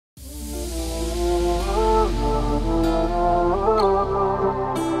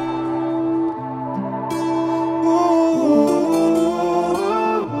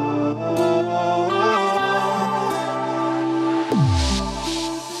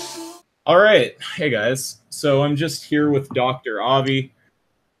All right. Hey, guys. So I'm just here with Dr. Avi.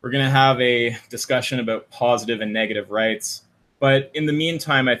 We're going to have a discussion about positive and negative rights. But in the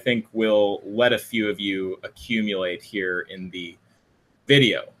meantime, I think we'll let a few of you accumulate here in the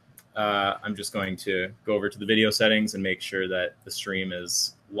video. I'm just going to go over to the video settings and make sure that the stream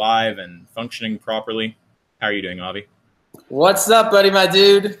is live and functioning properly. How are you doing, Avi? What's up, buddy, my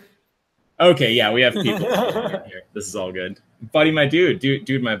dude? Okay, yeah, we have people here. This is all good. Buddy, my dude.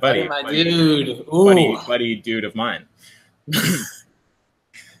 Dude, my buddy. Dude. Buddy, dude of mine.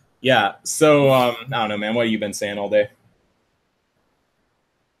 Yeah, so, I don't know, man. What have you been saying all day?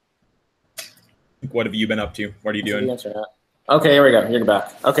 What have you been up to? What are you doing? Okay, here we go. You're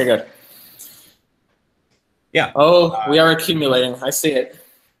back. Okay, good. Yeah. Oh, we are accumulating. I see it.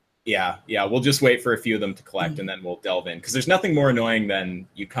 Yeah. We'll just wait for a few of them to collect, and then we'll delve in. Because there's nothing more annoying than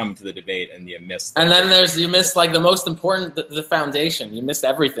you come to the debate and you miss. And then you miss like the most important, the foundation. You missed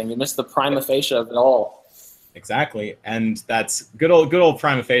everything. You missed the prima facie of it all. Exactly, and that's good old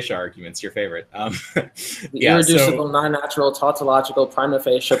prima facie arguments. Your favorite. Yeah, irreducible, non-natural, tautological, prima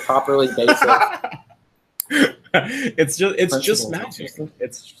facie, properly basic. it's just magic.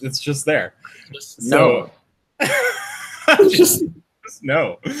 It's just there. No. Just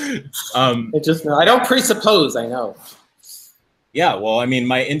no. I don't presuppose. I know. Yeah, well, I mean,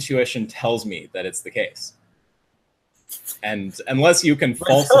 my intuition tells me that it's the case. And unless you can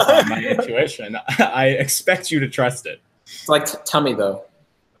falsify my intuition, I expect you to trust it. It's like, tell me, though.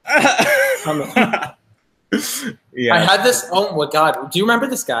 Yeah. I had this, oh my God. Do you remember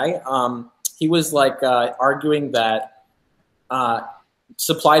this guy? He was like arguing that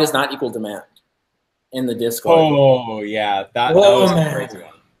supply does not equal demand in the Discord. Oh, yeah. That was a crazy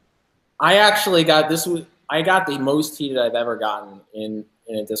one. I actually got, I got the most heated I've ever gotten in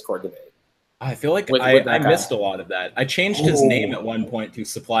a Discord debate. I feel like I missed a lot of that. I changed his name at one point to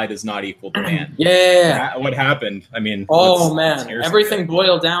 "Supply does not equal demand." Yeah. What happened? I mean, man, everything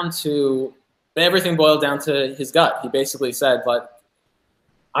boiled down to his gut. He basically said, "But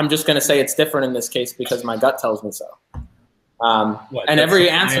I'm just going to say it's different in this case because my gut tells me so." And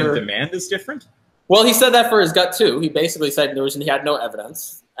every answer, demand is different. Well, he said that for his gut too. He basically said he had no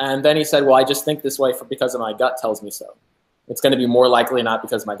evidence, and then he said, "Well, I just think this way because of my gut tells me so. It's going to be more likely not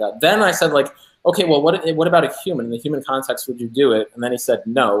because of my gut." Then I said, like, okay, well, what about a human? In the human context, would you do it? And then he said,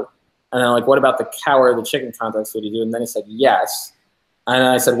 no. And then, like, what about the cow or the chicken context, would you do it? And then he said, yes. And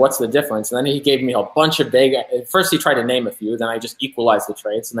I said, what's the difference? And then he gave me a bunch of vague, first he tried to name a few, then I just equalized the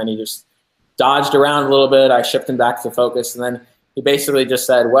traits, and then he just dodged around a little bit. I shipped him back to focus, and then he basically just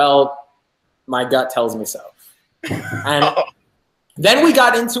said, well, my gut tells me so. And then we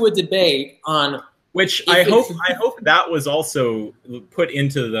got into a debate on... Which I hope that was also put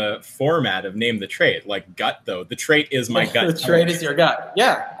into the format of name the trait. Like gut, though. The trait is my gut. The trait is your gut.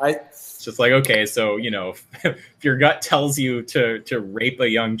 Yeah. It's just like, okay, so, if your gut tells you to rape a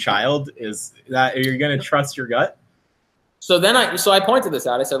young child, is that, are you going to trust your gut? So then I pointed this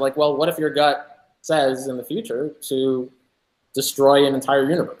out. I said, like, well, what if your gut says in the future to destroy an entire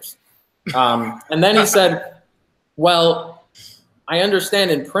universe? And then he said, well, I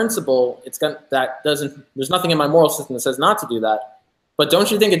understand in principle there's nothing in my moral system that says not to do that. But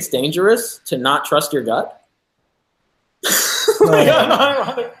don't you think it's dangerous to not trust your gut? It's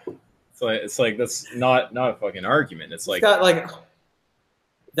like that's not a fucking argument. It's like that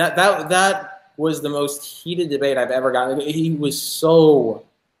was the most heated debate I've ever gotten. He was so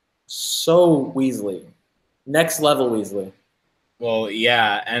Weasley. Next level Weasley. Well,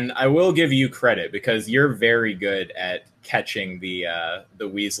 yeah, and I will give you credit because you're very good at catching the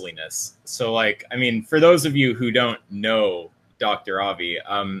Weasleyness. So, like, I mean, for those of you who don't know Dr. Avi,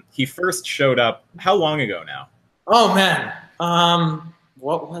 he first showed up how long ago now? Oh man,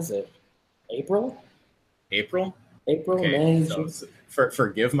 what was it? April, okay, May. So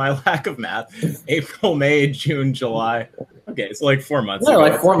forgive my lack of math. April, May, June, July. Okay, it's like 4 months. Yeah, ago.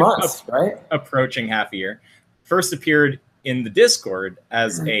 like 4 months, right? Approaching half a year. First appeared in the Discord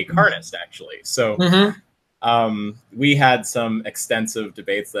as a carnist, actually. So we had some extensive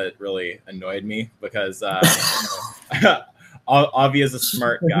debates that really annoyed me because Avi is a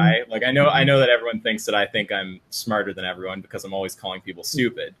smart guy. Like I know that everyone thinks that I think I'm smarter than everyone because I'm always calling people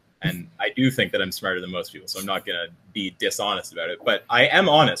stupid. And I do think that I'm smarter than most people, so I'm not going to be dishonest about it. But I am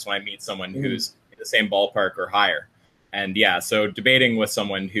honest when I meet someone who's in the same ballpark or higher. And yeah, so debating with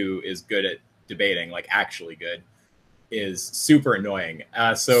someone who is good at debating, like actually good, is super annoying.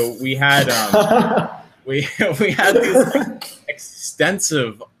 So we had we had these like,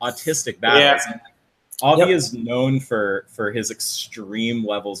 extensive autistic battles. Yeah. Avi is known for his extreme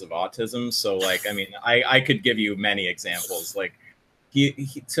levels of autism. So like, I mean, I could give you many examples. Like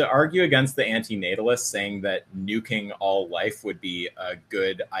To argue against the anti-natalists saying that nuking all life would be a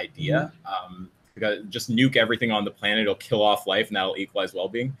good idea, because just nuke everything on the planet, it'll kill off life and that'll equalize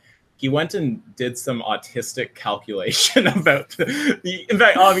well-being. He went and did some autistic calculation about the in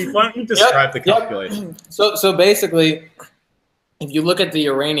fact, Avi, why don't you describe the calculation? So basically, if you look at the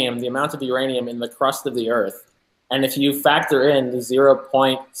uranium, the amount of uranium in the crust of the Earth, and if you factor in the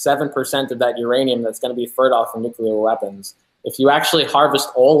 0.7% of that uranium that's going to be fertile for nuclear weapons, if you actually harvest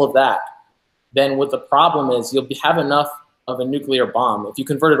all of that, then what the problem is, you'll have enough of a nuclear bomb. If you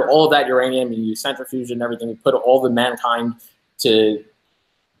converted all of that uranium and you use centrifuge and everything, you put all the mankind to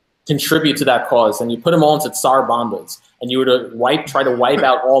contribute to that cause, and you put them all into Tsar bombers, and you were to try to wipe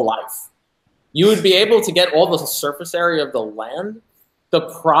out all life, you would be able to get all the surface area of the land. The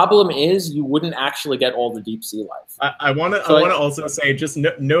problem is you wouldn't actually get all the deep sea life. I want to also say, just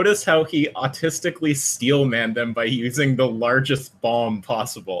notice how he autistically steel-manned them by using the largest bomb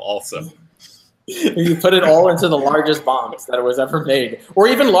possible also. You put it all into the largest bombs that was ever made, or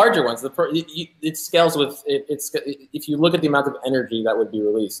even larger ones. It scales with, if you look at the amount of energy that would be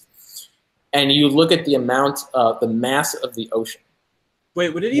released, and you look at the amount, the mass of the ocean.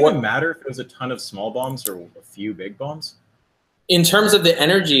 Wait, would it even matter if it was a ton of small bombs or a few big bombs? In terms of the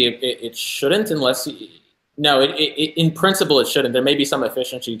energy, it shouldn't, unless no, in principle it shouldn't. There may be some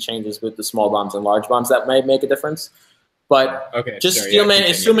efficiency changes with the small bombs and large bombs that may make a difference, but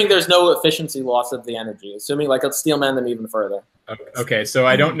assuming there's no efficiency loss of the energy, assuming like let's steelman them even further. Okay, so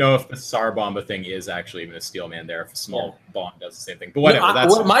I don't know if the Tsar bomba thing is actually even a steelman there. If a small bomb does the same thing, but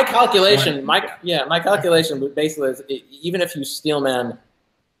whatever. My calculation basically is even if you steelman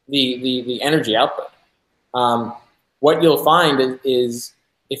the energy output. What you'll find is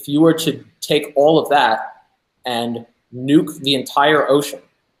if you were to take all of that and nuke the entire ocean,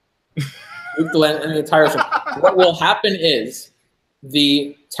 what will happen is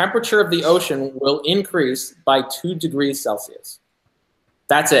the temperature of the ocean will increase by 2 degrees Celsius.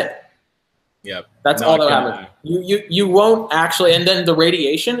 That's it. Yep. That's all that happens. You won't actually, and then the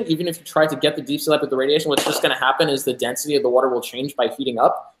radiation, even if you try to get the deep sea life with the radiation, what's just going to happen is the density of the water will change by heating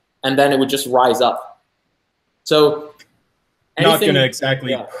up, and then it would just rise up. So not going to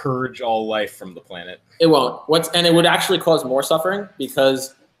exactly purge all life from the planet. It won't. And it would actually cause more suffering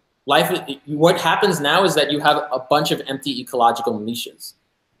because what happens now is that you have a bunch of empty ecological niches,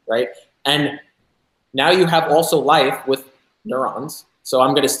 right? And now you have also life with neurons. So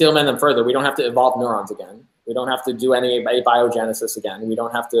I'm going to steelman them further. We don't have to evolve neurons again. We don't have to do any biogenesis again. We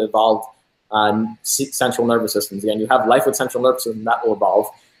don't have to evolve central nervous systems again. You have life with central nervous system that will evolve,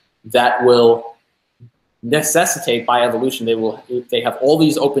 that will necessitate by evolution. They have all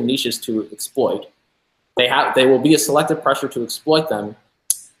these open niches to exploit. They will be a selective pressure to exploit them,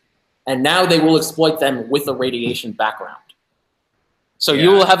 and now they will exploit them with a radiation background. So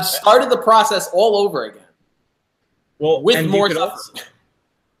you will have started the process all over again. Well, with more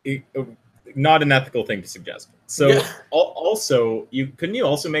suffering. Not an ethical thing to suggest. So also, couldn't you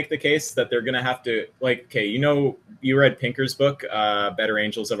also make the case that they're going to have to, like, okay, you read Pinker's book, Better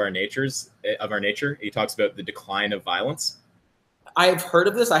Angels of Our Nature. He talks about the decline of violence. I've heard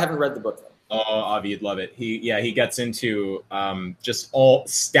of this. I haven't read the book though. Oh, Avi, you'd love it. He gets into just all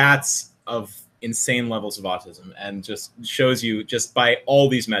stats of insane levels of autism and just shows you just by all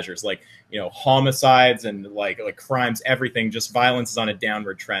these measures, like, homicides and like crimes, everything, just violence is on a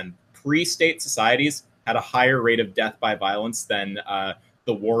downward trend. Pre-state societies had a higher rate of death by violence than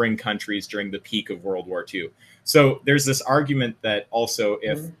the warring countries during the peak of World War II. So there's this argument that also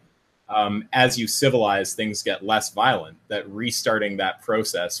if, as you civilize, things get less violent, that restarting that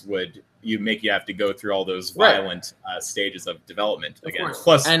process would make you have to go through all those violent stages of development again,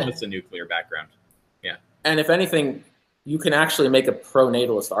 plus a nuclear background. Yeah. And if anything, you can actually make a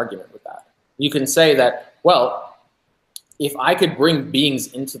pro-natalist argument with that. You can say that, well, if I could bring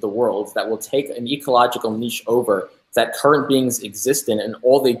beings into the world that will take an ecological niche over that current beings exist in and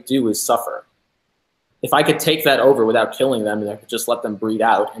all they do is suffer, if I could take that over without killing them and I could just let them breed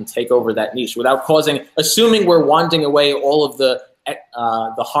out and take over that niche without assuming we're wanding away all of the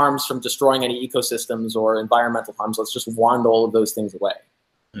harms from destroying any ecosystems or environmental harms, let's just wand all of those things away,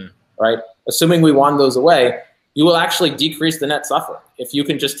 right? Assuming we wand those away, you will actually decrease the net suffering if you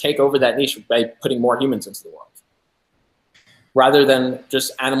can just take over that niche by putting more humans into the world, rather than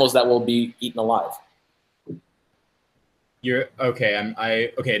just animals that will be eaten alive. You're okay. I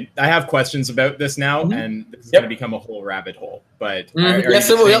have questions about this now, and this is going to become a whole rabbit hole. But yes,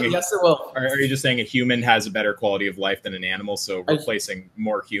 it will. Yes, it will. Are you just saying a human has a better quality of life than an animal, so replacing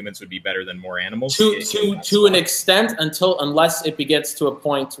more humans would be better than more animals? To an extent, unless it gets to a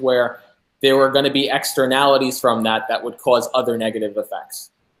point where there were going to be externalities from that that would cause other negative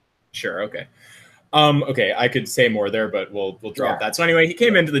effects. Sure. Okay. Okay, I could say more there, but we'll drop that. So anyway, he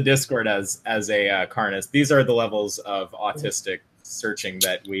came into the Discord as a carnist. These are the levels of autistic searching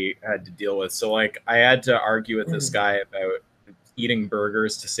that we had to deal with. So like, I had to argue with this guy about eating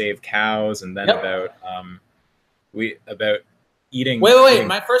burgers to save cows, and then about eating. Wait.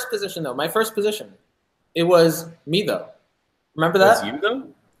 My first position though. My first position. It was me though. Remember that? Was you though?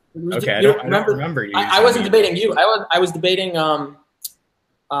 Okay, I don't remember you. I wasn't debating you. I was debating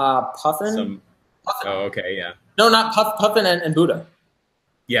Puffin. Oh, okay, yeah. No, not Puffin and Buddha.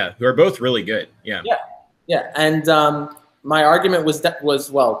 Yeah, who are both really good. Yeah. Yeah. And my argument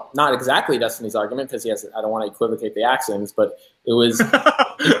was well, not exactly Destiny's argument because I don't want to equivocate the axioms, but it was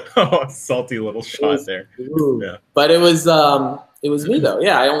oh, salty little shot there. Yeah. But it was me though.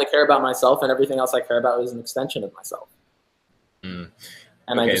 Yeah, I only care about myself, and everything else I care about is an extension of myself.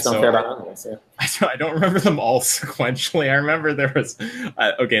 And I just don't care about others. Yeah. I don't remember them all sequentially. I remember there was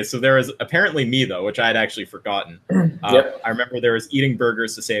so there was apparently me though, which I had actually forgotten. I remember there was eating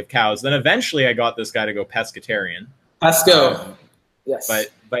burgers to save cows. Then eventually I got this guy to go pescatarian. Pesco. Yes.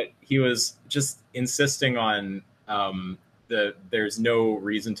 But he was just insisting on there's no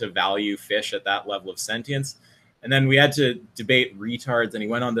reason to value fish at that level of sentience. And then we had to debate retards, and he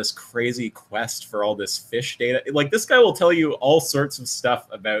went on this crazy quest for all this fish data. Like, this guy will tell you all sorts of stuff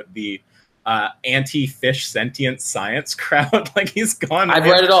about the anti-fish sentient science crowd. Like, he's gone. I've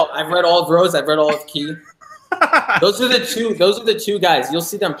read it all. I've read all of Rose. I've read all of Key. Those are the two guys. You'll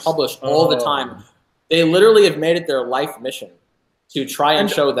see them publish all the time. They literally have made it their life mission to try and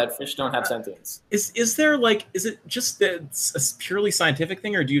show that fish don't have sentience. Is it just a purely scientific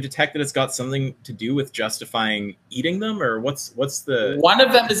thing, or do you detect that it's got something to do with justifying eating them, or what's the? One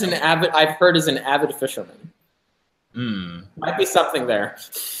of them is I've heard is an avid fisherman. Might be something there.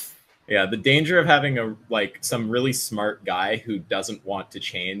 Yeah, the danger of having some really smart guy who doesn't want to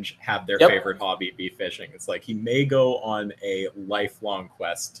change have their favorite hobby be fishing. It's like he may go on a lifelong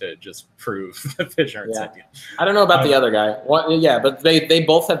quest to just prove that fish aren't sentient. I don't know about the other guy. But they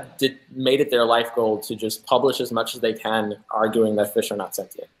both have made it their life goal to just publish as much as they can, arguing that fish are not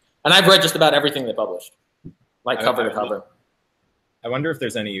sentient. And I've read just about everything they published, cover to cover. I wonder if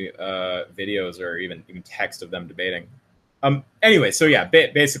there's any videos or even text of them debating. Anyway, so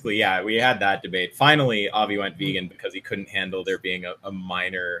basically, we had that debate. Finally, Avi went vegan because he couldn't handle there being a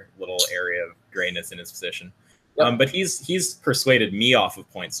minor little area of grayness in his position. But he's persuaded me off of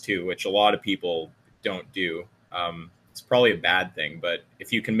points too, which a lot of people don't do. It's probably a bad thing, but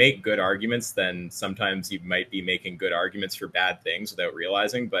if you can make good arguments, then sometimes you might be making good arguments for bad things without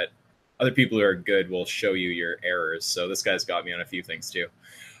realizing. But other people who are good will show you your errors. So this guy's got me on a few things too.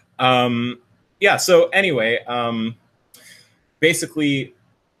 So anyway, basically,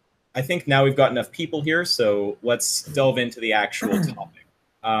 I think now we've got enough people here, so let's delve into the actual topic.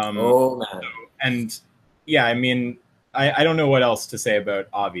 I mean, I don't know what else to say about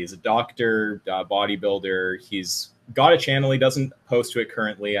Avi. He's a doctor, bodybuilder. He's got a channel. He doesn't post to it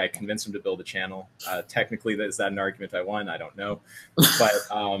currently. I convinced him to build a channel. Technically, is that an argument I won? I don't know.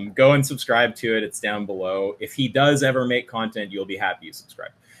 But go and subscribe to it. It's down below. If he does ever make content, you'll be happy you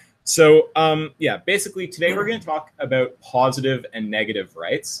subscribe. So, basically today we're going to talk about positive and negative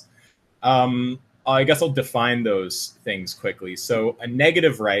rights. I guess I'll define those things quickly. So a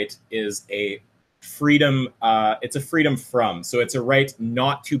negative right is a freedom, it's a freedom from, so it's a right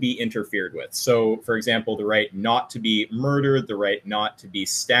not to be interfered with. So for example, the right not to be murdered, the right not to be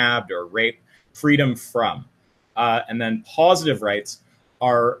stabbed or raped, freedom from. And then positive rights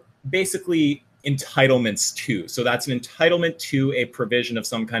are basically entitlements to. So that's an entitlement to a provision of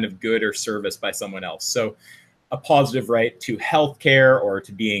some kind of good or service by someone else. So a positive right to healthcare or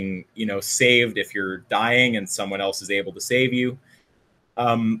to being, saved if you're dying and someone else is able to save you.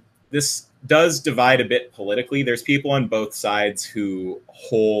 This does divide a bit politically. There's people on both sides who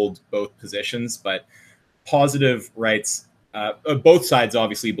hold both positions, but positive rights, both sides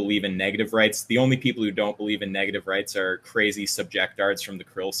obviously believe in negative rights. The only people who don't believe in negative rights are crazy subjectards from the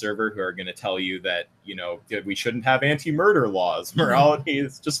Krill server who are going to tell you that, we shouldn't have anti-murder laws. Morality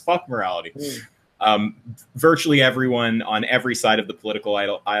is just fuck morality. Virtually everyone on every side of the political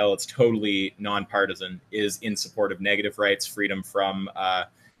aisle, it's totally nonpartisan, is in support of negative rights, freedom from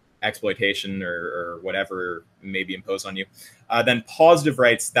exploitation or whatever may be imposed on you. Then positive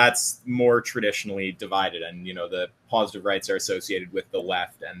rights, that's more traditionally divided. And, the positive rights are associated with the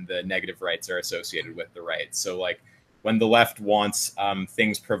left and the negative rights are associated with the right. So like when the left wants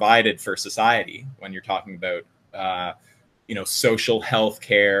things provided for society, when you're talking about, social health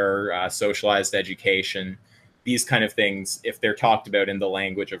care, socialized education, these kind of things, if they're talked about in the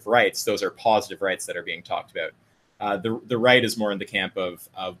language of rights, those are positive rights that are being talked about. The right is more in the camp of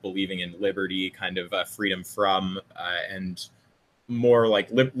believing in liberty, kind of freedom from, and more like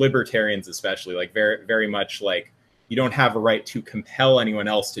libertarians, especially, like very much like you don't have a right to compel anyone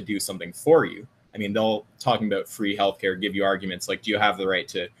else to do something for you. I mean, they'll talking about free healthcare, give you arguments like, do you have the right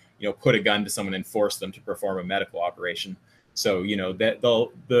to, put a gun to someone and force them to perform a medical operation? So, that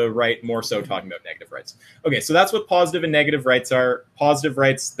the right more so talking about negative rights. Okay, so that's what positive and negative rights are. Positive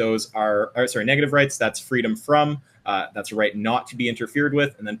rights, negative rights, that's freedom from, that's a right not to be interfered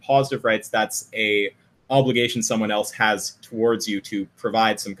with. And then positive rights, that's a obligation someone else has towards you to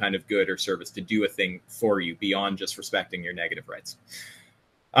provide some kind of good or service, to do a thing for you beyond just respecting your negative rights.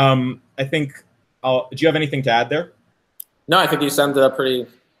 I think, do you have anything to add there? No, I think you summed it up pretty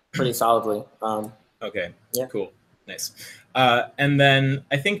solidly. Okay, yeah. Cool. Nice. And then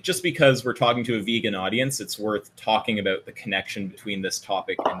I think just because we're talking to a vegan audience, it's worth talking about the connection between this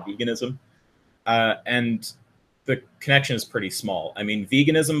topic and veganism. And the connection is pretty small. I mean,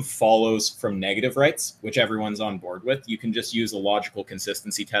 veganism follows from negative rights, which everyone's on board with. You can just use a logical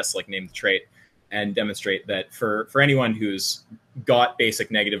consistency test like name the trait and demonstrate that for anyone who's got basic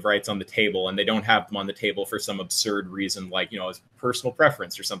negative rights on the table and they don't have them on the table for some absurd reason, like, as personal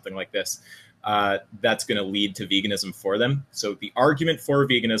preference or something like this, that's going to lead to veganism for them. So the argument for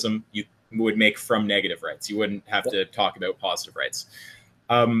veganism you would make from negative rights. You wouldn't have to talk about positive rights.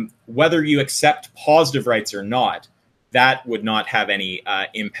 Whether you accept positive rights or not, that would not have any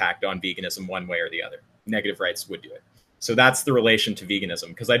impact on veganism one way or the other. Negative rights would do it. So that's the relation to veganism,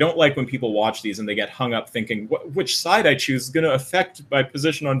 because I don't like when people watch these and they get hung up thinking which side I choose is going to affect my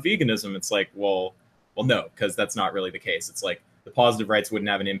position on veganism. It's like, well, no, because that's not really the case. It's like the positive rights wouldn't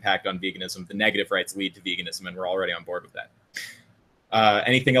have an impact on veganism. The negative rights lead to veganism, and we're already on board with that.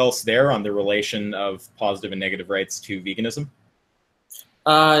 Anything else there on the relation of positive and negative rights to veganism?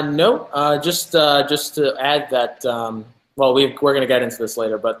 No, just to add that, well, we're going to get into this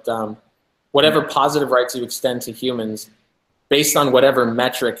later, but whatever positive rights you extend to humans, based on whatever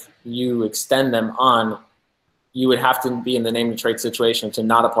metric you extend them on, you would have to be in the name and trait situation to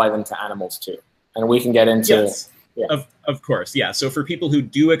not apply them to animals too. And we can get into... Yes, yeah. Of course, yeah. So for people who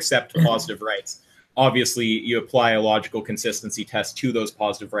do accept positive rights, obviously you apply a logical consistency test to those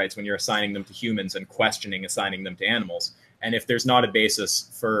positive rights when you're assigning them to humans and questioning assigning them to animals. And if there's not a basis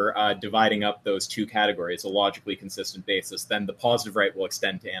for dividing up those two categories, a logically consistent basis, then the positive right will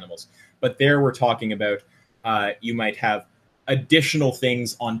extend to animals. But there we're talking about you might have additional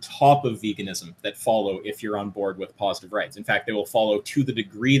things on top of veganism that follow if you're on board with positive rights. In fact, they will follow to the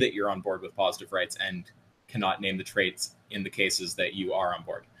degree that you're on board with positive rights and cannot name the traits in the cases that you are on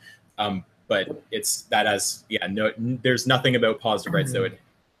board. But it's that as, yeah, no, there's nothing about positive rights that would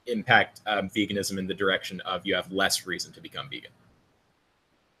impact veganism in the direction of you have less reason to become vegan.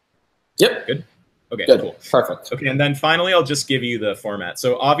 Yep. Good. Okay, good. Cool. Perfect. Okay, and then finally, I'll just give you the format.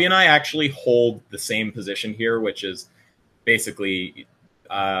 So Avi and I actually hold the same position here, which is basically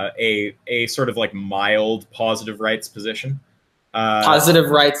a sort of like mild positive rights position. Positive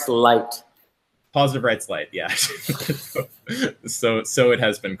rights light. Positive rights light, yeah. so it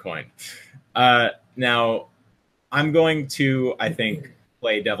has been coined. Now, I'm going to, I think,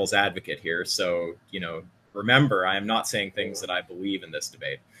 play devil's advocate here. So, remember, I am not saying things that I believe in this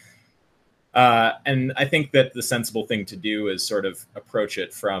debate. And I think that the sensible thing to do is sort of approach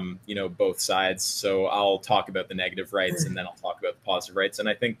it from, both sides. So I'll talk about the negative rights and then I'll talk about the positive rights. And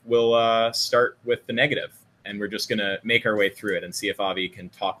I think we'll start with the negative. And we're just going to make our way through it and see if Avi can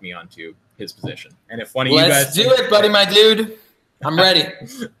talk me onto his position. And if one of you guys... Let's do it, buddy, my dude. I'm ready.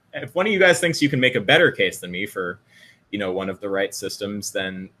 If one of you guys thinks you can make a better case than me for, one of the right systems,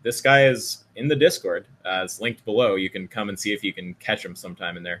 then this guy is in the Discord. It's linked below. You can come and see if you can catch him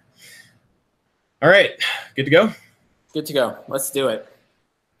sometime in there. All right. Good to go? Good to go. Let's do it.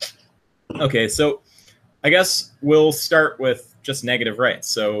 Okay, so I guess we'll start with just negative rights.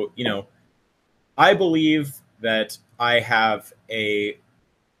 So, I believe that I have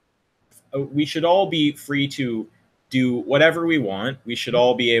we should all be free to do whatever we want. We should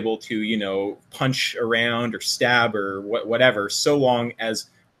all be able to, punch around or stab or whatever, so long as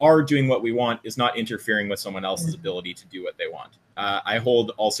our doing what we want is not interfering with someone else's ability to do what they want. I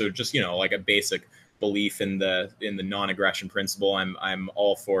hold also just, like a basic belief in the non-aggression principle. I'm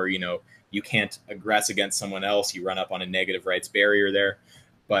all for, you can't aggress against someone else. You run up on a negative rights barrier there.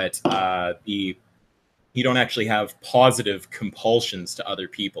 But you don't actually have positive compulsions to other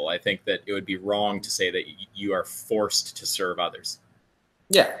people. I think that it would be wrong to say that you are forced to serve others.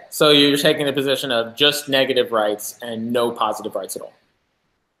 Yeah, so you're taking the position of just negative rights and no positive rights at all.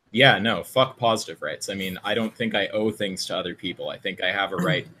 Yeah, no, fuck positive rights. I mean, I don't think I owe things to other people. I think I have a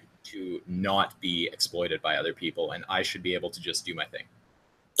right to not be exploited by other people, and I should be able to just do my thing.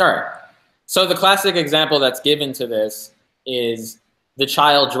 All right. So the classic example that's given to this is the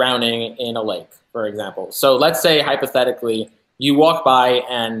child drowning in a lake, for example. So let's say hypothetically you walk by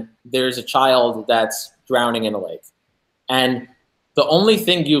and there's a child that's drowning in a lake. And the only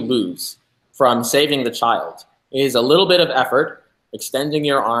thing you lose from saving the child is a little bit of effort, extending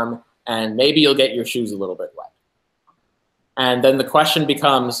your arm, and maybe you'll get your shoes a little bit wet. And then the question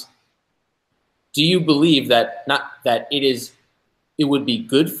becomes, do you believe that it would be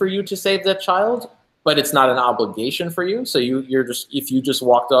good for you to save that child, but it's not an obligation for you? So if you just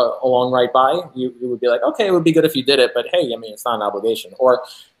walked along right by, you would be like, okay, it would be good if you did it, but hey, I mean, it's not an obligation. Or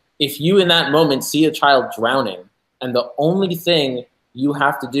if you in that moment see a child drowning and the only thing you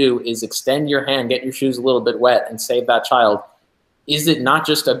have to do is extend your hand, get your shoes a little bit wet, and save that child, is it not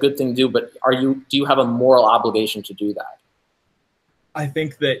just a good thing to do, but do you have a moral obligation to do that? I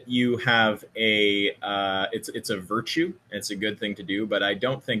think that you have it's a virtue, and it's a good thing to do, but I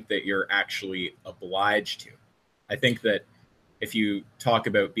don't think that you're actually obliged to. I think that if you talk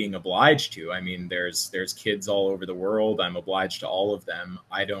about being obliged to, I mean, there's kids all over the world. I'm obliged to all of them.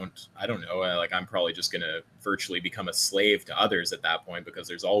 I don't know. Like, I'm probably just going to virtually become a slave to others at that point, because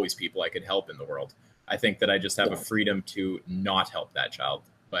there's always people I could help in the world. I think that I just have a freedom to not help that child,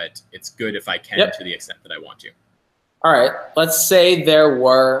 but it's good if I can to the extent that I want to. All right, let's say there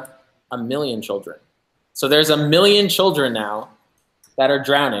were 1 million children. So there's 1 million children now that are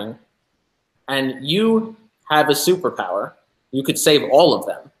drowning, and you have a superpower. You could save all of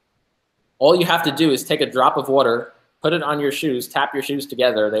them. All you have to do is take a drop of water, put it on your shoes, tap your shoes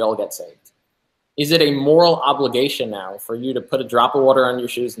together, they all get saved. Is it a moral obligation now for you to put a drop of water on your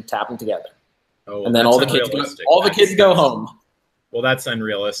shoes and tap them together? Oh, and then all the kids go home. Well, that's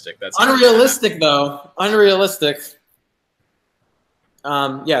unrealistic. That's unrealistic, though. Unrealistic.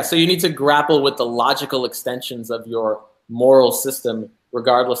 Yeah, so you need to grapple with the logical extensions of your moral system,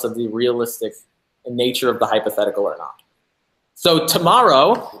 regardless of the realistic nature of the hypothetical or not. So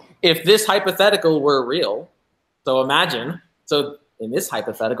tomorrow, if this hypothetical were real, so imagine, so in this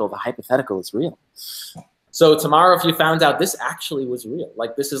hypothetical, the hypothetical is real. So tomorrow, if you found out this actually was real,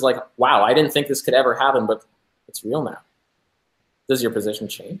 like this is like, wow, I didn't think this could ever happen, but it's real now. Does your position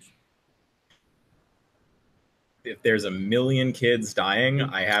change? If there's 1 million kids dying,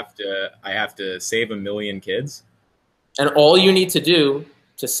 I have to save 1 million kids. And all you need to do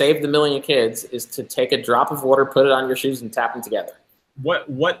to save the 1 million kids is to take a drop of water, put it on your shoes, and tap them together.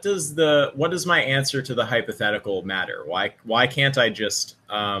 What does my answer to the hypothetical matter? Why can't I just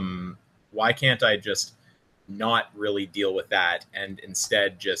not really deal with that and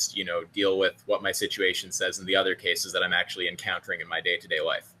instead just, you know, deal with what my situation says in the other cases that I'm actually encountering in my day-to-day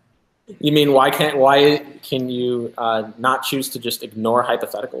life? You mean why can you not choose to just ignore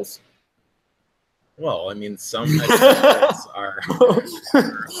hypotheticals? Well, I mean, some hypotheticals are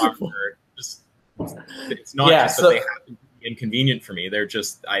just, it's not just that they happen to be inconvenient for me.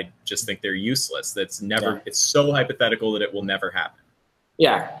 I just think they're useless. It's so hypothetical that it will never happen.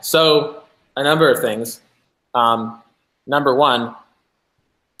 Yeah. So a number of things. Number one,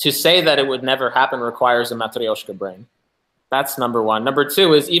 to say that it would never happen requires a matryoshka brain. That's number one. Number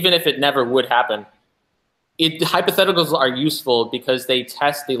two is, even if it never would happen, hypotheticals are useful because they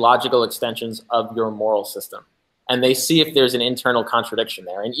test the logical extensions of your moral system. And they see if there's an internal contradiction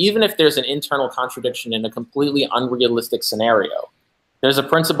there. And even if there's an internal contradiction in a completely unrealistic scenario, there's a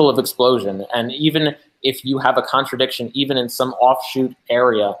principle of explosion. And even if you have a contradiction, even in some offshoot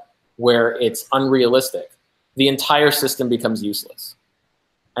area where it's unrealistic, the entire system becomes useless.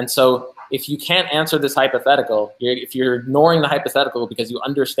 And so if you can't answer this hypothetical, if you're ignoring the hypothetical because you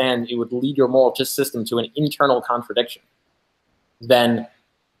understand it would lead your moral system to an internal contradiction, then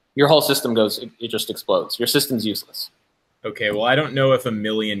your whole system it just explodes. Your system's useless. Okay, well, I don't know if 1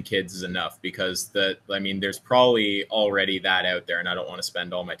 million kids is enough, because there's probably already that out there, and I don't want to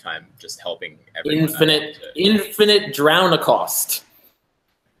spend all my time just helping everyone. Infinite drown-a-cost.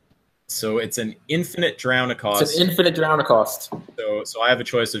 So it's an infinite drown-a-cost. It's an infinite drown-a-cost. So I have a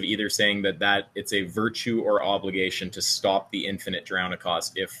choice of either saying that it's a virtue or obligation to stop the infinite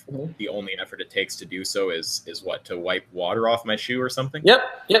drown-a-cost if the only effort it takes to do so is what, to wipe water off my shoe or something?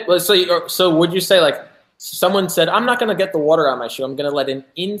 Yep. So would you say, like, someone said, I'm not going to get the water on my shoe, I'm going to let an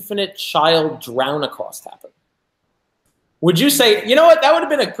infinite child drown-a-cost happen. Would you say, you know what, that would have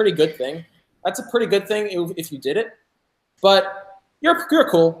been a pretty good thing. That's a pretty good thing if you did it. But you're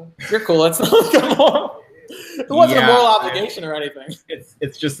cool. You're cool. Let's not come on. It wasn't a moral Yeah, obligation or anything.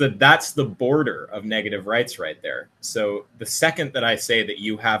 it's just that that's the border of negative rights right there. So the second that I say that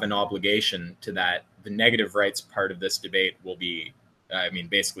you have an obligation to that, the negative rights part of this debate will be, I mean,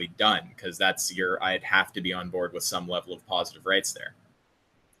 basically done, because that's I'd have to be on board with some level of positive rights there.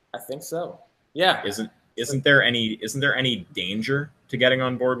 I think so. Yeah. Isn't there any danger to getting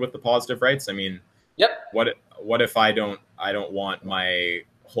on board with the positive rights? I mean, Yep. What if I don't want my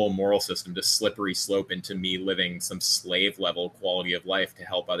whole moral system to slippery slope into me living some slave level quality of life to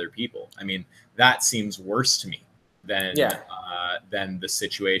help other people? I mean, that seems worse to me than the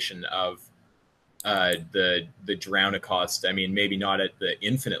situation of the Drownicost. I mean, maybe not at the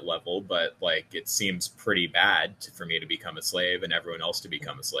infinite level, but like it seems pretty bad for me to become a slave and everyone else to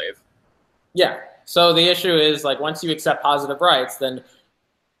become a slave. Yeah. So the issue is, like, once you accept positive rights, then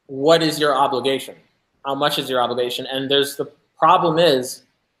what is your obligation? How much is your obligation? And the problem is,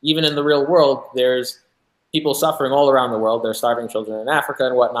 even in the real world, there's people suffering all around the world. There's starving children in Africa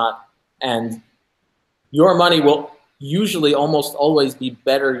and whatnot. And your money will usually almost always be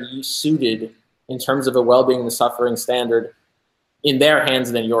better suited in terms of a well-being and suffering standard in their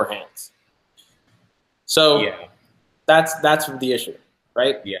hands than your hands. So yeah, that's the issue,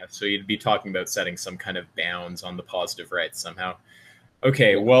 right? Yeah, so you'd be talking about setting some kind of bounds on the positive rights somehow.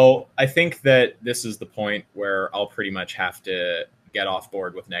 Okay, well, I think that this is the point where I'll pretty much have to get off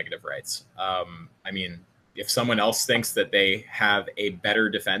board with negative rights. I mean, if someone else thinks that they have a better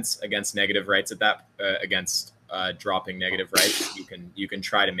defense against negative rights against dropping negative rights, you can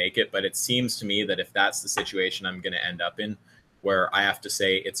try to make it. But it seems to me that if that's the situation I'm going to end up in, where I have to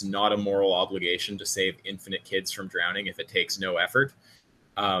say it's not a moral obligation to save infinite kids from drowning if it takes no effort,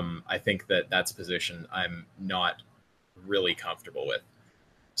 I think that that's a position I'm not really comfortable with.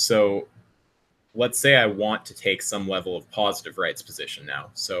 So let's say I want to take some level of positive rights position now.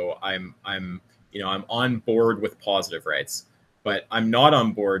 So I'm on board with positive rights, but I'm not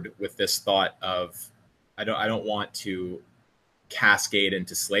on board with this thought of I don't want to cascade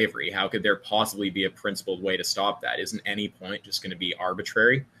into slavery. How could there possibly be a principled way to stop that? Isn't any point just going to be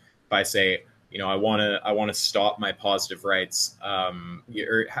arbitrary? If I say, I want to stop my positive rights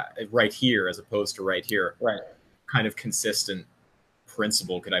right here as opposed to right here. Right. Kind of consistent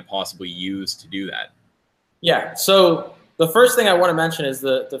principle could I possibly use to do that? Yeah. So the first thing I want to mention is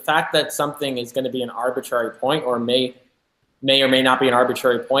the fact that something is going to be an arbitrary point, or may or may not be an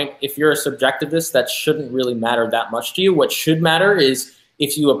arbitrary point. If you're a subjectivist, that shouldn't really matter that much to you. What should matter is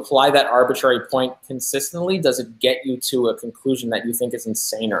if you apply that arbitrary point consistently, does it get you to a conclusion that you think is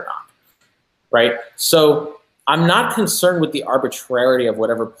insane or not? Right? So I'm not concerned with the arbitrarity of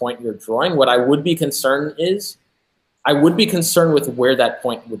whatever point you're drawing. What I would be concerned with where that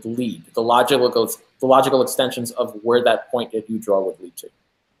point would lead, the logical extensions of where that point that you draw would lead to.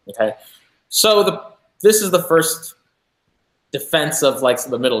 Okay? So this is the first defense of like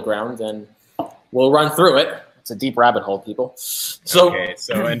the middle ground, and we'll run through it. It's a deep rabbit hole, people. Okay,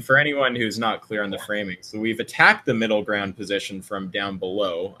 and for anyone who's not clear on the framing, so we've attacked the middle ground position from down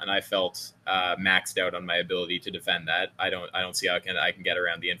below, and I felt maxed out on my ability to defend that. I don't see how I can get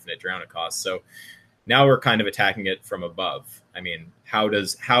around the infinite Drownicost. So now we're kind of attacking it from above. I mean, how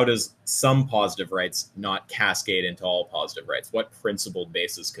does some positive rights not cascade into all positive rights? What principled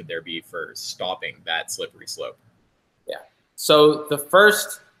basis could there be for stopping that slippery slope? Yeah. So the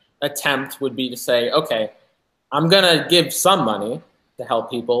first attempt would be to say, okay, I'm going to give some money to help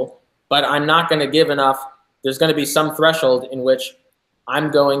people, but I'm not going to give enough. There's going to be some threshold in which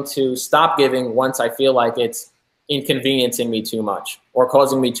I'm going to stop giving once I feel like it's inconveniencing me too much or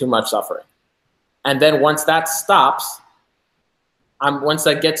causing me too much suffering. And then once that stops, once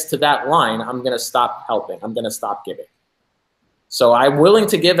that gets to that line, I'm going to stop helping. I'm going to stop giving. So I'm willing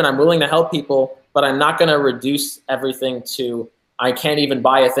to give and I'm willing to help people, but I'm not going to reduce everything to I can't even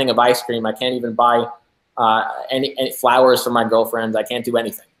buy a thing of ice cream. I can't even buy any flowers for my girlfriend. I can't do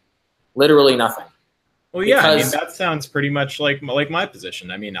anything. Literally nothing. Well, yeah, I mean that sounds pretty much like my position.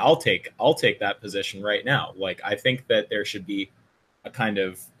 I mean, I'll take that position right now. Like, I think that there should be a kind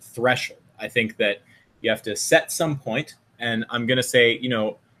of threshold. I think that you have to set some point, and I'm gonna say,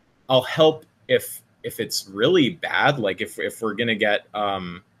 I'll help if it's really bad. Like if we're gonna get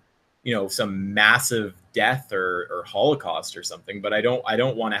some massive death or Holocaust or something, but I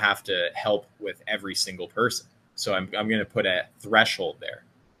don't want to have to help with every single person. So I'm going to put a threshold there.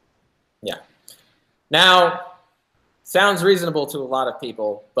 Yeah. Now, sounds reasonable to a lot of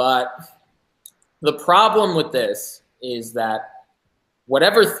people, but the problem with this is that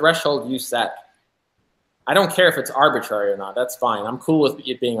whatever threshold you set, I don't care if it's arbitrary or not. That's fine. I'm cool with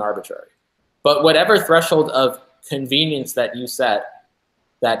it being arbitrary. But whatever threshold of convenience that you set,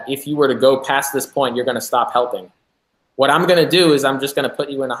 that if you were to go past this point, you're going to stop helping. What I'm going to do is I'm just going to put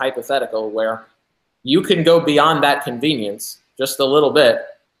you in a hypothetical where you can go beyond that convenience just a little bit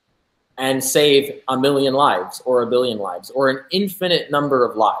and save 1 million lives or 1 billion lives or an infinite number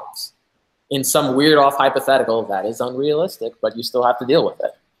of lives in some weird off hypothetical that is unrealistic, but you still have to deal with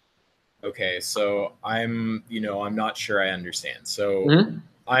it. Okay, so I'm not sure I understand. So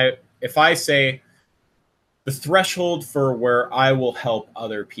if I say the threshold for where I will help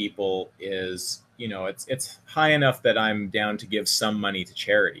other people is, it's high enough that I'm down to give some money to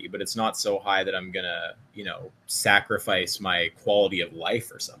charity, but it's not so high that I'm gonna, sacrifice my quality of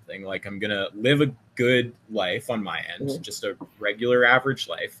life or something. Like I'm gonna live a good life on my end, just a regular average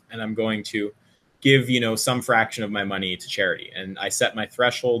life, and I'm going to give, some fraction of my money to charity. And I set my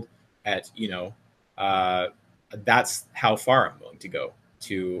threshold at, that's how far I'm willing to go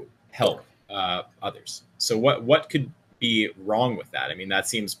to help others. So what could be wrong with that? I mean, that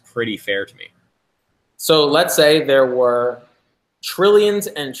seems pretty fair to me. So let's say there were trillions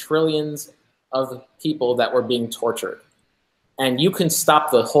and trillions of people that were being tortured, and you can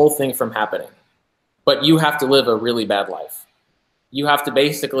stop the whole thing from happening, but you have to live a really bad life. You have to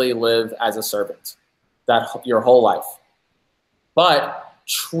basically live as a servant your whole life. But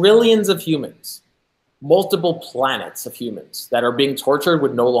trillions of humans, multiple planets of humans that are being tortured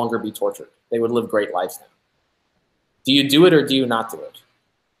would no longer be tortured. They would live great lives now. Do you do it or do you not do it?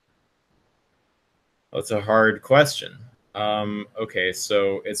 That's a hard question. Okay,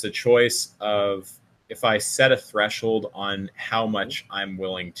 so it's a choice of if I set a threshold on how much I'm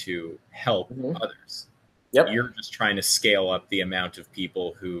willing to help others. Yep. You're just trying to scale up the amount of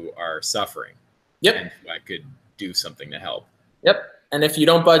people who are suffering. Yep. And who I could do something to help. Yep. And if you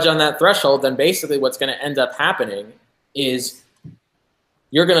don't budge on that threshold, then basically what's going to end up happening is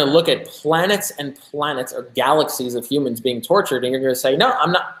you're going to look at planets and planets or galaxies of humans being tortured, and you're going to say, no,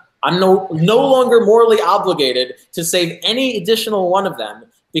 I'm no longer morally obligated to save any additional one of them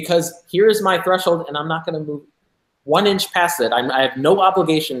because here is my threshold, and I'm not going to move 1 inch past it. I have no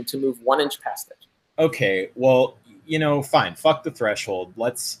obligation to move 1 inch past it. Okay, well, fine. Fuck the threshold.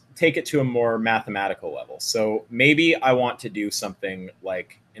 Let's take it to a more mathematical level. So maybe I want to do something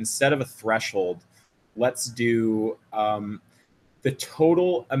like, instead of a threshold, let's do the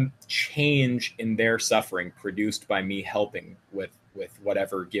total change in their suffering produced by me helping with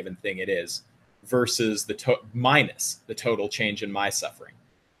whatever given thing it is versus minus the total change in my suffering.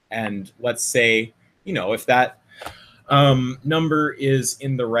 And let's say, if that number is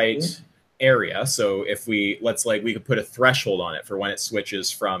in the right area. So if we could put a threshold on it for when it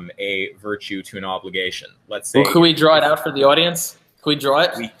switches from a virtue to an obligation. Let's say. Well, could we draw it out for the audience? Can we draw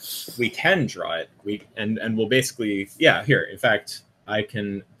it? We can draw it. And we'll basically, here. In fact, I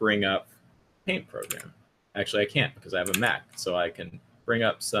can bring up Paint program. Actually, I can't because I have a Mac. So I can bring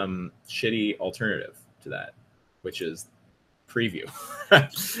up some shitty alternative to that, which is Preview.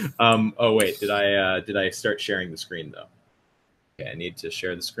 Oh wait, did I start sharing the screen though? Okay, I need to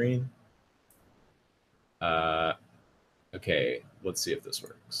share the screen. Okay, let's see if this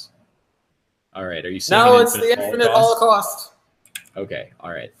works. All right, are you seeing? No, it's the infinite Holocaust. Okay,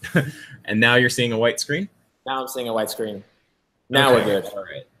 all right. And now you're seeing a white screen? Now I'm seeing a white screen. Now we're good. All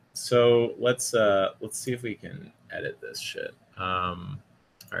right. So let's see if we can edit this shit. All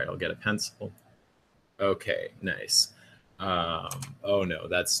right, I'll get a pencil. Okay, nice. Oh no,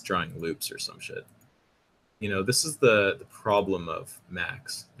 that's drawing loops or some shit. This is the problem of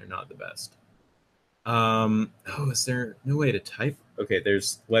Macs. They're not the best. Oh, is there no way to type? Okay,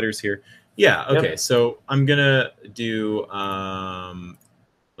 there's letters here. Yeah, okay. Yep. So I'm gonna do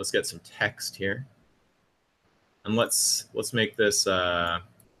let's get some text here. And let's make this all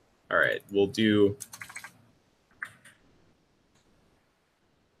right, we'll do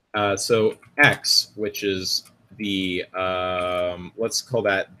so X, which is the let's call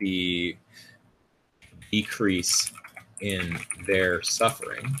that the decrease in their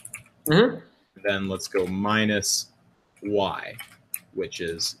suffering. Then let's go minus Y, which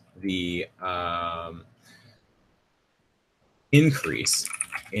is the increase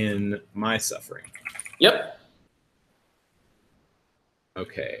in my suffering. Yep.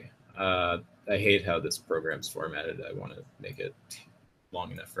 Okay. I hate how this program's formatted. I want to make it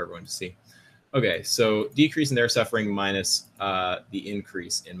long enough for everyone to see. Okay, so decrease in their suffering minus the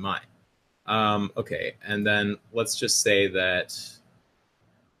increase in mine. Okay, and then let's just say that,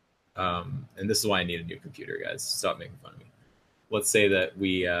 and this is why I need a new computer, guys. Stop making fun of me. Let's say that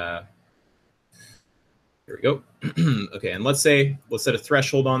we, here we go. Okay, and let's set a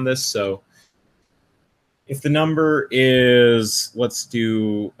threshold on this. So if the number is, let's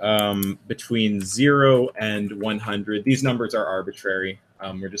do between 0 and 100. These numbers are arbitrary.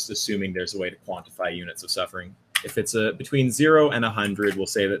 We're just assuming there's a way to quantify units of suffering. If it's between 0 and 100, we'll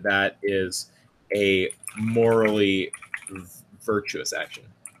say that that is a morally virtuous action.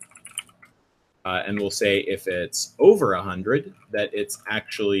 And we'll say if it's over 100, that it's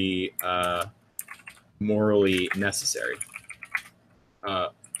actually morally necessary,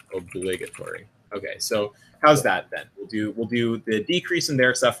 obligatory. Okay, so how's that then? We'll do the decrease in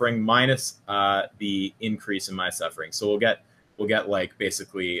their suffering minus the increase in my suffering. So we'll get like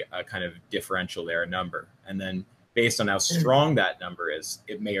basically a kind of differential there, a number, and then based on how strong that number is,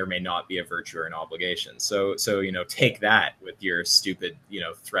 it may or may not be a virtue or an obligation. So you know, take that with your stupid, you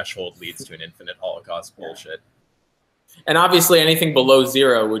know, threshold leads to an infinite holocaust bullshit. And obviously, anything below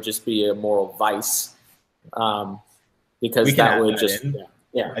 0 would just be a moral vice, because that would just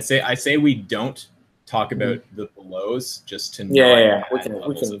yeah. I say we don't talk about the belows just to we can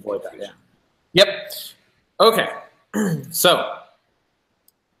avoid that. Yeah. Yep. Okay. So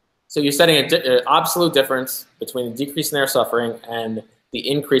you're setting an absolute difference between the decrease in their suffering and the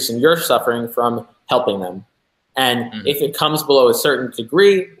increase in your suffering from helping them. And if it comes below a certain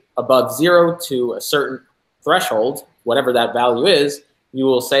degree, above 0 to a certain threshold, whatever that value is, you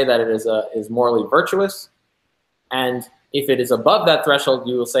will say that it is morally virtuous. And if it is above that threshold,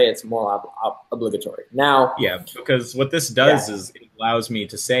 you will say it's moral obligatory. Now, yeah, because what this does is it allows me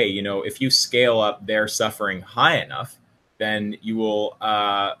to say, you know, if you scale up their suffering high enough, then you will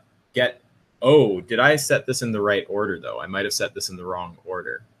get, oh, did I set this in the right order, though? I might have set this in the wrong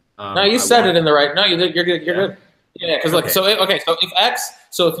order. No, you set it in the right. No, you're good. You're good. Yeah, because look, so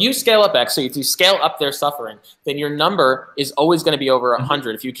if you scale up X, so if you scale up their suffering, then your number is always going to be over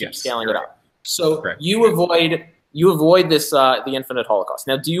 100 if you keep scaling it up. So you avoid this the infinite holocaust.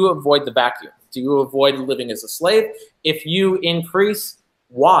 Now, do you avoid the vacuum? Do you avoid living as a slave? If you increase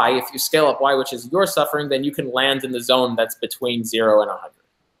Y, if you scale up Y, which is your suffering, then you can land in the zone that's between 0 and 100.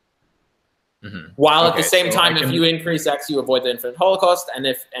 While at the same time, if you increase X, you avoid the infinite holocaust,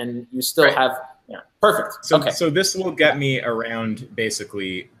 and you still have perfect. So this will get me around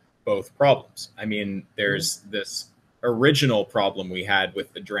basically both problems. I mean, there's this original problem we had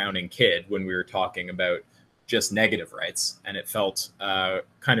with the drowning kid when we were talking about just negative rights, and it felt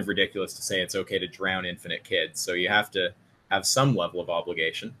kind of ridiculous to say it's okay to drown infinite kids. So you have to have some level of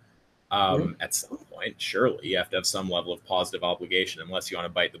obligation. At some point, surely you have to have some level of positive obligation, unless you want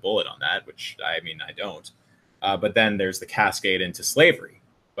to bite the bullet on that, which I mean, I don't. But then there's the cascade into slavery.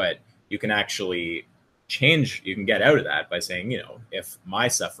 But you can actually you can get out of that by saying, you know, if my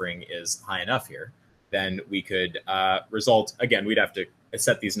suffering is high enough here, then we could result, again, we'd have to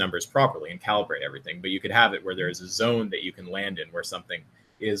set these numbers properly and calibrate everything, but you could have it where there is a zone that you can land in where something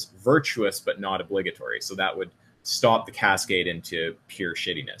is virtuous but not obligatory. So that would stop the cascade into pure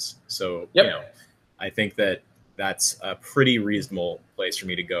shittiness. So, you know, I think that that's a pretty reasonable place for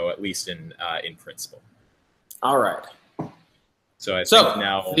me to go, at least in principle. All right. So I think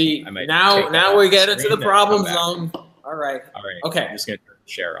now we get into the problem zone. All right. Okay. I'm just going to turn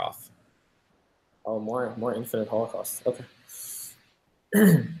the share off. Oh, more infinite holocaust.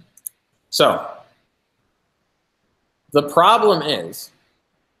 Okay. So the problem is,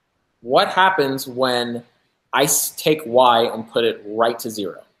 what happens when I take Y and put it right to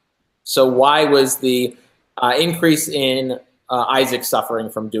 0? So Y was the increase in Isaac's suffering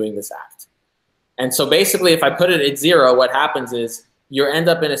from doing this act. And so basically, if I put it at 0, what happens is you end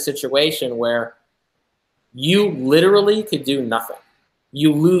up in a situation where you literally could do nothing.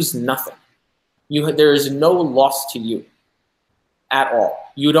 You lose nothing. There is no loss to you at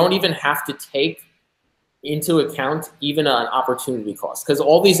all. You don't even have to take into account even an opportunity cost, because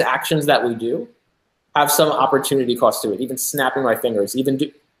all these actions that we do have some opportunity cost to it. Even snapping my fingers, even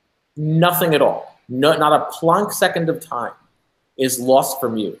do nothing at all. Not a plonk second of time is lost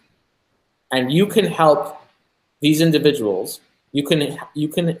from you. And you can help these individuals. You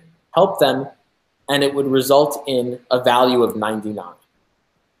can help them, and it would result in a value of 99.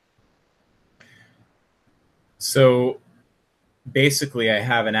 So basically, I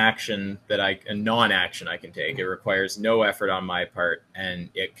have an action a non-action I can take. It requires no effort on my part, and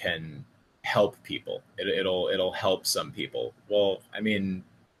it can help people. It'll help some people. Well, I mean,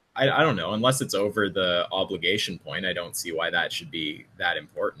 I don't know. Unless it's over the obligation point, I don't see why that should be that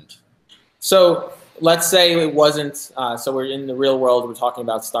important. So let's say it wasn't. So we're in the real world. We're talking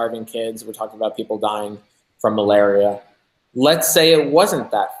about starving kids. We're talking about people dying from malaria. Let's say it wasn't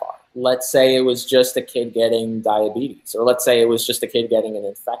that far. Let's say it was just a kid getting diabetes, or let's say it was just a kid getting an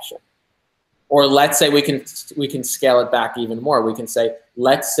infection. Or let's say we can scale it back even more. We can say,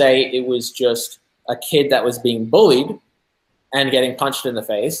 let's say it was just a kid that was being bullied and getting punched in the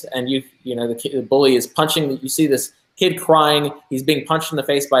face, and the bully is punching. You see this kid crying, he's being punched in the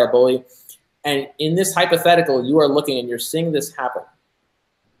face by a bully. And in this hypothetical, you are looking and you're seeing this happen.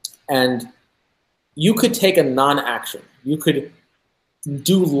 And you could take a non-action. You could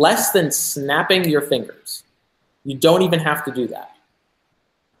do less than snapping your fingers. You don't even have to do that.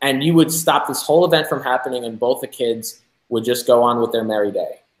 And you would stop this whole event from happening, and both the kids would just go on with their merry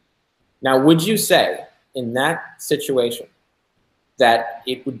day. Now, would you say in that situation that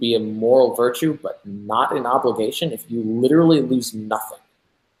it would be a moral virtue but not an obligation if you literally lose nothing?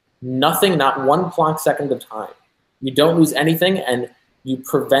 Nothing, not one Planck second of time. You don't lose anything, and you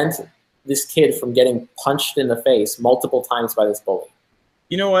prevent this kid from getting punched in the face multiple times by this bully.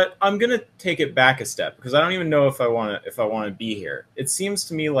 You know what? I'm gonna take it back a step because I don't even know if I want to be here. It seems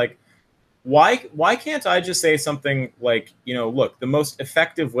to me like why can't I just say something like, you know, look, the most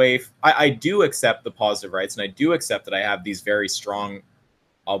effective way. I do accept the positive rights, and I do accept that I have these very strong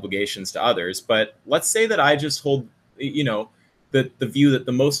obligations to others. But let's say that I just hold, you know, the view that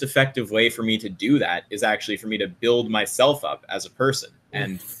the most effective way for me to do that is actually for me to build myself up as a person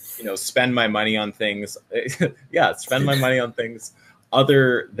and, you know, spend my money on things. Yeah, spend my money on things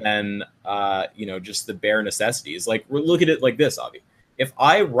other than, you know, just the bare necessities. Like, look at it like this, Avi. If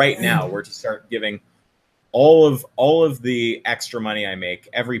I right now were to start giving all of the extra money I make,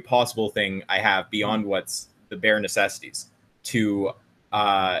 every possible thing I have beyond what's the bare necessities to,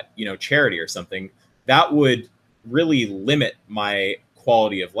 you know, charity or something, that would really limit my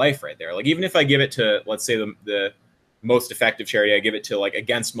quality of life right there. Like, even if I give it to, let's say, the most effective charity, I give it to, like,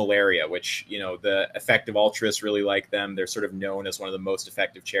 Against Malaria, which, you know, the effective altruists really like them. They're sort of known as one of the most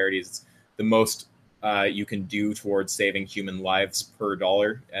effective charities. It's the most you can do towards saving human lives per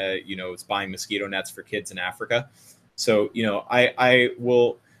dollar. You know, it's buying mosquito nets for kids in Africa. So, you know, I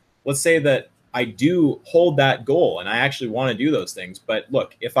will, let's say that I do hold that goal and I actually want to do those things. But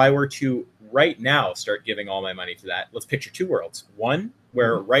look, if I were to right now start giving all my money to that, let's picture two worlds. One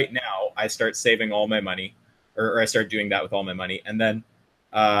where right now I start saving all my money, or I start doing that with all my money. And then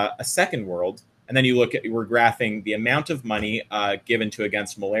a second world. And then you look at, we're graphing the amount of money given to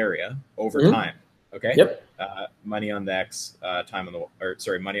Against Malaria over time. Okay. Yep. Money on the X, time on the, or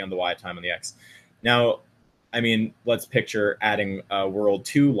sorry, money on the Y, time on the X. Now, I mean, let's picture adding a world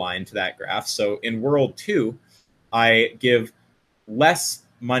 2 line to that graph. So in world 2, I give less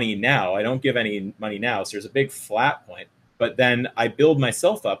money now. I don't give any money now. So there's a big flat point. But then I build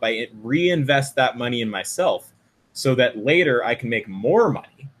myself up. I reinvest that money in myself so that later I can make more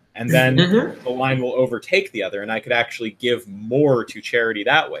money. And then the line will overtake the other, and I could actually give more to charity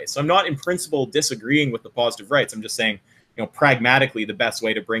that way. So I'm not in principle disagreeing with the positive rights. I'm just saying, you know, pragmatically, the best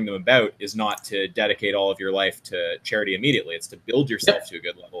way to bring them about is not to dedicate all of your life to charity immediately. It's to build yourself to a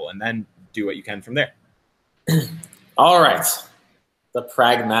good level and then do what you can from there. All right. The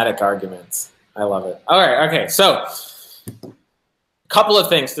pragmatic arguments. I love it. All right. Okay. So a couple of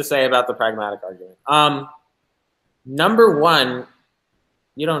things to say about the pragmatic argument. Number one,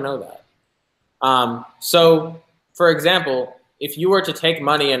 you don't know that. So, for example, if you were to take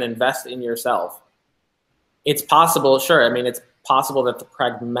money and invest in yourself, it's possible, sure, I mean, it's possible that the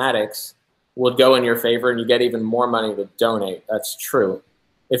pragmatics would go in your favor and you get even more money to donate. That's true.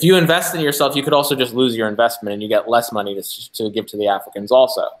 If you invest in yourself, you could also just lose your investment and you get less money to give to the Africans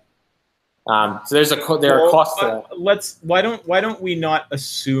also. So there are costs to that. Why don't we not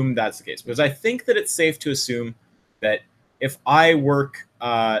assume that's the case? Because I think that it's safe to assume that if I work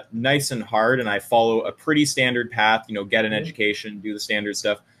nice and hard and I follow a pretty standard path, you know, get an education, do the standard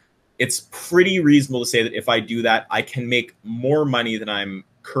stuff, it's pretty reasonable to say that if I do that, I can make more money than I'm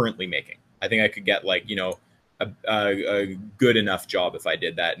currently making. I think I could get, like, you know, a good enough job if I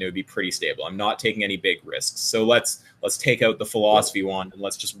did that, and it would be pretty stable. I'm not taking any big risks. So let's take out the philosophy wand and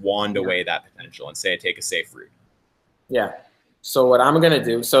let's just wand away that potential and say I take a safe route. Yeah. So what I'm going to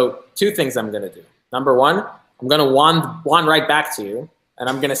do, so two things I'm going to do. Number one, I'm going to wand right back to you, and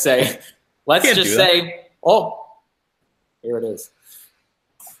I'm going to say, let's just say, oh, here it is.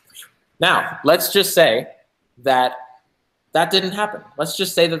 Now, let's just say that that didn't happen. Let's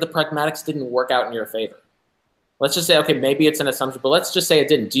just say that the pragmatics didn't work out in your favor. Let's just say, okay, maybe it's an assumption, but let's just say it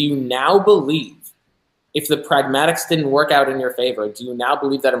didn't. Do you now believe, if the pragmatics didn't work out in your favor, do you now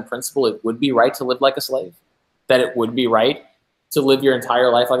believe that in principle it would be right to live like a slave? That it would be right to live your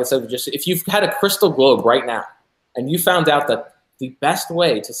entire life, like I said, just if you've had a crystal globe right now and you found out that the best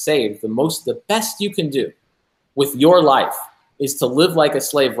way to save, the best you can do with your life is to live like a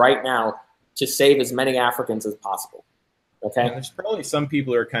slave right now to save as many Africans as possible. Okay. And there's probably some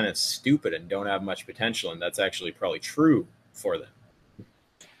people who are kind of stupid and don't have much potential, and that's actually probably true for them.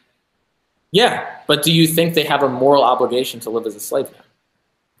 Yeah, but do you think they have a moral obligation to live as a slave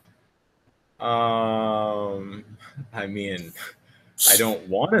now? I mean, I don't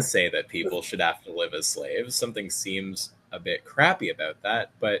want to say that people should have to live as slaves. Something seems a bit crappy about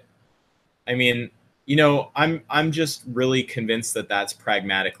that, but I mean, I'm just really convinced that that's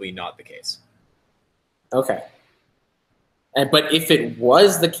pragmatically not the case. Okay. But if it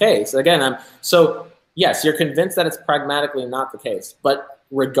was the case, again, so yes, you're convinced that it's pragmatically not the case. But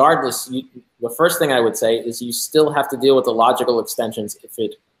regardless, the first thing I would say is you still have to deal with the logical extensions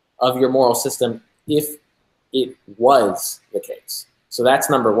of your moral system if it was the case. So that's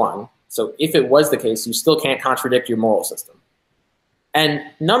number one. So if it was the case, you still can't contradict your moral system. And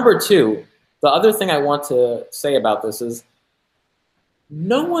number two, the other thing I want to say about this is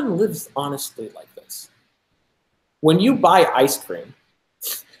no one lives honestly like this. When you buy ice cream,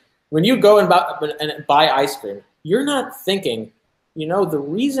 when you go and buy ice cream, you're not thinking, the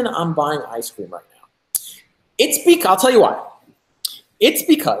reason I'm buying ice cream right now, I'll tell you why. It's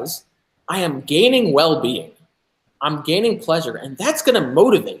because I am gaining well-being. I'm gaining pleasure, and that's going to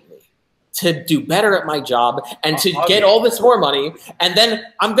motivate me to do better at my job and to get all this more money, and then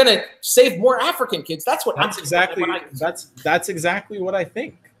I'm going to save more African kids. That's exactly what I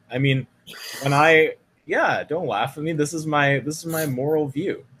think. I mean, don't laugh at me. This is my moral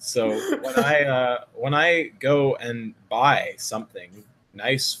view. So when I go and buy something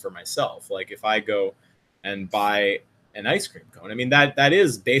nice for myself, like if I go and buy an ice cream cone, I mean that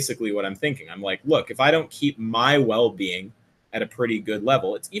is basically what I'm thinking. I'm like, look, if I don't keep my well-being at a pretty good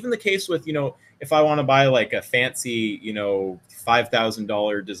level, it's even the case with, if I want to buy like a fancy,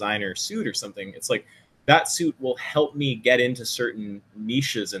 $5,000 designer suit or something, it's like that suit will help me get into certain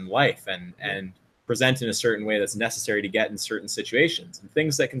niches in life and present in a certain way that's necessary to get in certain situations, and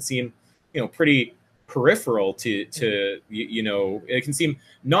things that can seem, pretty peripheral to it can seem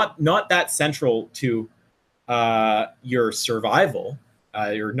not that central to your survival,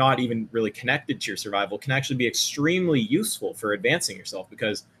 you're not even really connected to your survival, can actually be extremely useful for advancing yourself,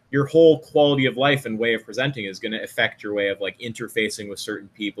 because your whole quality of life and way of presenting is going to affect your way of like interfacing with certain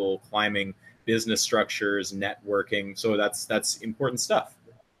people, climbing business structures, networking. So that's important stuff.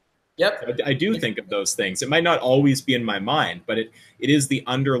 Yep. So I do think of those things. It might not always be in my mind, but it is the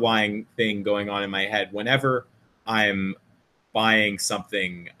underlying thing going on in my head whenever I'm buying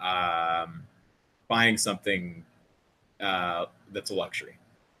something that's a luxury.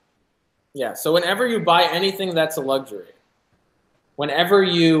 Yeah. So whenever you buy anything that's a luxury, whenever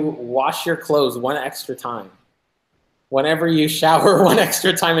you wash your clothes one extra time, whenever you shower one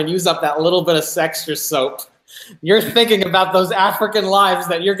extra time and use up that little bit of extra soap, you're thinking about those African lives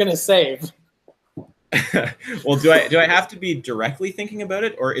that you're going to save. Well, do I have to be directly thinking about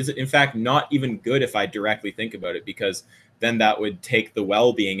it, or is it in fact not even good if I directly think about it, because then that would take the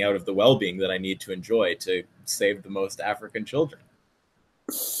well-being out of the well-being that I need to enjoy to save the most African children?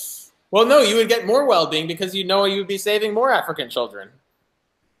 Well, no, you would get more well-being because you would be saving more African children.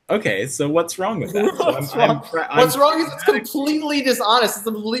 Okay, so what's wrong with that? What's wrong is it's completely dishonest.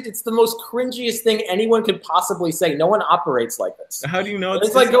 It's the most cringiest thing anyone could possibly say. No one operates like this. How do you know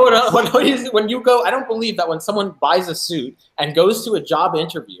it's like going when you go? I don't believe that when someone buys a suit and goes to a job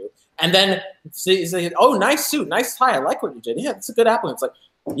interview and then say, "Oh, nice suit, nice tie. I like what you did. Yeah, it's a good applicant." It's like,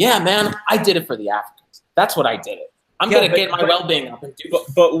 yeah, man, I did it for the Africans. That's what I did it. I'm gonna get my well-being up and do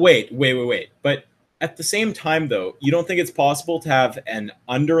it. But wait. But at the same time, though, you don't think it's possible to have an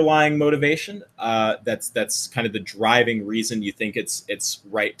underlying motivation that's kind of the driving reason you think it's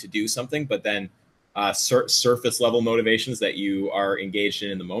right to do something, but then surface level motivations that you are engaged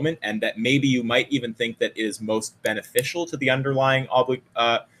in the moment, and that maybe you might even think that it is most beneficial to the underlying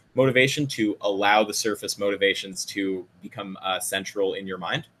motivation to allow the surface motivations to become central in your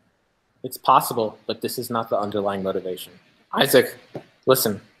mind? It's possible, but this is not the underlying motivation. Isaac,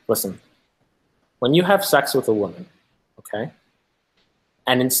 listen. When you have sex with a woman, okay,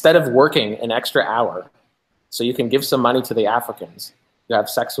 and instead of working an extra hour so you can give some money to the Africans, you have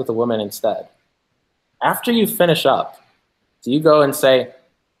sex with a woman instead. After you finish up, do you go and say,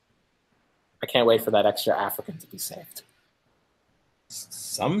 I can't wait for that extra African to be saved?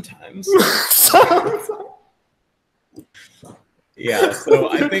 Sometimes. Yeah, so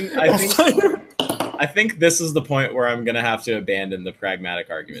I think this is the point where I'm going to have to abandon the pragmatic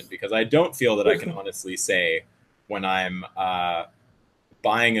argument, because I don't feel that I can honestly say when I'm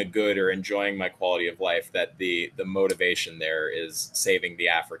buying a good or enjoying my quality of life that the motivation there is saving the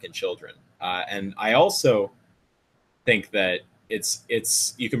African children. And I also think that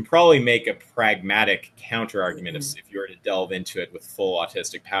it's you can probably make a pragmatic counter argument if you were to delve into it with full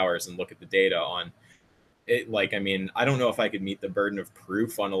autistic powers and look at the data on it. Like, I mean, I don't know if I could meet the burden of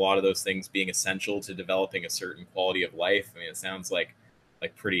proof on a lot of those things being essential to developing a certain quality of life. I mean, it sounds like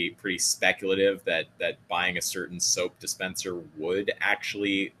like pretty speculative that buying a certain soap dispenser would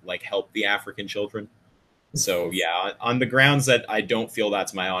actually like help the African children. So yeah, on the grounds that I don't feel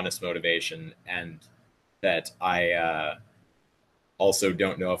that's my honest motivation, and that I also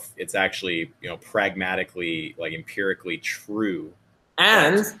don't know if it's actually, you know, pragmatically, like empirically true.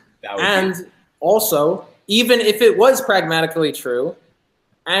 And that would and also, even if it was pragmatically true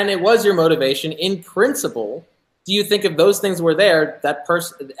and it was your motivation in principle, do you think if those things were there, that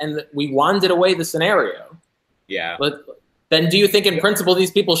person, and we wanted away the scenario, yeah, then do you think in principle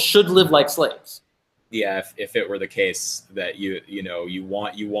these people should live like slaves? Yeah, if it were the case that you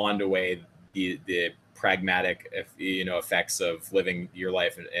wand away the pragmatic, effects of living your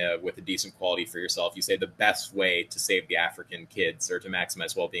life with a decent quality for yourself, you say the best way to save the African kids or to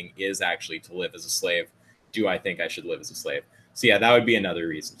maximize well-being is actually to live as a slave. Do I think I should live as a slave? So yeah, that would be another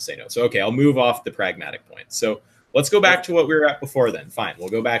reason to say no. So okay, I'll move off the pragmatic point. So let's go back to what we were at before then. Fine, we'll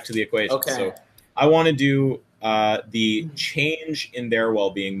go back to the equation. Okay. So I want to do the change in their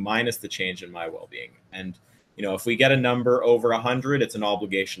well-being minus the change in my well-being. And, if we get a number over 100, it's an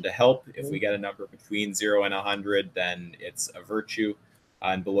obligation to help. If we get a number between 0 and 100, then it's a virtue.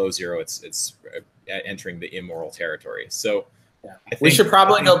 And below 0, it's entering the immoral territory. So yeah. We should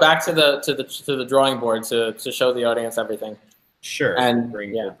probably go back to the drawing board to show the audience everything. Sure. And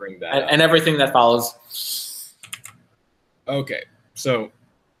we'll bring that up. And everything that follows. Okay. So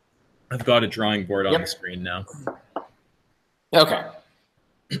I've got a drawing board on the screen now. Okay.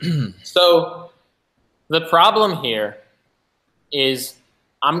 So the problem here is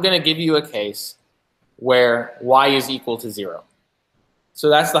I'm going to give you a case where y is equal to 0. So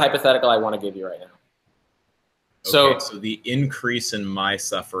that's the hypothetical I want to give you right now. Okay, so the increase in my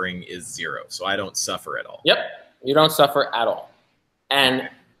suffering is 0. So I don't suffer at all. Yep. You don't suffer at all. And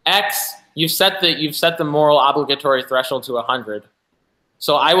x, you've set the moral obligatory threshold to 100.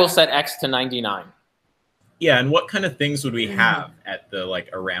 So I will set x to 99. Yeah, and what kind of things would we have at the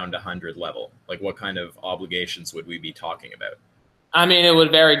around 100 level? Like what kind of obligations would we be talking about? I mean, it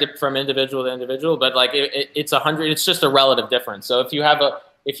would vary from individual to individual, but it's 100. It's just a relative difference. So if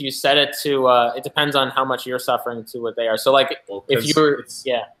you set it to, it depends on how much you're suffering to what they are. So if you're,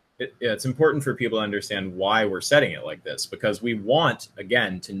 it's important for people to understand why we're setting it like this, because we want,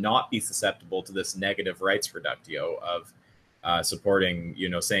 again, to not be susceptible to this negative rights reductio of supporting,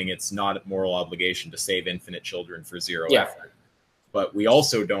 saying it's not a moral obligation to save infinite children for 0 effort. But we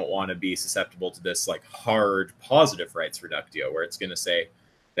also don't want to be susceptible to this hard positive rights reductio, where it's going to say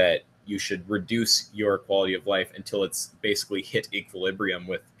that you should reduce your quality of life until it's basically hit equilibrium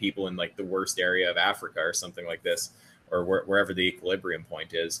with people in the worst area of Africa or something like this, or wherever the equilibrium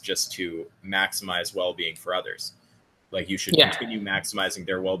point is, just to maximize well-being for others. You should continue maximizing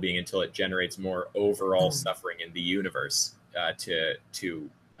their well-being until it generates more overall suffering in the universe to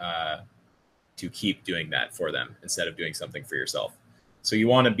keep doing that for them instead of doing something for yourself. So you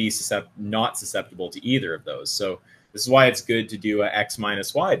want to be not susceptible to either of those. So this is why it's good to do a x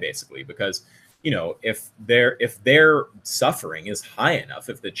minus y, basically, because if their suffering is high enough,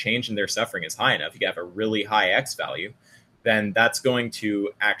 if the change in their suffering is high enough, you have a really high x value, then that's going to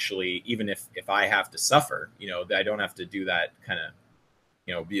actually, even if I have to suffer, I don't have to do that kind of,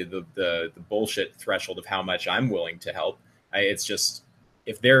 the bullshit threshold of how much I'm willing to help. It's just,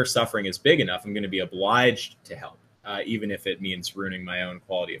 if their suffering is big enough, I'm going to be obliged to help, even if it means ruining my own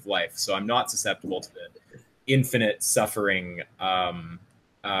quality of life. So I'm not susceptible to the infinite suffering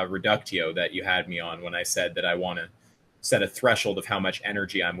reductio that you had me on when I said that I want to set a threshold of how much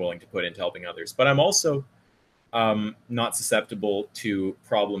energy I'm willing to put into helping others. But I'm also not susceptible to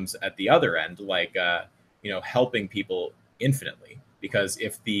problems at the other end, helping people infinitely. Because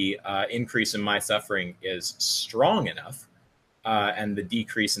if the increase in my suffering is strong enough, and the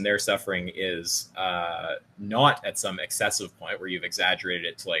decrease in their suffering is not at some excessive point where you've exaggerated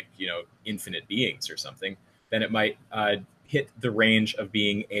it to infinite beings or something, then it might hit the range of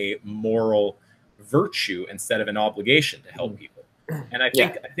being a moral virtue instead of an obligation to help people. And I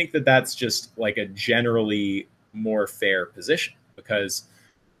think that that's just a generally more fair position, because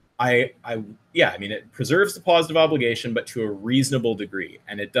I mean, it preserves the positive obligation, but to a reasonable degree,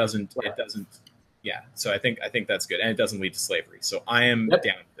 and it doesn't. Yeah, so I think that's good, and it doesn't lead to slavery. So I am down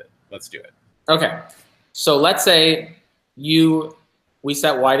with it. Let's do it. Okay, so let's say we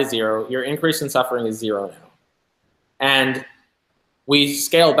set y to 0. Your increase in suffering is 0 now, and we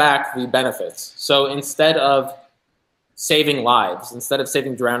scale back the benefits. So instead of saving lives, instead of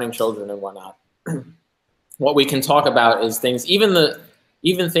saving drowning children and whatnot, what we can talk about is things,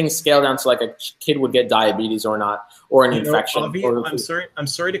 even things scale down to a kid would get diabetes or not, or an infection. Avi, I'm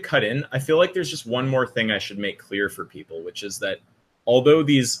sorry to cut in. I feel like there's just one more thing I should make clear for people, which is that although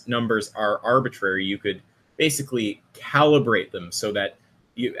these numbers are arbitrary, you could basically calibrate them so that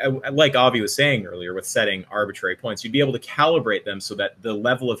you, like Avi was saying earlier with setting arbitrary points, you'd be able to calibrate them so that the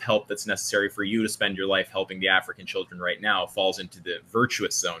level of help that's necessary for you to spend your life helping the African children right now falls into the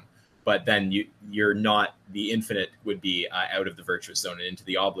virtuous zone. But then you're not, the infinite would be out of the virtuous zone and into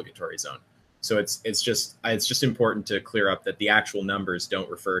the obligatory zone. So it's just important to clear up that the actual numbers don't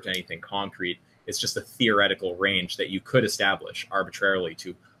refer to anything concrete. It's just a theoretical range that you could establish arbitrarily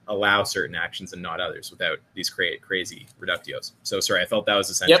to allow certain actions and not others without these crazy reductios. So sorry, I felt that was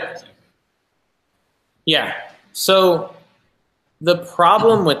essential. Yep. Yeah. So the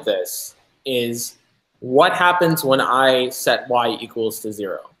problem with this is what happens when I set y equals to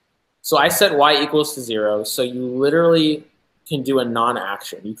 0. So I set y equals to 0, so you literally can do a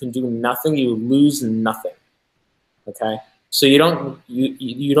non-action. You can do nothing, you lose nothing. Okay? So you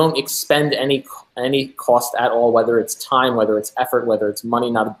don't expend any cost at all, whether it's time, whether it's effort, whether it's money,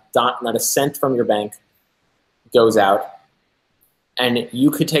 not a cent from your bank goes out. And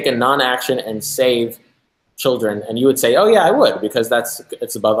you could take a non-action and save children, and you would say, oh yeah, I would, because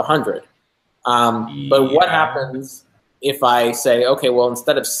it's above 100. But what happens if I say, okay, well,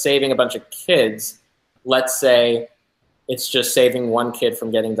 instead of saving a bunch of kids, let's say it's just saving one kid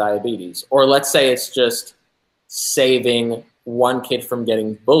from getting diabetes, or let's say it's just saving one kid from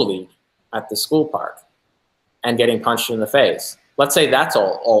getting bullied at the school park and getting punched in the face. Let's say that's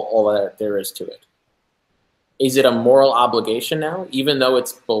all that there is to it. Is it a moral obligation now, even though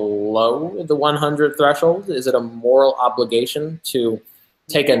it's below the 100 threshold? Is it a moral obligation to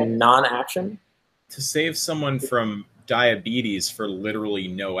take a non-action? To save someone from diabetes for literally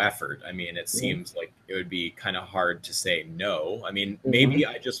no effort, I mean, it seems like it would be kind of hard to say no. I mean, maybe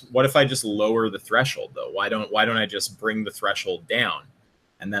what if I just lower the threshold though? Why don't I just bring the threshold down,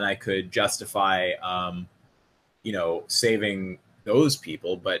 and then I could justify, saving those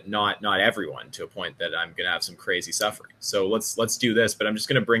people, but not everyone, to a point that I'm going to have some crazy suffering. So let's do this, but I'm just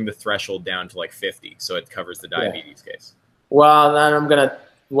going to bring the threshold down to like 50, so it covers the diabetes case. Well, then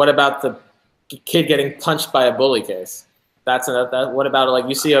what about the kid getting punched by a bully case? What about, like,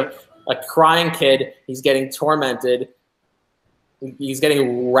 you see a crying kid, he's getting tormented, he's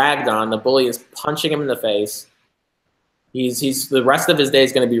getting ragged on, the bully is punching him in the face, he's the rest of his day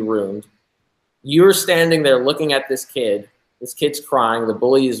is going to be ruined. You're standing there looking at this kid's crying, the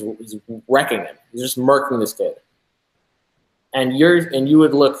bully is wrecking him, he's just murking this kid. And you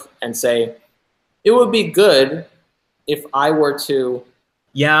would look and say, it would be good if I were to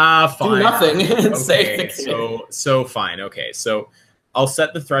do nothing and save the kid. So fine. Okay, so I'll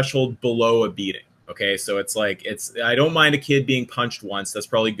set the threshold below a beating. Okay, so it's like, I don't mind a kid being punched once. That's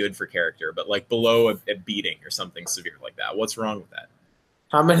probably good for character, but like below a beating or something severe like that. What's wrong with that?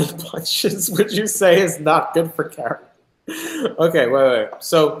 How many punches would you say is not good for character? Okay, wait.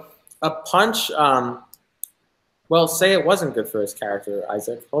 So a punch, well, say it wasn't good for his character,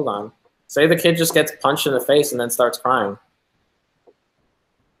 Isaac. Hold on. Say the kid just gets punched in the face and then starts crying.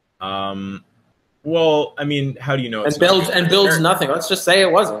 Well, I mean, how do you know? And builds nothing. Let's just say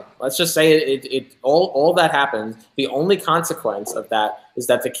it wasn't. Let's just say it all that happened. The only consequence of that is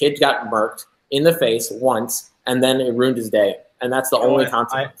that the kid got murked in the face once, and then it ruined his day. And that's the only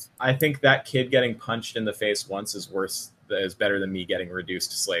consequence. I think that kid getting punched in the face once is better than me getting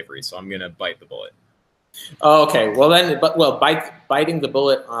reduced to slavery. So I'm gonna bite the bullet. Oh, okay. Well then, biting the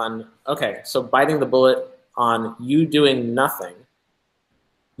bullet on. Okay, so biting the bullet on you doing nothing.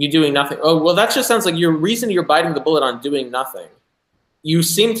 You doing nothing. Oh, well, that just sounds like your reason you're biting the bullet on doing nothing. You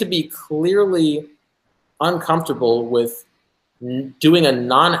seem to be clearly uncomfortable with doing a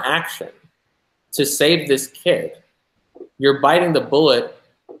non-action to save this kid. You're biting the bullet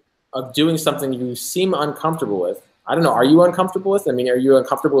of doing something you seem uncomfortable with. I don't know. Are you uncomfortable with? I mean, are you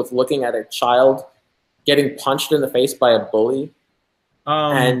uncomfortable with looking at a child getting punched in the face by a bully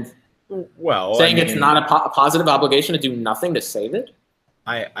and saying it's not a positive obligation to do nothing to save it?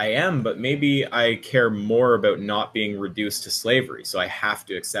 I am, but maybe I care more about not being reduced to slavery, so I have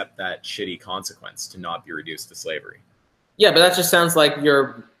to accept that shitty consequence to not be reduced to slavery. Yeah, but that just sounds like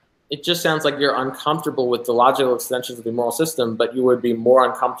it just sounds like you're uncomfortable with the logical extensions of the moral system, but you would be more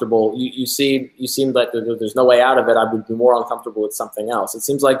uncomfortable. You seem like there's no way out of it. I would be more uncomfortable with something else. It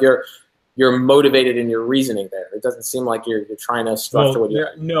seems like you're motivated in your reasoning there. It doesn't seem like you're trying to structure what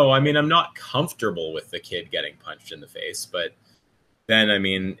you're... No, I mean, I'm not comfortable with the kid getting punched in the face, but then, I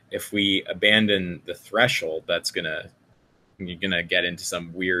mean, if we abandon the threshold, you're gonna get into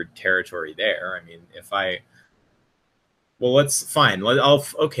some weird territory there. I mean, Well, let's fine. I'll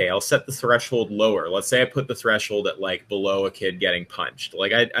set the threshold lower. Let's say I put the threshold at like below a kid getting punched.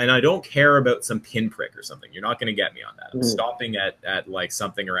 Like I don't care about some pinprick or something. You're not going to get me on that. I'm stopping at like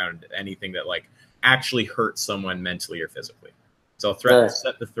something around anything that like actually hurts someone mentally or physically. So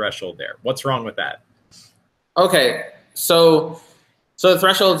set the threshold there. What's wrong with that? Okay, so the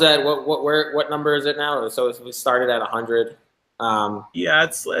threshold's at what number is it now? So if we started at 100. Yeah,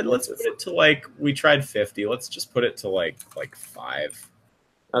 let's put it to like we tried 50. Let's just put it to like 5.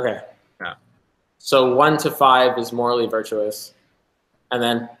 Okay. Yeah. So 1 to 5 is morally virtuous, and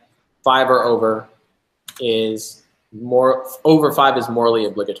then 5 or over is over 5 is morally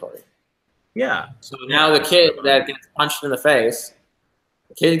obligatory. Yeah. So now the kid that gets punched in the face,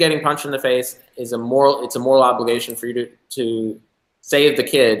 the kid getting punched in the face is it's a moral obligation for you to save the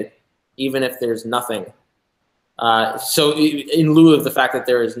kid, even if there's nothing. So in lieu of the fact that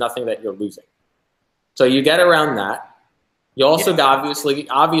there is nothing that you're losing. So you get around that. You also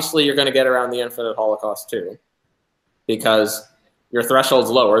obviously you're going to get around the infinite Holocaust too, because your threshold's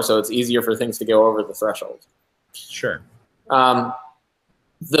lower, so it's easier for things to go over the threshold. Sure.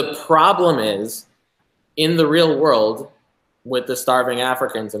 The problem is, in the real world, with the starving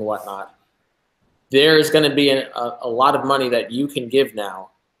Africans and whatnot, there's going to be a lot of money that you can give now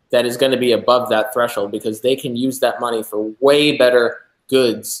that is going to be above that threshold, because they can use that money for way better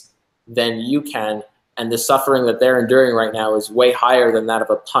goods than you can, and the suffering that they're enduring right now is way higher than that of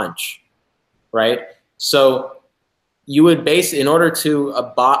a punch, right? So you would in order to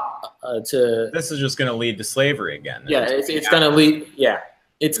this is just going to lead to slavery again. Yeah, it's going to lead. Yeah,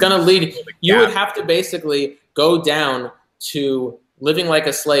 it's going to lead. You would have to basically go down to living like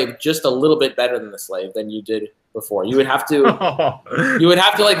a slave, just a little bit better than the slave than you did before. You would have to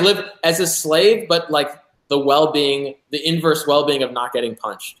like live as a slave, but like the inverse well-being of not getting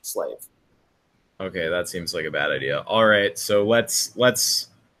punched slave. Okay, that seems like a bad idea. All right, so let's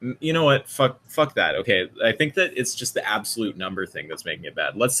you know what? Fuck that. Okay, I think that it's just the absolute number thing that's making it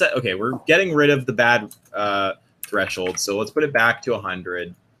bad. Okay, we're getting rid of the bad threshold, so let's put it back to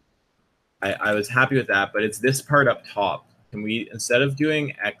 100. I was happy with that, but it's this part up top. Can we, instead of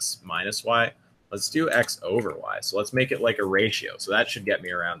doing x minus y, let's do x over y. So let's make it like a ratio. So that should get me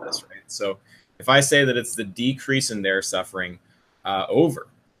around this, right? So if I say that it's the decrease in their suffering over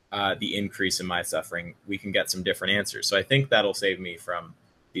the increase in my suffering, we can get some different answers. So I think that'll save me from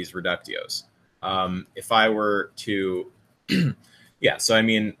these reductios. If I were to, yeah, so I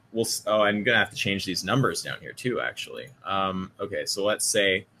mean, I'm going to have to change these numbers down here too, actually. Okay, so let's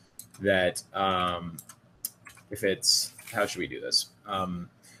say that if it's, how should we do this?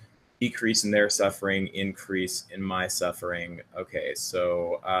 Decrease in their suffering, increase in my suffering. Okay,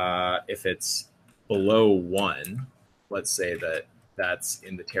 so if it's below 1, let's say that that's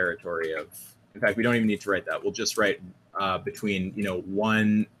in the territory of, in fact, we don't even need to write that. We'll just write between,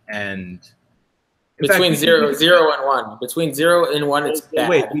 1 and... Between 0 and 1. Between 0 and 1, it's bad.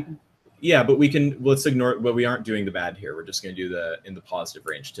 Wait, yeah, but let's ignore, but we aren't doing the bad here. We're just going to do in the positive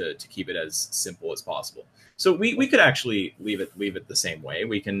range to keep it as simple as possible. So we could actually leave it the same way.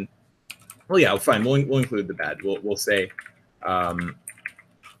 We can, well, yeah, fine. We'll include the bad. We'll say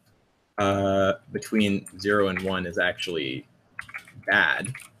between 0 and 1 is actually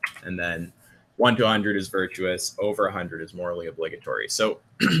bad, and then 1 to 100 is virtuous, over 100 is morally obligatory. So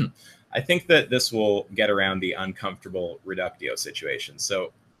I think that this will get around the uncomfortable reductio situation.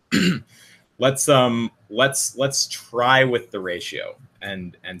 So let's try with the ratio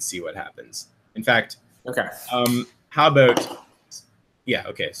and see what happens. In fact, okay. How about, yeah,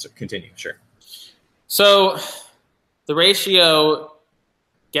 okay, so continue, sure. So the ratio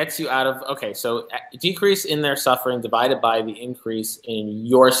gets you out of, okay, so decrease in their suffering divided by the increase in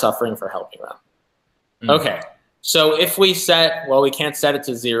your suffering for helping them. Okay, so if we we can't set it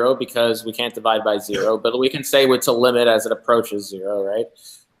to 0 because we can't divide by 0, but we can say it's a limit as it approaches 0, right?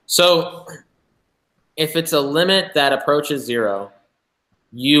 So if it's a limit that approaches 0,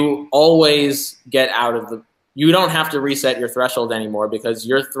 you always get out of you don't have to reset your threshold anymore, because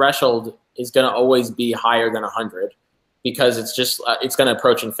your threshold is going to always be higher than 100, because it's just, it's going to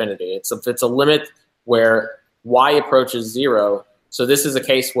approach infinity. It's a limit where y approaches 0. So this is a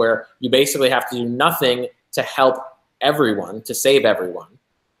case where you basically have to do nothing to help everyone, to save everyone.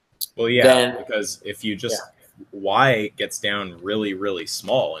 Well, yeah, because if you just, y gets down really, really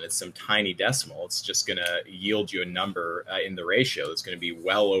small and it's some tiny decimal, it's just going to yield you a number in the ratio that's going to be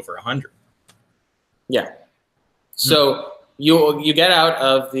well over 100. Yeah. So you get out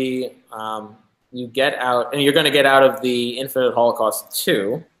of the, and you're going to get out of the infinite Holocaust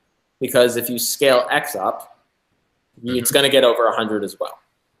too, because if you scale x up, it's going to get over 100 as well.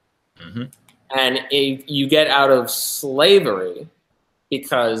 And if you get out of slavery,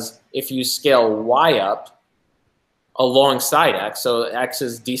 because if you scale y up alongside x, so x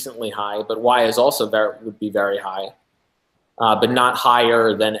is decently high, but y is also would be very high, but not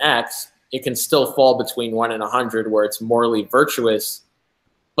higher than x, it can still fall between 1 and 100, where it's morally virtuous,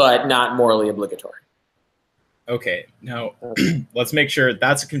 but not morally obligatory. Okay, now let's make sure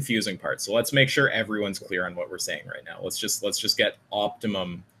that's a confusing part. So let's make sure everyone's clear on what we're saying right now. Let's just get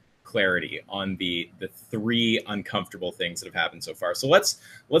optimum clarity on the three uncomfortable things that have happened so far. So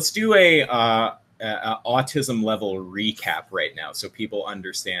let's do a autism level recap right now, so people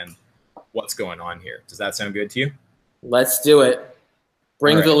understand what's going on here. Does that sound good to you? Let's do it.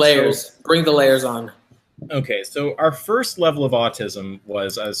 Bring the layers. Bring the layers on. Okay, so our first level of autism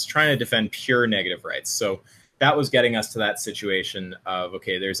was us trying to defend pure negative rights. So that was getting us to that situation of,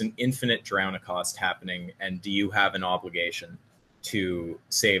 okay, there's an infinite Drown-a-cost happening, and do you have an obligation to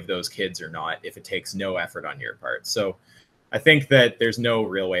save those kids or not if it takes no effort on your part? So I think that there's no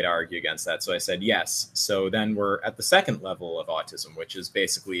real way to argue against that. So I said yes. So then we're at the second level of autism, which is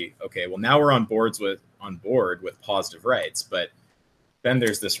basically, okay, well, now we're on board with positive rights, but then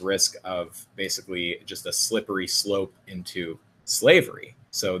there's this risk of basically just a slippery slope into slavery.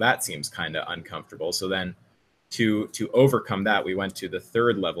 So that seems kind of uncomfortable. So then to overcome that, we went to the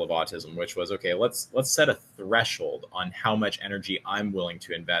third level of autism, which was, okay, let's set a threshold on how much energy I'm willing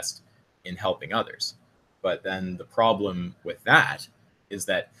to invest in helping others. But then the problem with that is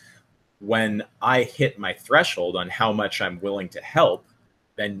that when I hit my threshold on how much I'm willing to help,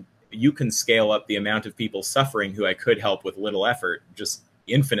 then you can scale up the amount of people suffering who I could help with little effort just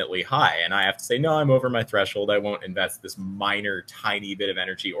infinitely high. And I have to say, no, I'm over my threshold. I won't invest this minor, tiny bit of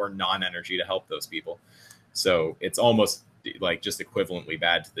energy or non-energy to help those people. So it's almost like just equivalently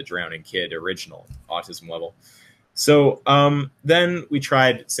bad to the drowning kid original autism level. So then we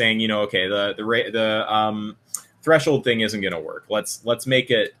tried saying, you know, okay, the threshold thing isn't going to work. Let's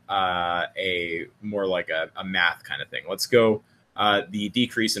make it a more like a math kind of thing. Let's go the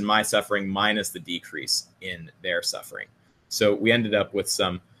decrease in my suffering minus the decrease in their suffering. So we ended up with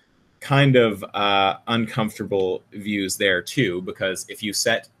some kind of uncomfortable views there too, because if you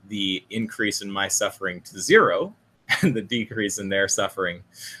set the increase in my suffering to 0 and the decrease in their suffering,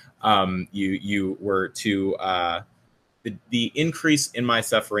 you were to the increase in my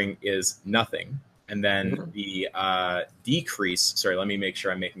suffering is nothing, and then the decrease. Sorry, let me make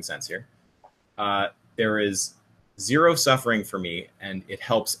sure I'm making sense here. There is 0 suffering for me, and it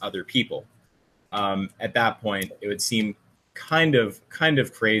helps other people. At that point, it would seem kind of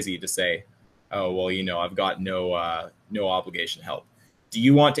crazy to say, oh, well, you know, I've got no obligation to help. Do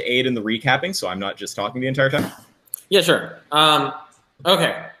you want to aid in the recapping so I'm not just talking the entire time? Yeah, sure.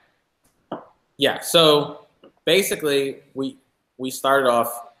 Okay. Yeah, so basically we started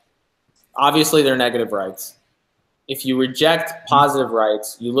off, obviously they're negative rights. If you reject positive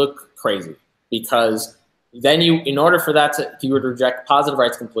rights, you look crazy, because then in order for that to, if you were to reject positive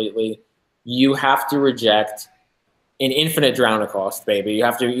rights completely, you have to reject an infinite Drown-a-cost, baby. You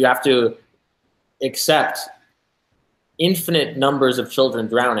have to accept infinite numbers of children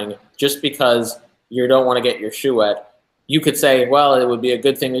drowning just because you don't want to get your shoe wet. You could say, well, it would be a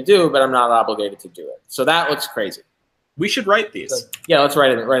good thing to do, but I'm not obligated to do it. So that looks crazy. We should write these. So, yeah, let's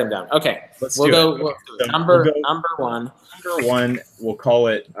write them down. Okay, we'll go number one. Number one, we'll call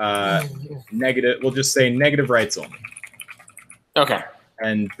it negative. We'll just say negative rights only. Okay.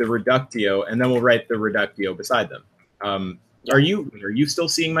 And the reductio, and then we'll write the reductio beside them. Yeah. Are you still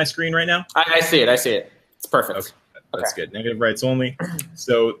seeing my screen right now? I see it. It's perfect. Okay. That's good. Negative rights only.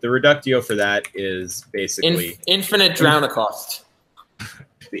 So the reductio for that is basically infinite Drown-a-cost.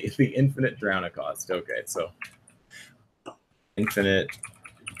 the infinite Drown-a-cost. Okay, so infinite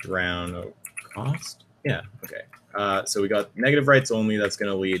Drown-a-cost. Yeah. Okay. So we got negative rights only. That's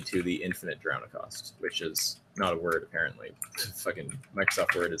going to lead to the infinite Drown-a-cost, which is not a word apparently. Fucking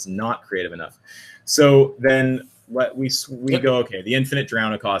Microsoft Word is not creative enough. So then we go, okay, the infinite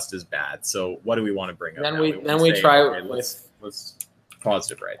Drown-a-cost is bad. So what do we want to bring up? Then we try. Okay, let's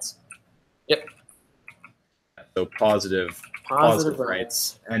positive rights. Yep. So positive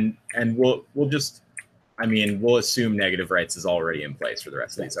rights, and we'll just, I mean, we'll assume negative rights is already in place for the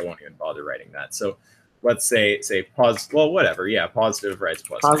rest of these. I won't even bother writing that. So let's say well, whatever. Yeah, positive rights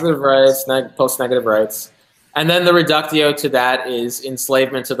plus positive rights, post negative rights. And then the reductio to that is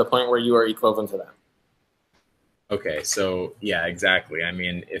enslavement to the point where you are equivalent to them. Okay, so yeah, exactly. I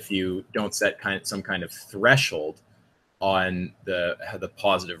mean, if you don't set some kind of threshold on the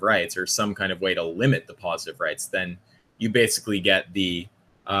positive rights, or some kind of way to limit the positive rights, then you basically get the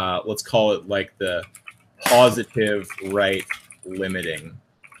let's call it like the positive right limiting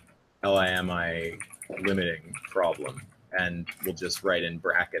LIMI limiting problem, and we'll just write in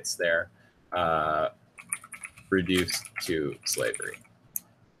brackets there, reduced to slavery.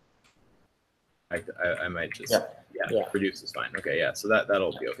 I might just, yeah, reduce is fine. Okay, yeah, so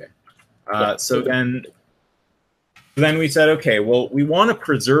that'll be okay. So then we said, okay, well, we want to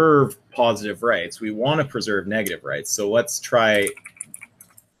preserve positive rights. We want to preserve negative rights. So let's try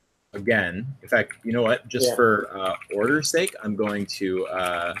again. In fact, you know what? Just for order's sake, I'm going to.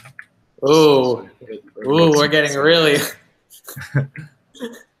 We're getting really.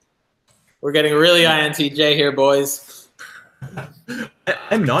 We're getting really INTJ here, boys.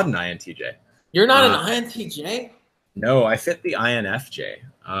 I'm not an INTJ. You're not an INTJ? No, I fit the INFJ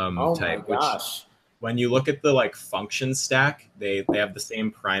type. My gosh. Which, when you look at the like function stack, they have the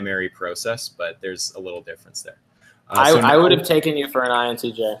same primary process, but there's a little difference there. I would have taken you for an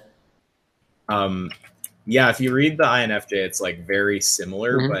INTJ. Yeah, if you read the INFJ, it's like very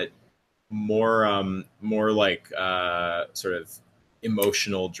similar, but more like sort of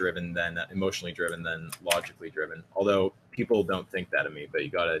emotionally driven than logically driven. Although people don't think that of me, but you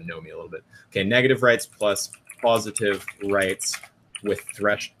got to know me a little bit. Okay, negative rights plus positive rights with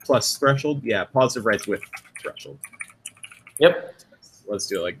threshold. Yeah, positive rights with threshold. Yep. Let's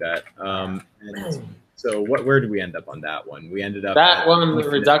do it like that. And so where did we end up on that one? We ended up that one,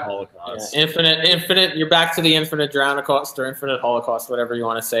 infinite Holocaust. Yeah, infinite. You're back to the infinite Holocaust or infinite Holocaust, whatever you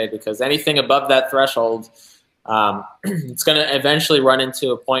want to say, because anything above that threshold, it's going to eventually run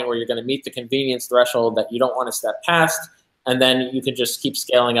into a point where you're going to meet the convenience threshold that you don't want to step past, and then you can just keep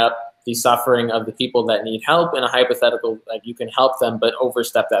scaling up the suffering of the people that need help in a hypothetical that you can help them, but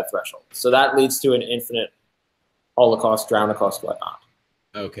overstep that threshold. So that leads to an infinite Holocaust, Drownacost, whatnot.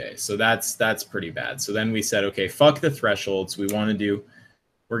 Okay, so that's pretty bad. So then we said, okay, fuck the thresholds. We're going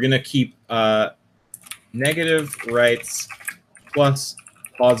to keep negative rights plus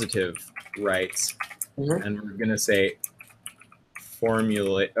positive rights. And we're going to say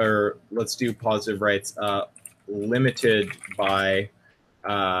formulate, or let's do positive rights limited by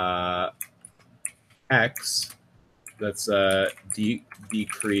X. That's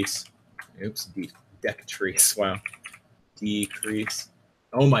decrease. Oops, decrease. Wow. Decrease.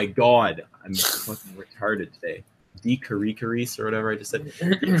 Oh my God, I'm fucking retarded today. Decrease or whatever I just said.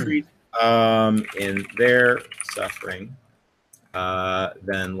 Decrease in their suffering.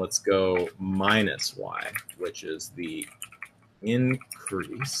 Then let's go minus Y, which is the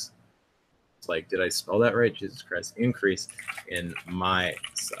increase. It's like, did I spell that right? Jesus Christ. Increase in my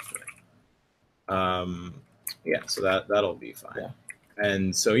suffering. Yeah, so that'll be fine. Yeah.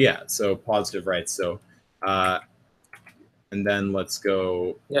 And so, yeah, so positive rights. So, and then let's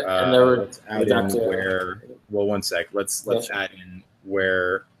go, let's add in where, well, one sec. Let's add in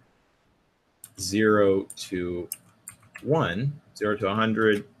where 0 to 1, 0 to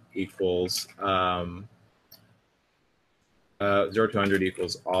 100 equals, 0 to 100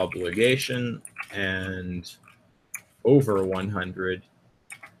 equals obligation, and over 100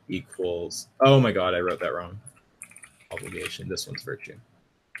 equals, oh my God, I wrote that wrong. Obligation, this one's virtue.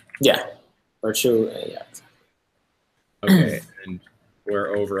 Yeah, virtue, yeah. Okay, and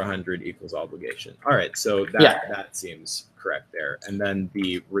where over 100 equals obligation. All right, so that seems correct there. And then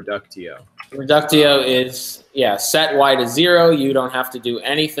the reductio. Reductio is, set Y to 0. You don't have to do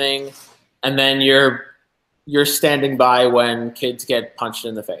anything. And then you're standing by when kids get punched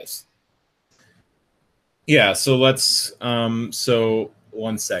in the face. Yeah, so let's, so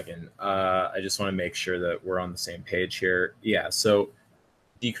one second. I just want to make sure that we're on the same page here. Yeah, so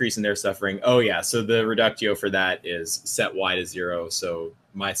decrease in their suffering. Oh yeah, so the reductio for that is set Y to 0. So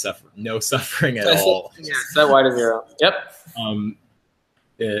no suffering at all. Yeah, set Y to 0. Yep.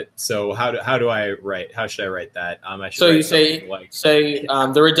 So how should I write that? I should so you say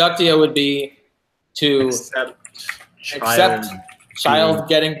the reductio would be to accept child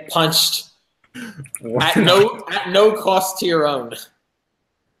getting punched at no cost to your own.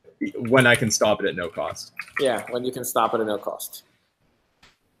 When I can stop it at no cost. Yeah, when you can stop it at no cost.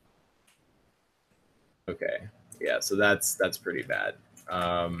 Okay, yeah, so that's pretty bad.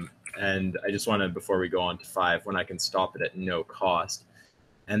 And I just want to, before we go on to 5, when I can stop it at no cost.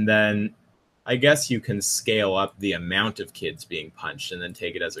 And then I guess you can scale up the amount of kids being punched and then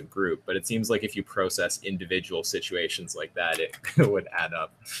take it as a group. But it seems like if you process individual situations like that, it would add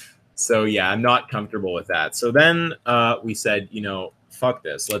up. So yeah, I'm not comfortable with that. So then we said, fuck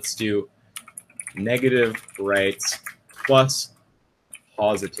this. Let's do negative rights plus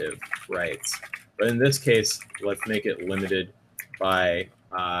positive rights. But in this case, let's make it limited by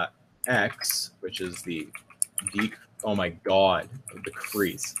X, which is the oh my God,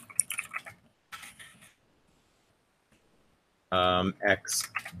 decrease. x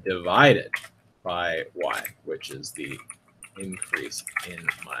divided by y, which is the increase in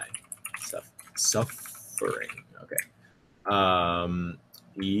my suffering. Okay.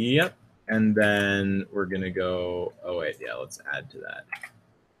 Yep. And then we're gonna go. Oh wait, yeah. Let's add to that.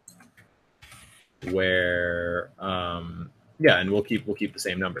 Where yeah, and we'll keep the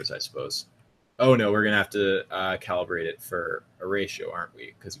same numbers, I suppose. Oh no, we're gonna have to calibrate it for a ratio, aren't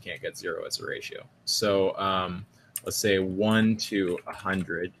we? Because you can't get 0 as a ratio. So let's say 1 to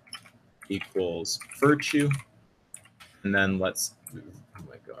 100 equals virtue, and then let's. Oh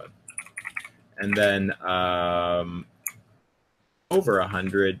my god. And then over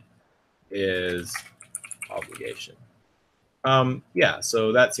 100 is obligation. Yeah,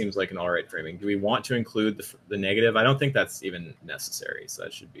 so that seems like an all right framing. Do we want to include the negative? I don't think that's even necessary, so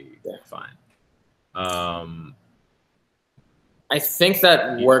that should be fine. I think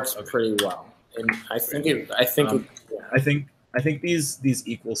that works pretty well, and I think these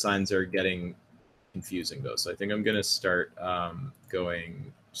equal signs are getting confusing though. So I think I'm gonna start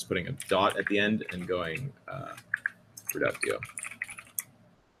just putting a dot at the end and going reductio,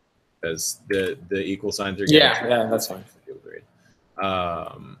 because the equal signs are getting yeah, that's fine.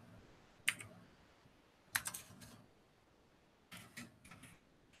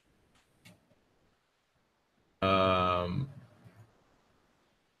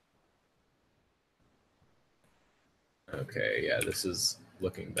 Okay, yeah, this is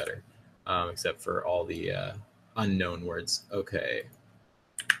looking better, except for all the unknown words. Okay.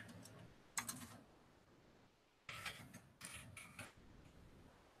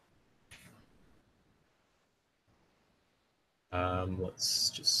 Let's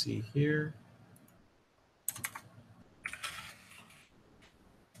just see here.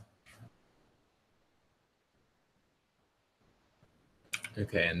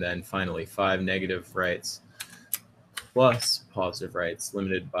 Okay, and then finally 5 negative rights plus positive rights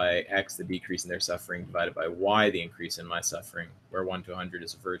limited by x, the decrease in their suffering, divided by y, the increase in my suffering, where 1 to 100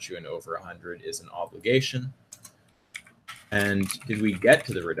 is a virtue and over 100 is an obligation. And did we get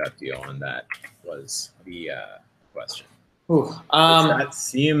to the reductio on that was the question. That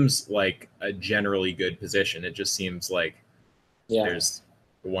seems like a generally good position. It just seems like there's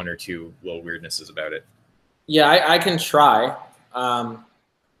 1 or 2 little weirdnesses about it. Yeah, I can try.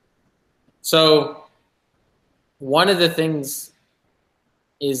 So one of the things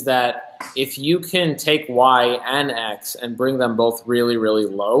is that if you can take y and x and bring them both really, really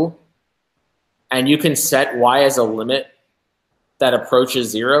low, and you can set y as a limit that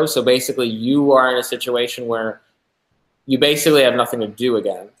approaches 0, so basically you are in a situation where you basically have nothing to do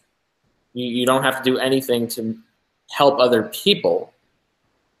again. You don't have to do anything to help other people,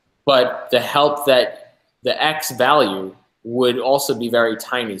 but the help that the x value would also be very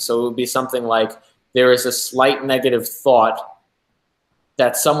tiny. So it would be something like there is a slight negative thought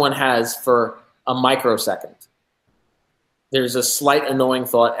that someone has for a microsecond. There's a slight annoying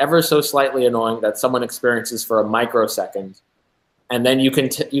thought, ever so slightly annoying, that someone experiences for a microsecond. And then you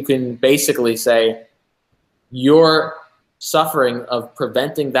can basically say your suffering of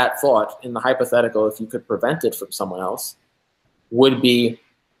preventing that thought, in the hypothetical, if you could prevent it from someone else, would be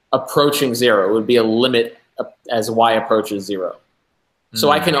approaching 0. It would be a limit as y approaches 0. So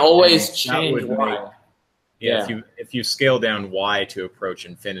I can always change y. If you scale down y to approach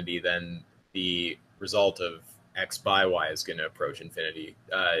infinity, then the result of x by y is going to approach infinity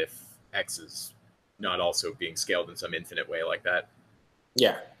if x is not also being scaled in some infinite way like that.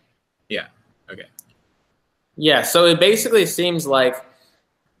 Yeah. Yeah. Okay. Yeah, so it basically seems like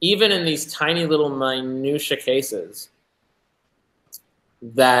even in these tiny little minutia cases,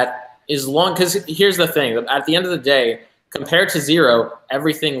 that is long, because here's the thing, at the end of the day, compared to 0,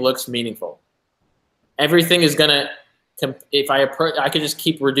 everything looks meaningful. Everything is gonna, if I approach, I could just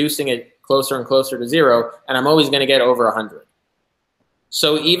keep reducing it closer and closer to 0, and I'm always gonna get over 100.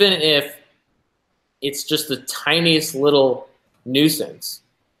 So even if it's just the tiniest little nuisance,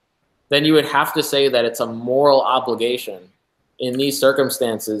 then you would have to say that it's a moral obligation in these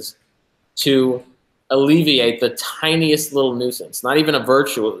circumstances to alleviate the tiniest little nuisance. Not even a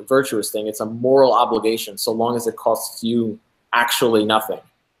virtuous thing. It's a moral obligation, so long as it costs you actually nothing,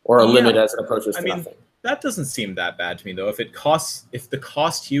 or a limit as it approaches to nothing. That doesn't seem that bad to me, though. If the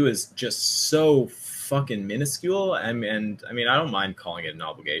cost to you is just so fucking minuscule, I mean, I don't mind calling it an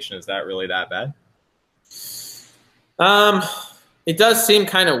obligation. Is that really that bad? It does seem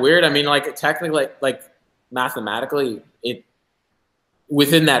kind of weird. I mean, like technically, like mathematically, it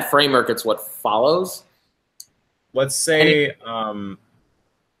within that framework, it's what follows. Let's say, sorry,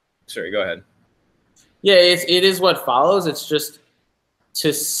 go ahead. Yeah, it is what follows. It's just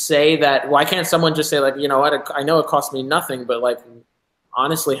to say that, why can't someone just say, like, you know what, I know it costs me nothing, but like,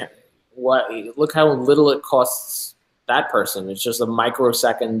 honestly, look how little it costs that person. It's just a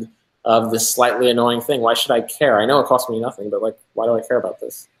microsecond of this slightly annoying thing. Why should I care? I know it costs me nothing, but like, why do I care about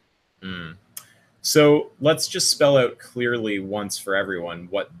this? So let's just spell out clearly once for everyone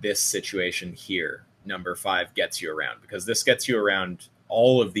what this situation here, number 5, gets you around, because this gets you around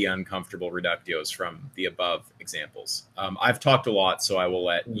all of the uncomfortable reductios from the above examples. I've talked a lot, so I will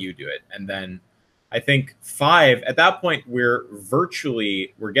let you do it. And then I think 5, at that point, we're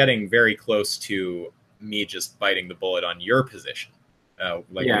getting very close to me just biting the bullet on your position. I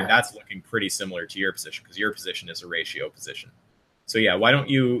mean, that's looking pretty similar to your position, because your position is a ratio position. So yeah, why don't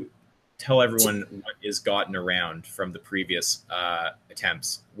you tell everyone what is gotten around from the previous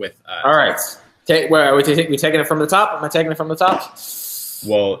attempts with... All right. Are we taking it from the top? Am I taking it from the top?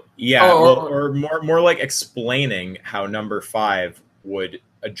 Well, yeah, or more like explaining how number 5 would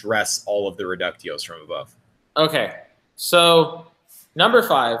address all of the reductios from above. Okay, so number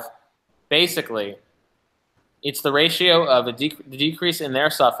 5, basically, it's the ratio of the decrease in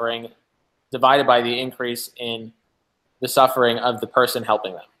their suffering divided by the increase in the suffering of the person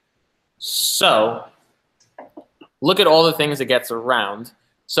helping them. So look at all the things it gets around.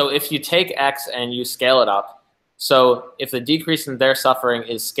 So if you take X and you scale it up, so if the decrease in their suffering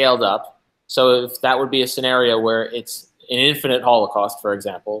is scaled up, so if that would be a scenario where it's an infinite Holocaust, for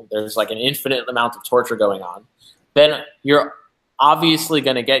example, there's like an infinite amount of torture going on, then you're obviously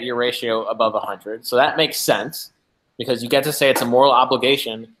going to get your ratio above 100. So that makes sense, because you get to say it's a moral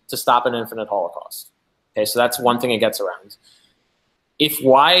obligation to stop an infinite Holocaust. Okay, so that's one thing it gets around. If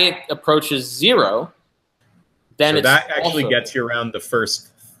Y approaches 0, then so that actually gets you around the first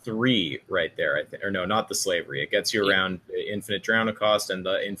 3 right there, I think. Or no, not the slavery. It gets you around the infinite Drownocast and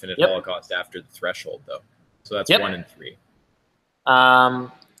the infinite Holocaust after the threshold, though. So that's 1 and 3.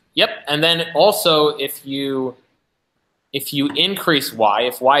 Yep. And then also, if you increase Y,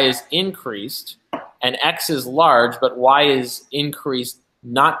 if Y is increased and X is large, but Y is increased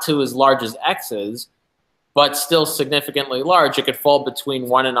not to as large as X is, but still significantly large, it could fall between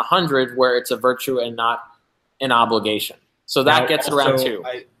 1 and 100, where it's a virtue and not an obligation. So that gets around too.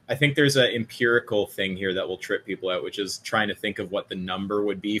 I think there's an empirical thing here that will trip people out, which is trying to think of what the number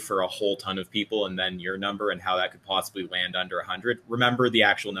would be for a whole ton of people, and then your number and how that could possibly land under 100. Remember, the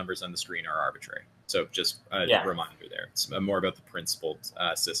actual numbers on the screen are arbitrary. So just a reminder there. It's more about the principled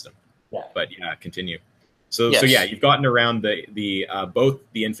system. Yeah. But yeah, continue. So yeah, you've gotten around the both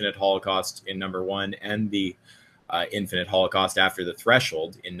the infinite Holocaust in number 1 and the infinite Holocaust after the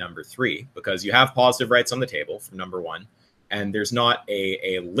threshold in number 3, because you have positive rights on the table from number 1. And there's not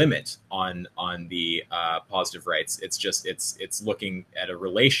a limit on the positive rights. It's just it's looking at a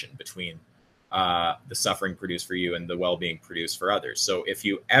relation between the suffering produced for you and the well-being produced for others. So if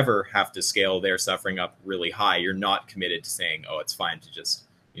you ever have to scale their suffering up really high, you're not committed to saying, oh, it's fine to just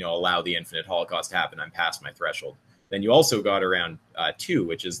allow the infinite Holocaust to happen. I'm past my threshold. Then you also got around 2,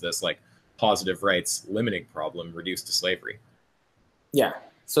 which is this like positive rights limiting problem reduced to slavery. Yeah.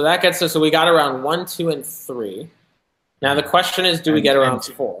 So that gets us. So we got around 1, 2, and 3. Now the question is, do we get around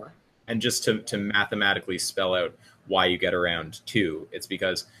 4? And just to mathematically spell out why you get around 2, it's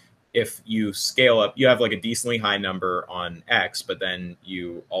because if you scale up, you have like a decently high number on X, but then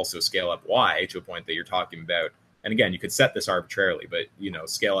you also scale up Y to a point that you're talking about. And again, you could set this arbitrarily, but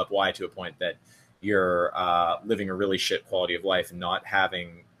scale up Y to a point that you're living a really shit quality of life and not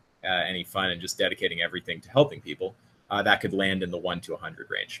having any fun and just dedicating everything to helping people. That could land in the 1 to 100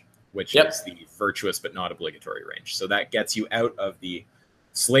 range, which is the virtuous but not obligatory range. So that gets you out of the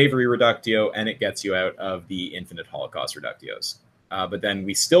slavery reductio, and it gets you out of the infinite Holocaust reductios. But then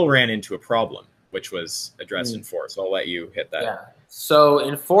we still ran into a problem, which was addressed in 4. So I'll let you hit that. Yeah. So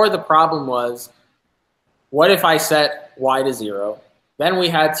in 4, the problem was, what if I set Y to 0? Then we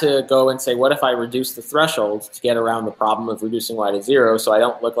had to go and say, what if I reduce the threshold to get around the problem of reducing Y to 0, so I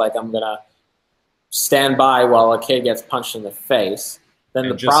don't look like I'm going to stand by while a kid gets punched in the face? Then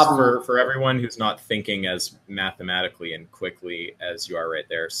and the problem for everyone who's not thinking as mathematically and quickly as you are right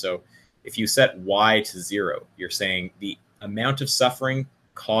there. So if you set Y to 0, you're saying the amount of suffering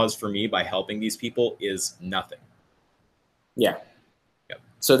caused for me by helping these people is nothing. Yeah. Yep.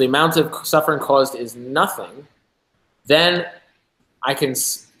 So the amount of suffering caused is nothing. Then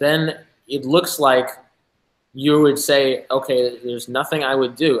then it looks like you would say, okay, there's nothing I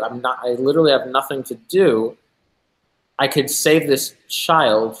would do. I literally have nothing to do. I could save this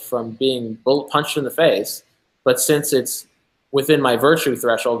child from being punched in the face, but since it's within my virtue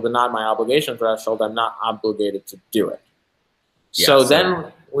threshold but not my obligation threshold, I'm not obligated to do it. Yeah, so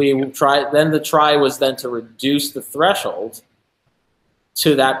then we tried. Then the try was then to reduce the threshold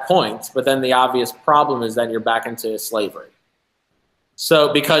to that point, but then the obvious problem is that you're back into slavery.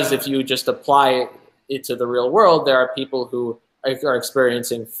 So because if you just apply it to the real world, there are people who are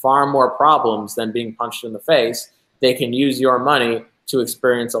experiencing far more problems than being punched in the face. They can use your money to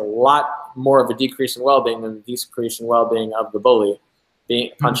experience a lot more of a decrease in well-being than the decrease in well-being of the bully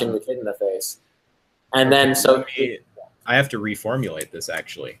punching the kid in the face. And then so I have to reformulate this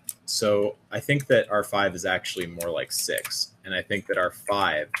actually. So I think that R5 is actually more like 6, and I think that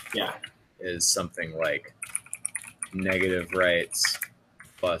R5 is something like negative rights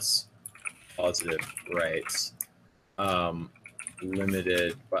plus positive rights,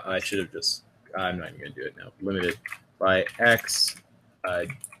 limited. But I should have just. I'm not even going to do it now. Limited by X,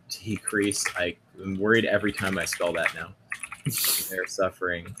 decrease. I'm worried every time I spell that now. Their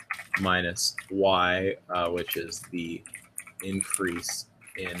suffering minus Y, which is the increase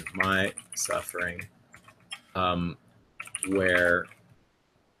in my suffering, where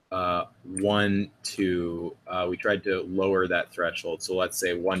 1 to, we tried to lower that threshold. So let's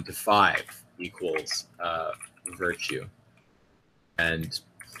say 1 to 5 equals virtue, and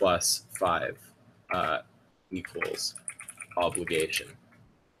plus 5 equals obligation.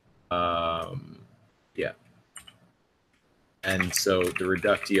 Yeah. And so the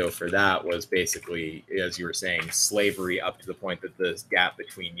reductio for that was basically, as you were saying, slavery up to the point that the gap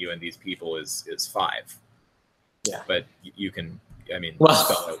between you and these people is 5. Yeah. But you can, I mean, well,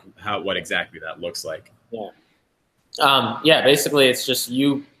 spell out what exactly that looks like. Yeah. Yeah. Basically, it's just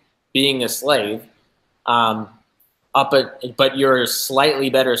you being a slave, but you're a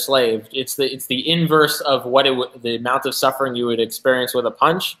slightly better slave. It's the inverse of what the amount of suffering you would experience with a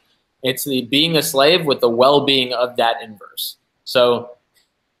punch. It's the being a slave with the well-being of that inverse. So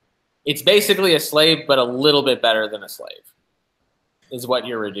it's basically a slave, but a little bit better than a slave is what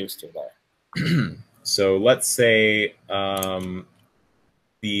you're reduced to there. So let's say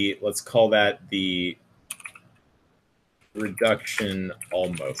let's call that the reduction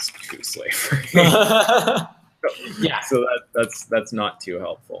almost to slavery. Yeah. So that's not too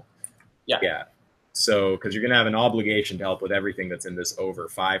helpful. Yeah. Yeah. So, because you're going to have an obligation to help with everything that's in this over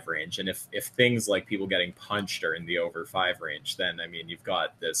 5 range. And if things like people getting punched are in the over 5 range, then, I mean, you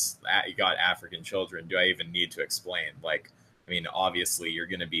got African children. Do I even need to explain? Like, I mean, obviously you're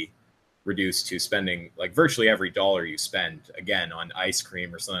going to be reduced to spending like virtually every dollar you spend, again, on ice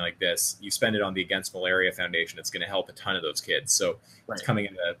cream or something like this, you spend it on the Against Malaria Foundation. It's going to help a ton of those kids. So It's coming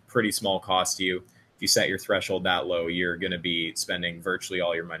at a pretty small cost to you. If you set your threshold that low, you're going to be spending virtually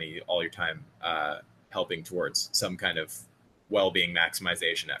all your money, all your time, helping towards some kind of well-being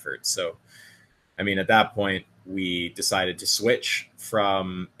maximization effort. So, I mean, at that point, we decided to switch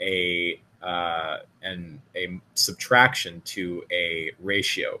from a subtraction to a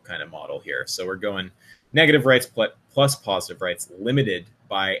ratio kind of model here. So we're going negative rights plus positive rights, limited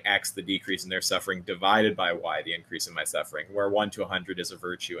by X, the decrease in their suffering, divided by Y, the increase in my suffering, where 1 to 100 is a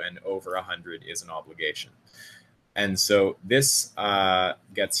virtue and over 100 is an obligation. And so this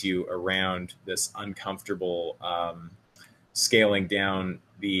gets you around this uncomfortable scaling down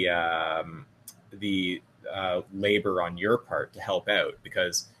the labor on your part to help out,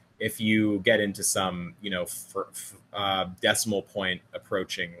 because if you get into some, you know, decimal point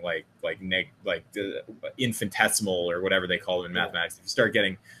approaching like infinitesimal or whatever they call them in mathematics, if you start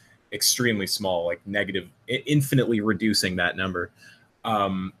getting extremely small, like negative, infinitely reducing that number,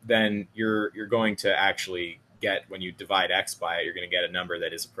 then you're going to actually get, when you divide X by it, you're going to get a number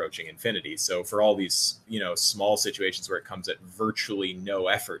that is approaching infinity. So for all these, you know, small situations where it comes at virtually no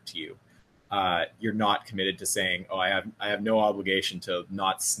effort to you, you're not committed to saying, oh, I have no obligation to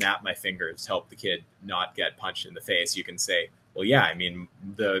not snap my fingers to help the kid not get punched in the face. You can say, well, yeah, I mean,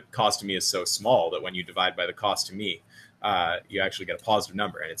 the cost to me is so small that when you divide by the cost to me, you actually get a positive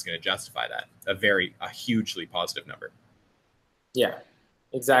number, and it's going to justify that, a hugely positive number. Yeah,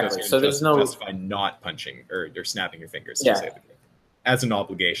 exactly. So there's no justify not punching or snapping your fingers to save the kid, as an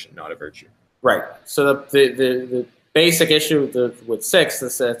obligation, not a virtue. Right. So the basic issue with 6,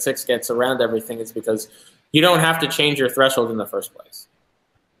 that 6 gets around everything, is because you don't have to change your threshold in the first place.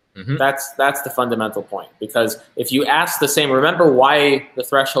 Mm-hmm. That's the fundamental point. Because if you ask the same, remember why the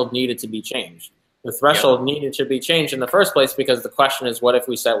threshold needed to be changed. The threshold needed to be changed in the first place because the question is, what if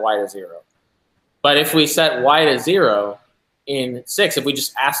we set Y to 0? But if we set Y to 0 in 6, if we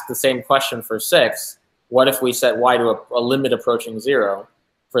just ask the same question for 6, what if we set Y to a limit approaching 0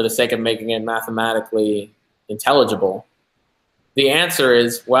 for the sake of making it mathematically intelligible? The answer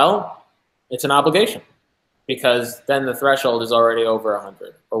is, well, it's an obligation, because then the threshold is already over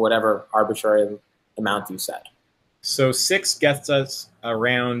 100 or whatever arbitrary amount you set. So 6 gets us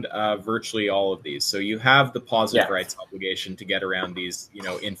around virtually all of these. So you have the positive rights obligation to get around these,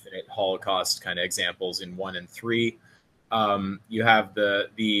 infinite Holocaust kind of examples in 1 and 3. You have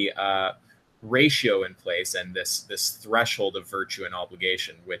the ratio in place and this threshold of virtue and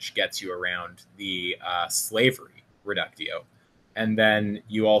obligation, which gets you around the slavery reductio. And then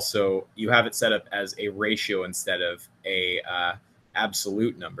you have it set up as a ratio instead of a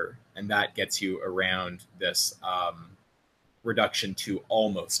absolute number, and that gets you around this reduction to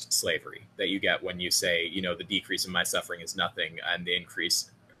almost slavery that you get when you say, the decrease in my suffering is nothing and the increase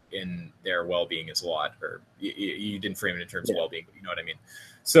in their well-being is a lot. Or you didn't frame it in terms of well-being, but you know what I mean.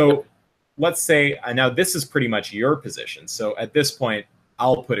 So let's say, now this is pretty much your position. So at this point,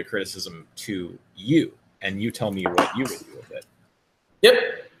 I'll put a criticism to you, and you tell me what you would do with it. Yep.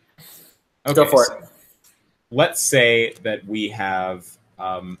 Okay, go for it. Let's say that we have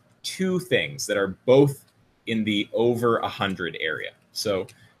 2 things that are both in the over 100 area. So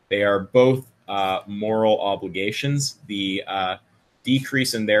they are both moral obligations. The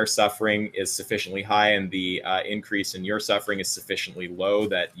decrease in their suffering is sufficiently high, and the increase in your suffering is sufficiently low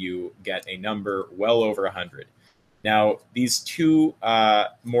that you get a number well over 100. Now, these 2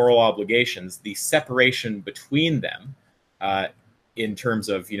 moral obligations, the separation between them, in terms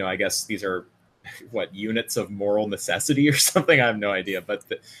of, I guess these are what, units of moral necessity or something? I have no idea, but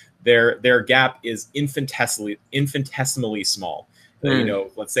their gap is infinitesimally small.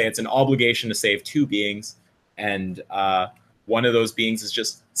 Let's say it's an obligation to save 2 beings, and one of those beings is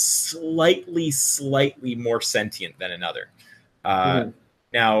just slightly more sentient than another.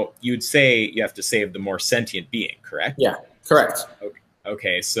 Now, you'd say you have to save the more sentient being, correct? Yeah, correct.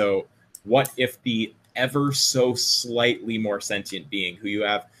 Okay, so what if the ever so slightly more sentient being who you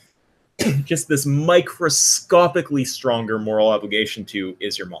have just this microscopically stronger moral obligation to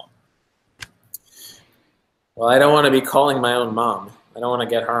is your mom? Well, I don't want to be calling my own mom. I don't want to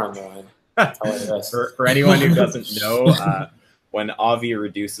get her on the line. For anyone who doesn't know, when Avi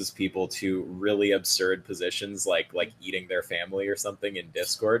reduces people to really absurd positions like eating their family or something in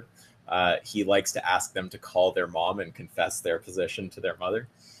Discord, he likes to ask them to call their mom and confess their position to their mother.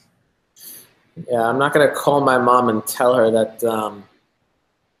 Yeah, I'm not going to call my mom and tell her that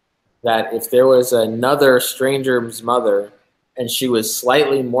that if there was another stranger's mother and she was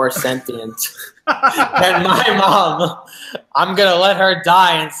slightly more sentient than my mom, I'm going to let her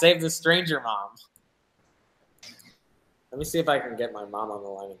die and save the stranger mom. Let me see if I can get my mom on the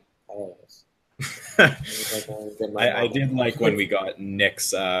line and tell her this. I did like when we got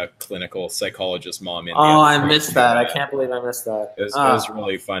Nick's clinical psychologist mom in. Oh, I missed that. I can't believe I missed that. It was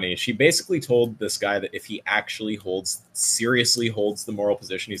really funny. She basically told this guy that if he actually seriously holds the moral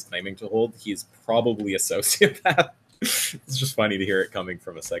position he's claiming to hold, he's probably a sociopath. It's just funny to hear it coming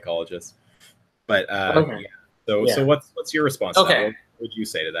from a psychologist. But okay. So what's your response to that? What would you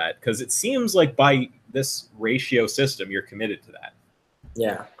say to that? Because it seems like by this ratio system, you're committed to that.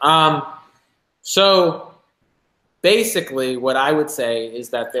 Yeah. So basically what I would say is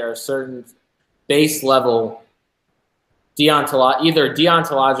that there are certain base level either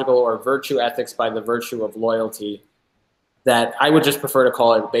deontological or virtue ethics by the virtue of loyalty that I would just prefer to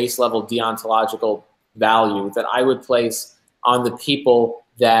call it base level deontological value that I would place on the people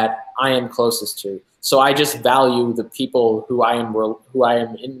that I am closest to. So I just value the people who are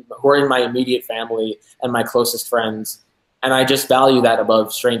in my immediate family and my closest friends, and I just value that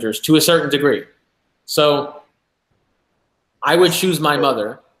above strangers to a certain degree. So I would choose my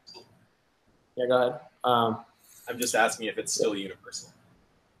mother. Yeah, go ahead. I'm just asking if it's still universal.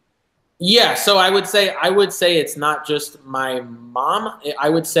 Yeah, so I would say it's not just my mom. I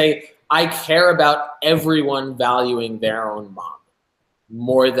would say I care about everyone valuing their own mom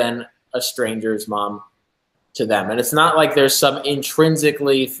more than a stranger's mom to them. And it's not like there's some intrinsic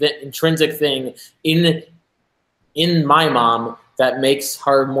thing in my mom that makes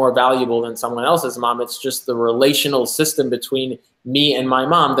her more valuable than someone else's mom. It's just the relational system between me and my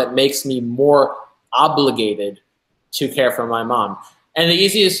mom that makes me more obligated to care for my mom. And the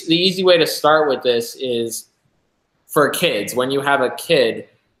easy way to start with this is for kids. When you have a kid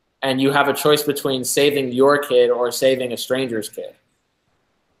and you have a choice between saving your kid or saving a stranger's kid,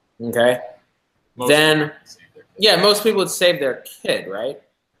 okay? Most people would save their kid, right?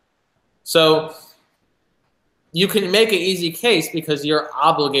 So you can make an easy case because you're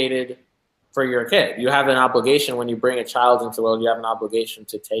obligated for your kid. You have an obligation when you bring a child into the world. You have an obligation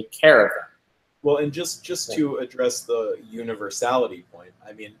to take care of them. Well, and just to address the universality point,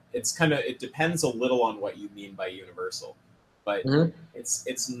 I mean, it depends a little on what you mean by universal, but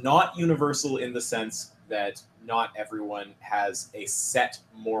it's not universal in the sense that not everyone has a set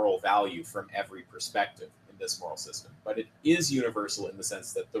moral value from every perspective in this moral system, but it is universal in the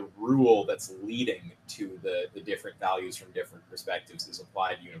sense that the rule that's leading to the different values from different perspectives is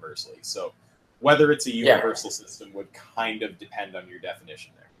applied universally. So whether it's a universal system would kind of depend on your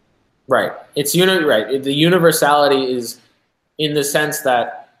definition there. Right. Right. The universality is in the sense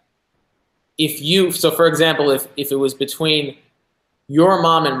that so for example, if it was between your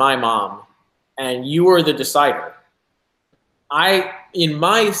mom and my mom, and you were the decider, in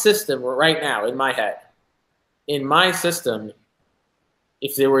my system right now, in my head, in my system,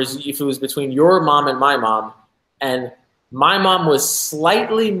 if it was between your mom and my mom was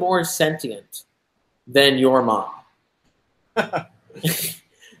slightly more sentient than your mom,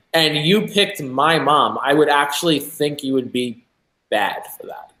 and you picked my mom, I would actually think you would be bad for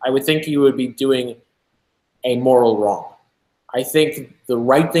that. I would think you would be doing a moral wrong. I think the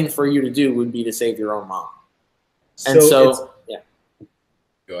right thing for you to do would be to save your own mom. And so yeah.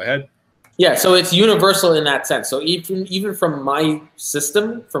 Go ahead. Yeah, so it's universal in that sense. So even from my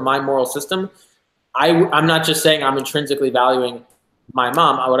system, from my moral system, I'm not just saying I'm intrinsically valuing my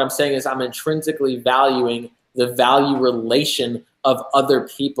mom. What I'm saying is I'm intrinsically valuing the value relation of other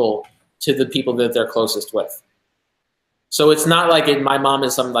people to the people that they're closest with. So it's not like my mom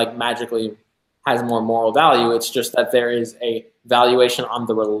is some like magically has more moral value. It's just that there is a valuation on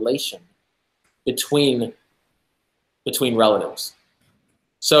the relation between relatives.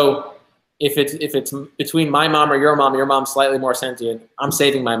 So if it's between my mom or your mom's slightly more sentient, I'm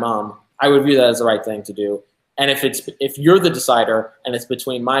saving my mom. I would view that as the right thing to do. And if you're the decider and it's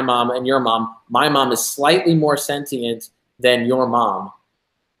between my mom and your mom, my mom is slightly more sentient than your mom,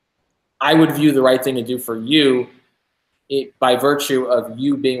 I would view the right thing to do for you, by virtue of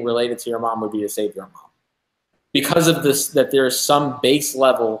you being related to your mom, would be to save your mom. Because of this, that there is some base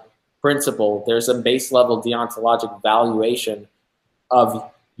level principle, there's a base level deontologic valuation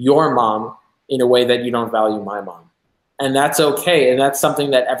of your mom in a way that you don't value my mom. And that's okay, and that's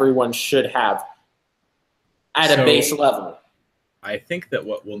something that everyone should have at a base level. I think that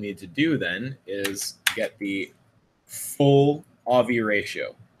what we'll need to do then is get the full Avi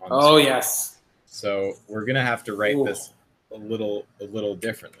ratio on the screen. Yes. So we're gonna have to write this a little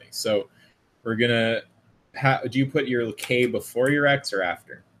differently. So we're gonna do you put your k before your x or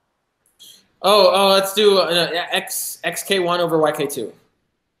after? Let's do xk1 over yk2.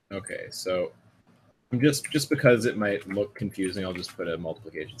 Okay, so I'm just because it might look confusing, I'll just put a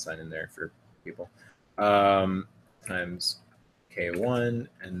multiplication sign in there for people. Times k1,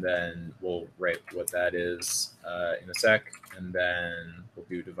 and then we'll write what that is in a sec, and then we'll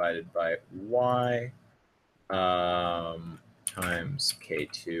do divided by y times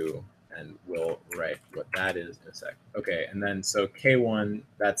k2, and we'll write what that is in a sec. Okay, and then so k1,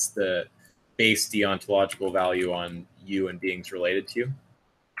 that's the base deontological value on you and beings related to you.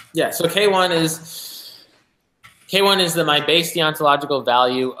 Yeah, so k1 is my base deontological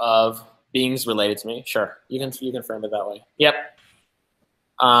value of beings related to me. Sure, you can frame it that way. Yep.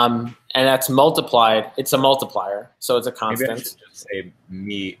 And that's multiplied. It's a multiplier, so it's a constant. Maybe I should just say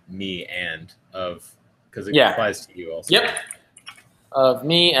me and of, because it applies to you also. Yep. Of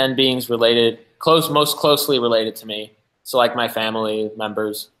me and beings related, most closely related to me. So like my family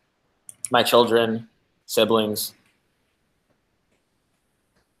members, my children, siblings,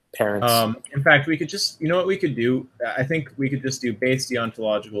 parents. In fact, we could just, you know what we could do? I think we could just do base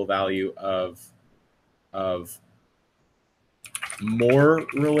deontological value of more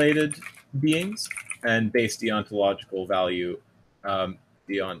related beings, and base deontological value,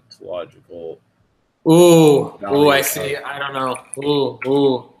 deontological. I see. I don't know.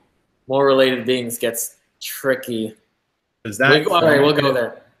 More related beings gets tricky. Does that? All right, we'll go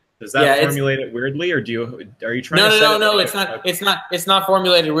there. Does that formulate it weirdly, or are you trying to? No. It's not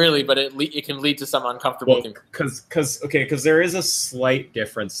formulated weirdly, but it can lead to some uncomfortable. Because there is a slight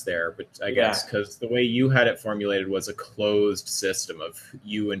difference there, but I guess because the way you had it formulated was a closed system of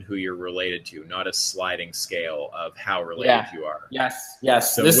you and who you're related to, not a sliding scale of how related you are. Yes.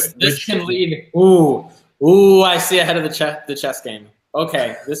 So this can lead. I see ahead of the chess game.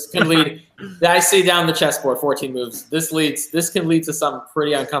 Okay, this can lead. I see down the chessboard, 14 moves. This can lead to some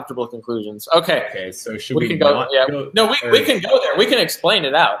pretty uncomfortable conclusions. Okay, so should we go? No, we can go there. We can explain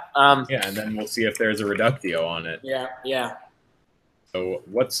it out. And then we'll see if there's a reductio on it. Yeah. So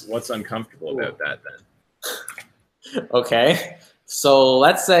what's uncomfortable about that then? Okay, so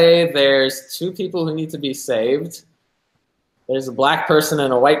let's say there's two people who need to be saved. There's a black person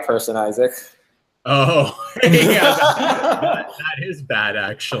and a white person, Isaac. Oh, yeah, that is bad,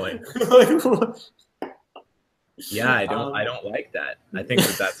 actually. Yeah, I don't like that. I think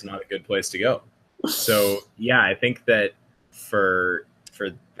that's not a good place to go. So yeah, I think that for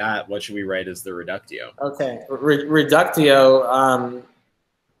that, what should we write as the reductio? Okay, reductio.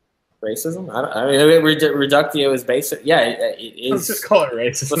 Racism? I mean, reductio is basic. Yeah, it is. Let's just call it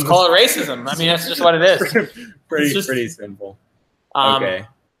racism. Let's call it racism. I mean, that's just what it is. Pretty simple. Okay.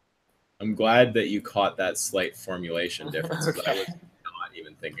 I'm glad that you caught that slight formulation difference. Okay. I was not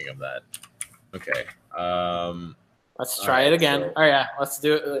even thinking of that. Okay. Let's try it again. So, oh yeah, let's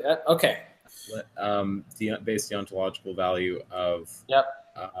do it. Okay. Base the ontological value of. Yep.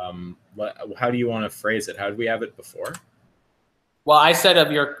 How do you want to phrase it? How did we have it before? Well, I said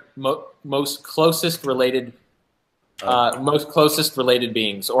of your most closest related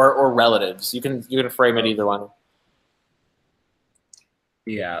beings or relatives. You can frame it either one.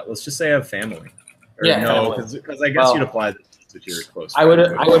 Yeah, let's just say I have family. Or yeah, no, because I guess you'd apply this to your close. I would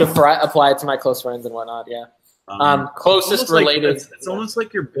apply it to my close friends and whatnot. Yeah. Closest related. Like, it's almost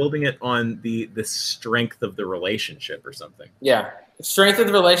like you're building it on the strength of the relationship or something. Yeah, strength of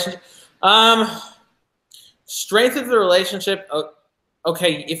the relationship. Strength of the relationship.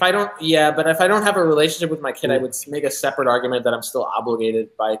 Okay, if I don't have a relationship with my kid, I would make a separate argument that I'm still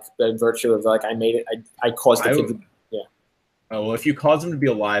obligated by virtue of like I caused the kid to. Yeah. Oh well, if you cause him to be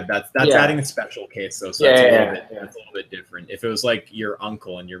alive, that's adding a special case though. So that's a little bit different. If it was like your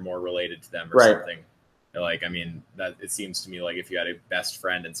uncle and you're more related to them or something, like I mean, that it seems to me like if you had a best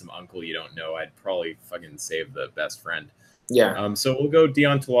friend and some uncle you don't know, I'd probably fucking save the best friend. Yeah. So we'll go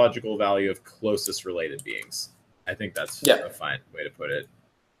deontological value of closest related beings. I think that's a fine way to put it.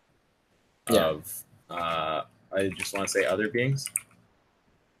 Yeah. I just want to say other beings.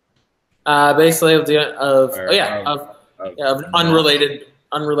 Basically of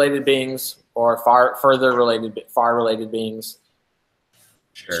unrelated beings or far related beings.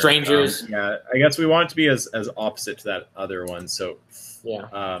 Sure. Strangers. Yeah, I guess we want it to be as opposite to that other one. So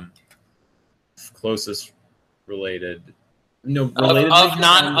closest related. No, related of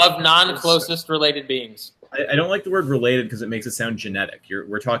non-closest related beings. I don't like the word related because it makes it sound genetic.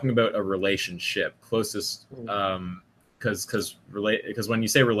 We're talking about a relationship, closest, because when you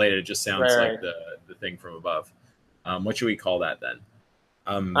say related, it just sounds like the thing from above. What should we call that then?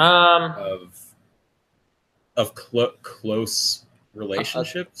 Of close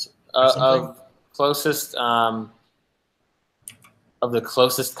relationships. Of closest of the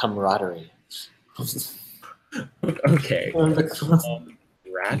closest camaraderie. Okay.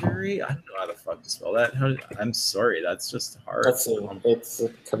 Camaraderie? I don't know how the fuck to spell that. I'm sorry, that's just hard. It's a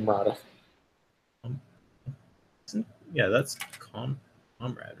camaraderie. Yeah, that's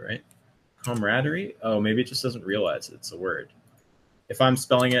comrade, right? Camaraderie? Oh, maybe it just doesn't realize it's a word. If I'm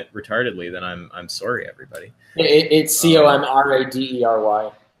spelling it retardedly, then I'm sorry, everybody. It's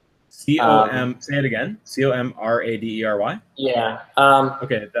COMRADERY. Say it again. COMRADERY. Yeah.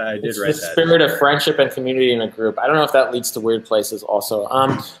 Okay, I did write that. The spirit of friendship and community in a group. I don't know if that leads to weird places. Also,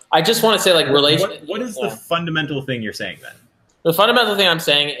 I just want to say like relation. What is the fundamental thing you're saying then? The fundamental thing I'm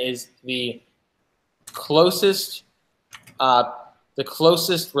saying is the closest, the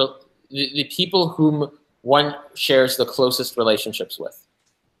people whom one shares the closest relationships with.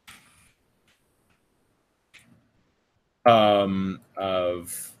 I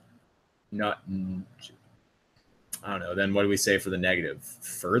don't know. Then what do we say for the negative?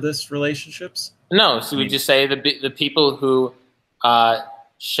 Furthest relationships? No. So we just say the people who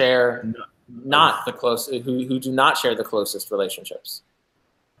share who do not share the closest relationships.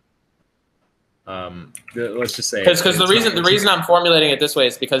 Let's just say because the reason I'm formulating it this way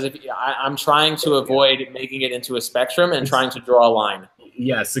is because I'm trying to avoid making it into a spectrum and trying to draw a line.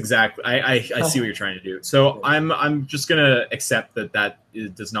 Yes, exactly. I see what you're trying to do. So I'm just gonna accept that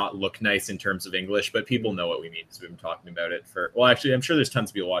does not look nice in terms of English, but people know what we mean because we've been talking about it for. Well, actually, I'm sure there's tons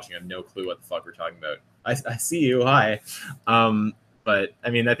of people watching. I have no clue what the fuck we're talking about. I see you. Hi. But I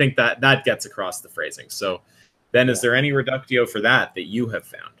mean, I think that gets across the phrasing. So then, is there any reductio for that you have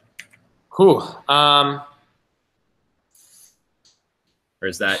found? Cool. Or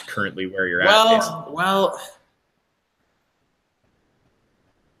is that currently where you're at? Well.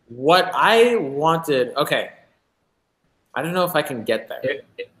 What I wanted, okay. I don't know if I can get there.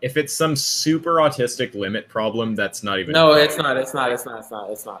 If it's some super autistic limit problem, that's not even. No, it's not.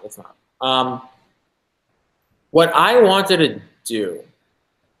 What I wanted to do,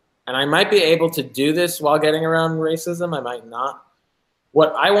 and I might be able to do this while getting around racism, I might not.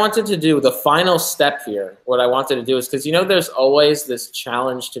 What I wanted to do, the final step here, what I wanted to do is, because there's always this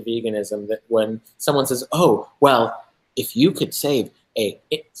challenge to veganism that when someone says, oh, well, if you could save a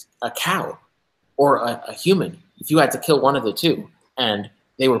cow or a human, if you had to kill one of the two and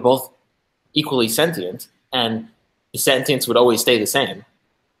they were both equally sentient and the sentience would always stay the same,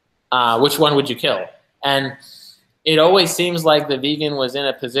 which one would you kill? And it always seems like the vegan was in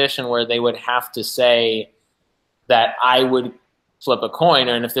a position where they would have to say that I would flip a coin,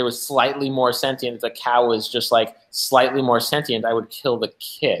 and if there was slightly more sentient, if the cow was just like slightly more sentient, I would kill the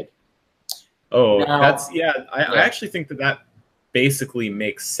kid. Oh, Now, that's yeah. I actually think that that basically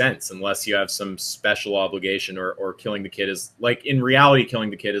makes sense unless you have some special obligation or killing the kid is like in reality, killing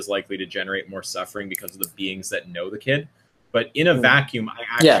the kid is likely to generate more suffering because of the beings that know the kid. But in a vacuum, I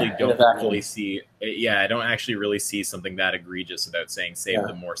actually don't really see. Yeah, I don't actually really see something that egregious about saying save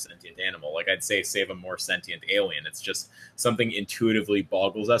the more sentient animal. Like I'd say save a more sentient alien. It's just something intuitively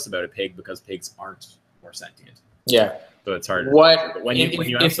boggles us about a pig because pigs aren't more sentient. Yeah. So it's hard. What when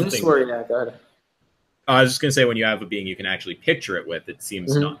you have something. This were, yeah, go ahead. I was just gonna say when you have a being you can actually picture it with, it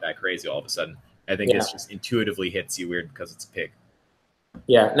seems not that crazy all of a sudden. I think it's just intuitively hits you weird because it's a pig.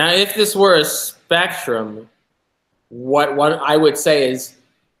 Yeah. Now, if this were a spectrum, what I would say is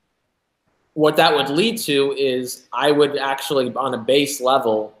what that would lead to is I would actually, on a base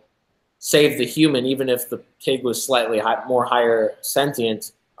level, save the human, even if the pig was slightly more higher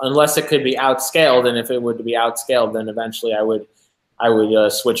sentient, unless it could be outscaled. And if it would be outscaled, then eventually I would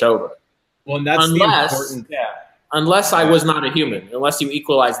switch over. Well, and that's the important. Yeah. Unless I was not a human, unless you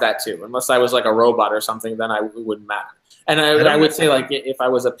equalize that too. Unless I was like a robot or something, then it wouldn't matter. And I would say like if I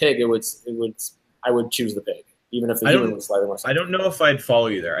was a pig, I would choose the pig, even if the human was slightly more sentient. I don't know if I'd follow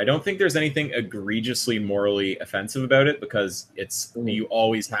you there. I don't think there's anything egregiously morally offensive about it because it's you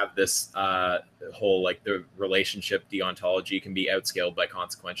always have this whole like the relationship deontology can be outscaled by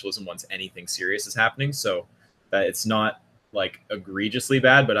consequentialism once anything serious is happening. So that it's not like egregiously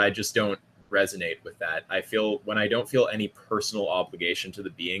bad, but I just don't resonate with that. I feel when I don't feel any personal obligation to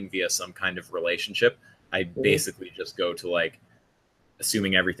the being via some kind of relationship, I basically just go to like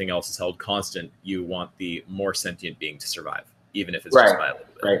assuming everything else is held constant, you want the more sentient being to survive, even if it's just by a little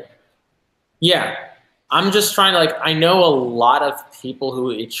bit. Right. Yeah. I'm just trying to like, I know a lot of people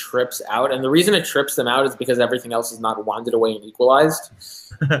who it trips out, and the reason it trips them out is because everything else is not wanded away and equalized.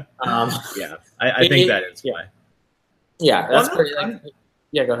 Yeah, I think that is why. Yeah, that's pretty.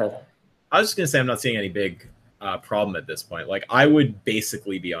 Yeah, go ahead. I was just gonna say I'm not seeing any big problem at this point. Like I would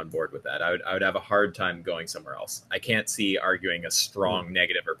basically be on board with that. I would have a hard time going somewhere else. I can't see arguing a strong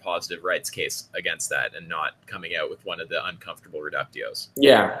negative or positive rights case against that and not coming out with one of the uncomfortable reductios.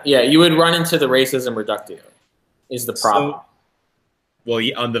 Yeah, you would run into the racism reductio. Is the problem? So, well,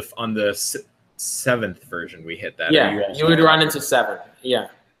 on the 7th version we hit that. Yeah, you would run into 7. Yeah.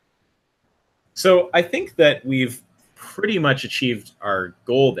 So I think that we've pretty much achieved our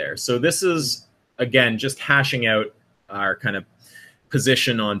goal there. So this is, again, just hashing out our kind of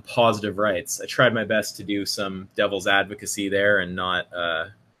position on positive rights. I tried my best to do some devil's advocacy there and not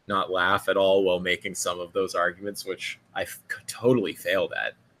laugh at all while making some of those arguments, which I totally failed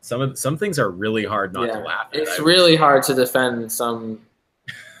at. Some things are really hard not to laugh at. It's really hard to defend some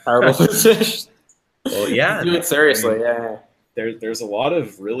terrible positions. Well, yeah. Do it seriously, There's a lot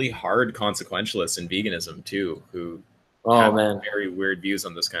of really hard consequentialists in veganism too who have very weird views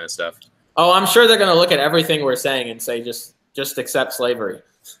on this kind of stuff. Oh, I'm sure they're going to look at everything we're saying and say just accept slavery.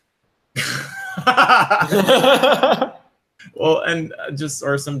 Well, and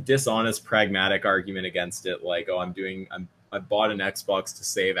or some dishonest pragmatic argument against it, like, oh, I bought an Xbox to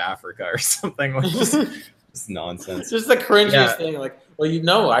save Africa or something, like just nonsense. Just the cringiest thing, like,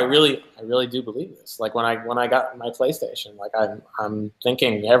 well, I really do believe this. Like when I got my PlayStation, like I'm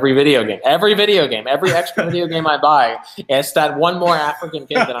thinking every every extra video game I buy, it's that one more African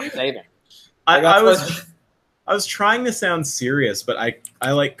kid that I'm saving. I was trying to sound serious, but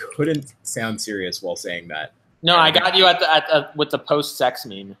I like couldn't sound serious while saying that. No, I got you with the post-sex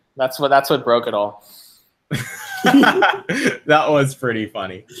meme. That's what broke it all. That was pretty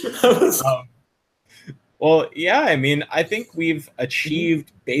funny. Well, yeah, I mean, I think we've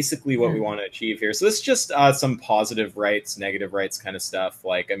achieved basically what we want to achieve here. So this is just some positive rights, negative rights kind of stuff.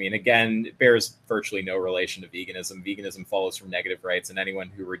 Like, I mean, again, it bears virtually no relation to veganism. Veganism follows from negative rights, and anyone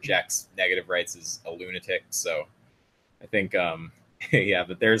who rejects negative rights is a lunatic. So I think, yeah,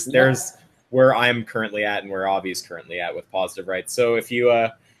 but there's where I'm currently at and where Avi's currently at with positive rights. So if you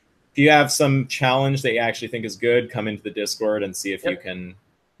have some challenge that you actually think is good, come into the Discord and see if you can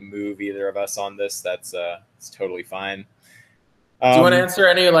move either of us on this. That's it's totally fine. Do you want to answer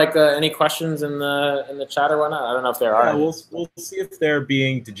any questions in the chat or whatnot? I don't know if there are. Yeah, we'll see if they're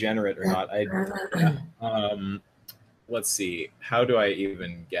being degenerate or not. Let's see. How do I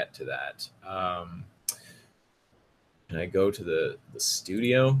even get to that? Can I go to the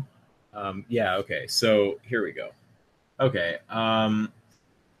studio? Yeah. Okay. So here we go. Okay.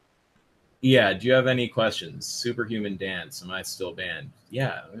 Yeah, do you have any questions? Superhuman Dance, am I still banned?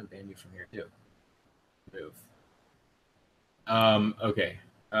 Yeah, I'm going to ban you from here too. Move. Okay.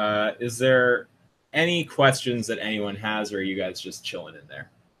 Is there any questions that anyone has, or are you guys just chilling in there?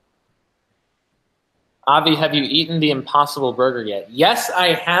 Avi, have you eaten the Impossible Burger yet? Yes,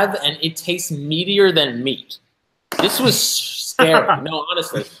 I have, and it tastes meatier than meat. This was scary. No,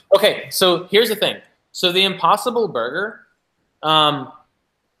 honestly. Okay, so here's the thing. So the Impossible Burger, so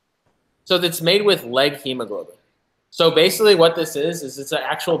it's made with leg hemoglobin. So basically what this is it's an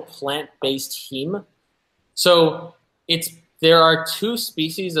actual plant-based heme. So there are two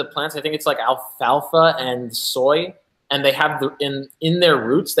species of plants. I think it's like alfalfa and soy, and they have in their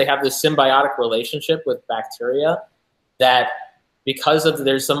roots they have this symbiotic relationship with bacteria that because of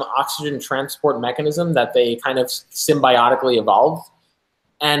there's some oxygen transport mechanism that they kind of symbiotically evolved,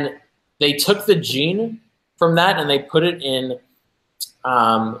 and they took the gene from that and they put it in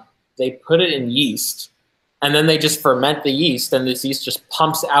yeast, and then they just ferment the yeast, and this yeast just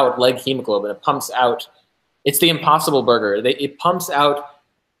pumps out leg hemoglobin. It pumps out. It's the Impossible Burger. It pumps out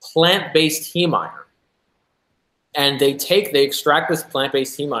plant-based heme iron. And they extract this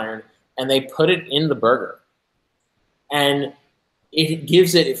plant-based heme iron and they put it in the burger. And it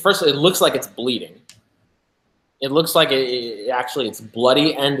gives it, first it looks like it's bleeding. It looks like it's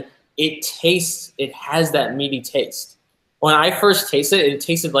bloody, and it has that meaty taste. When I first tasted it,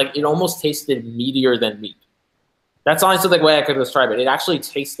 it almost tasted meatier than meat. That's honestly the way I could describe it. It actually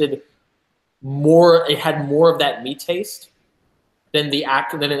tasted more, it had more of that meat taste than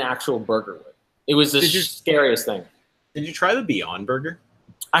an actual burger would. It was the scariest thing. Did you try the Beyond Burger?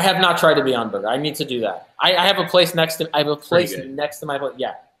 I have not tried the Beyond Burger. I need to do that. I have a place next to my place.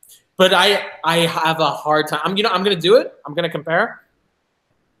 Yeah, but I have a hard time. I'm gonna do it. I'm gonna compare.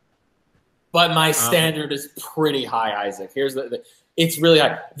 But my standard is pretty high, Isaac. Here's it's really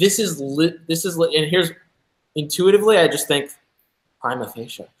high. This is lit, and here's intuitively, I just think prima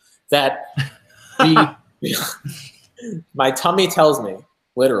facie that my tummy tells me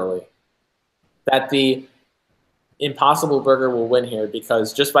literally that the Impossible Burger will win here,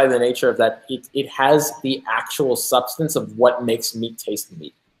 because just by the nature of that, it has the actual substance of what makes meat taste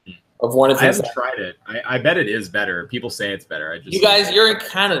meat. Of one of the I haven't tried it. I bet it is better. People say it's better. You're in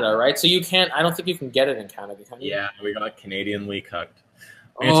Canada, right? So you can't. I don't think you can get it in Canada, can you? Yeah, we got Canadianly cooked.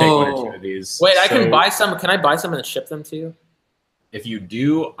 I'm gonna take one or two of these. Wait, I can buy some. Can I buy some and ship them to you? If you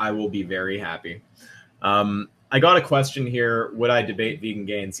do, I will be very happy. I got a question here. Would I debate vegan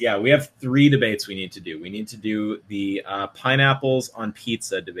gains? Yeah, we have 3 debates we need to do. We need to do the pineapples on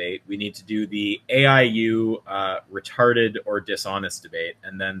pizza debate. We need to do the AIU retarded or dishonest debate.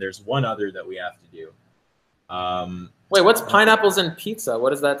 And then there's one other that we have to do. Wait, what's pineapples and pizza?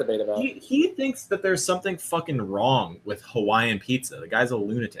 What is that debate about? He thinks that there's something fucking wrong with Hawaiian pizza. The guy's a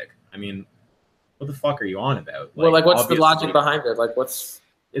lunatic. I mean, what the fuck are you on about? What's the logic behind it?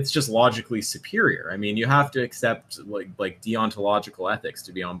 It's just logically superior. I mean, you have to accept like deontological ethics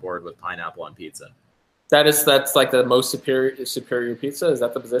to be on board with pineapple on pizza. That's like the most superior pizza. Is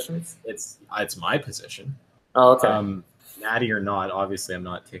that the position? It's my position. Oh, okay. Natty or not, obviously I'm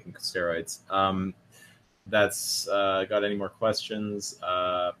not taking steroids. That's got any more questions?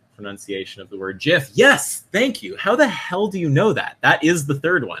 Pronunciation of the word GIF. Yes, thank you. How the hell do you know that? That is the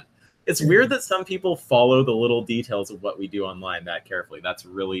third one. It's weird that some people follow the little details of what we do online that carefully. That's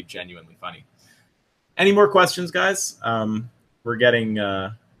really genuinely funny. Any more questions, guys? We're getting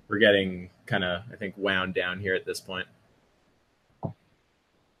kind of, I think, wound down here at this point.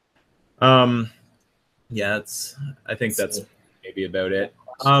 Yeah, I think that's maybe about it.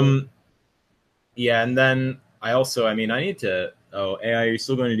 Yeah, and then I need to. Oh, AI, are you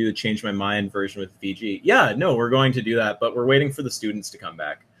still going to do the change my mind version with VG? Yeah, no, we're going to do that, but we're waiting for the students to come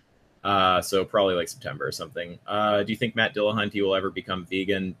back. So probably like September or something. Do you think Matt Dillahunty will ever become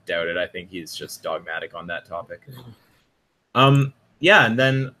vegan? Doubt it. I think he's just dogmatic on that topic. Yeah, and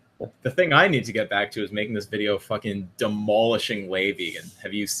then the thing I need to get back to is making this video fucking demolishing lay vegan.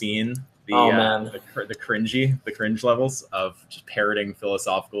 Have you seen the cringe levels of just parroting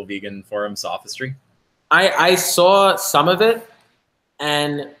philosophical vegan forum sophistry? I saw some of it,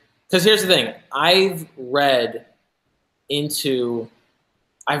 and because here's the thing, I've read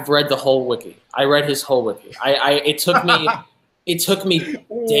the whole wiki. I read his whole wiki. It took me days.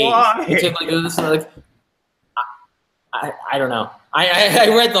 Why? It took I don't know. I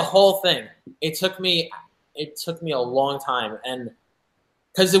read the whole thing. It took me a long time, and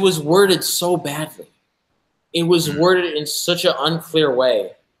because it was worded so badly. It was worded in such an unclear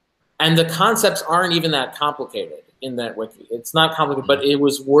way. And the concepts aren't even that complicated in that wiki. It's not complicated, but it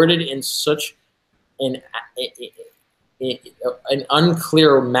was worded in such an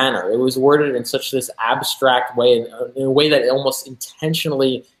unclear manner. It was worded in such this abstract way, in a way that it almost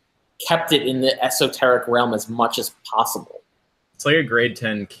intentionally kept it in the esoteric realm as much as possible. It's like a grade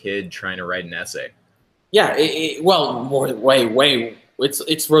 10 kid trying to write an essay. Yeah, well, way.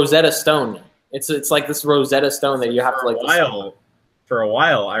 It's Rosetta Stone. It's like this Rosetta Stone that you have to like. For a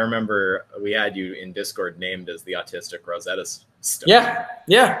while, I remember we had you in Discord named as the autistic Rosetta Stone. Yeah,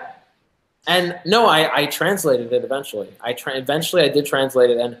 yeah. And no, I translated it eventually. Eventually I did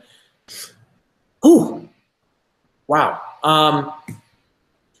translate it, and whew, wow.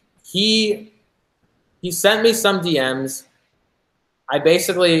 He sent me some DMs. I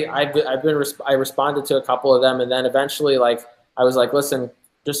responded to a couple of them, and then eventually, like, I was like, listen,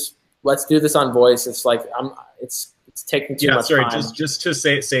 just let's do this on voice. It's like it's taking too much time. Just to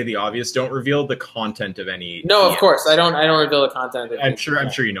say the obvious, don't reveal the content of any. No, DMs. Of course, I don't reveal the content. I'm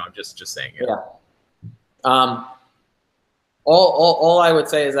sure you know. I'm just saying it. Yeah. All I would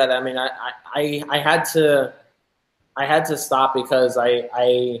say is that, I mean, I had to stop because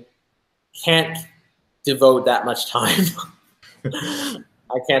I can't devote that much time. I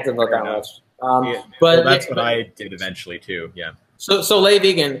can't devote that much. But that's what I did eventually too. Yeah. So lay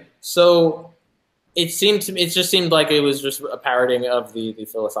vegan. So it just seemed like it was just a parroting of the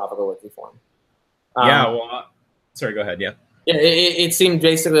philosophical wiki form. Yeah. Well, sorry. Go ahead. Yeah. Yeah. It seemed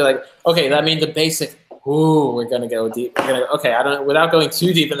basically like, okay, I mean the basic. Ooh, we're gonna go deep. Okay, I don't know. Without going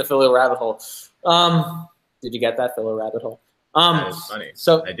too deep in the philo rabbit hole. Did you get that philo rabbit hole? That is funny.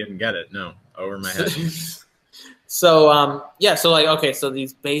 So I didn't get it. No, over my head. So yeah. So like, okay. So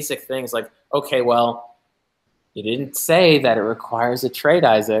these basic things, like, okay, well, you didn't say that it requires a trait,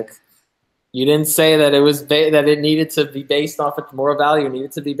 Isaac. You didn't say that that it needed to be based off of moral value. It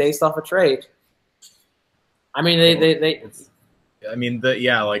needed to be based off a trait. I mean,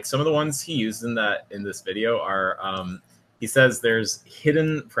 like some of the ones he used in this video are he says there's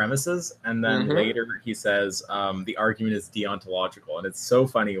hidden premises, and then later he says the argument is deontological, and it's so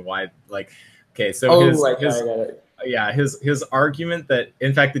funny why, like, okay, so his argument that,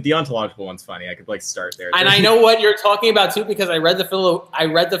 in fact, the deontological one's funny. I could like start there. And I know what you're talking about too, because I read the philo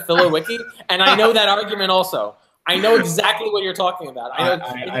wiki, and I know that argument also. I know exactly what you're talking about. I know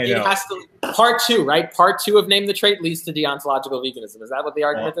it has to, part 2, right? Part 2 of Name the Trait leads to deontological veganism. Is that what the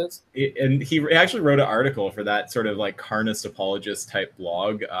argument is? And he actually wrote an article for that sort of like carnist apologist type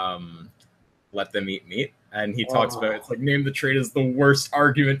blog, Let Them Eat Meat. And he talks about, it's like, Name the Trait is the worst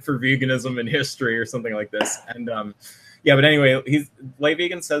argument for veganism in history or something like this. And yeah, but anyway, Lay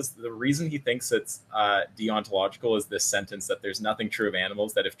Vegan says the reason he thinks it's deontological is this sentence that there's nothing true of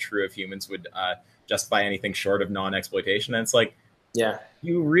animals that if true of humans would justify anything short of non-exploitation. And it's like, yeah,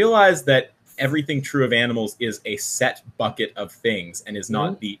 you realize that everything true of animals is a set bucket of things and is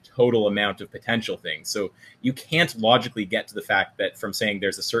not the total amount of potential things. So you can't logically get to the fact that from saying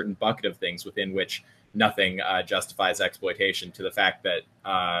there's a certain bucket of things within which nothing justifies exploitation to the fact that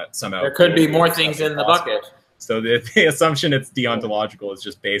somehow there could be more things in the bucket. So the assumption it's deontological is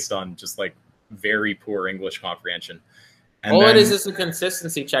just based on just like very poor English comprehension. And all it is a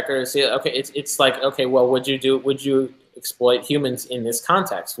consistency checker. See, okay, it's like, okay, well, would you exploit humans in this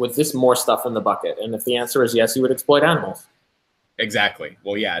context? With this more stuff in the bucket? And if the answer is yes, you would exploit animals. Exactly.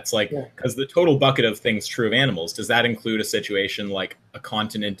 Well, yeah, it's like, because the total bucket of things true of animals, does that include a situation like a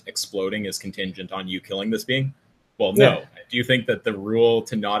continent exploding is contingent on you killing this being? Well, no. Do you think that the rule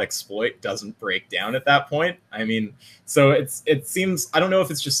to not exploit doesn't break down at that point? I mean, so it seems, I don't know if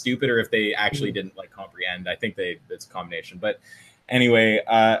it's just stupid or if they actually didn't like comprehend. I think it's a combination. But anyway,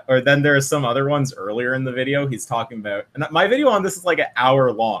 or then there are some other ones earlier in the video he's talking about, and my video on this is like an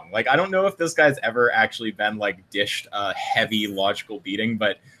hour long. Like, I don't know if this guy's ever actually been like dished a heavy logical beating,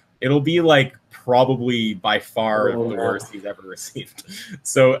 but it'll be like probably by far the worst he's ever received.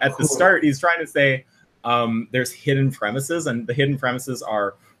 So at the start, he's trying to say, there's hidden premises, and the hidden premises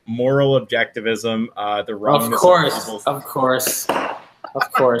are moral objectivism, the wrongness of course.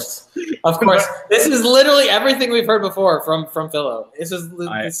 This is literally everything we've heard before from Philo. This is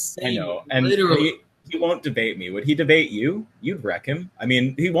I know, and literally. He won't debate me. Would he debate you? You'd wreck him. I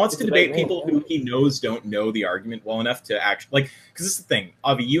mean, he wants to debate people who he knows don't know the argument well enough to actually, like, because this is the thing,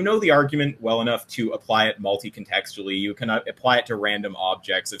 Avi, you know the argument well enough to apply it multi-contextually. You can apply it to random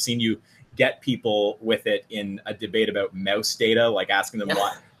objects. I've seen you get people with it in a debate about mouse data, like asking them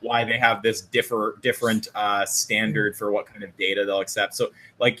why they have this different standard for what kind of data they'll accept. So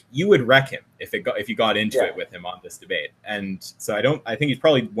like you would wreck him if you got into it with him on this debate. And so I think he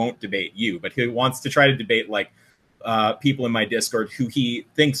probably won't debate you, but he wants to try to debate like people in my Discord who he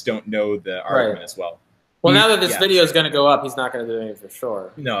thinks don't know the argument as well. Well, now that this video is going to go up, he's not going to do anything for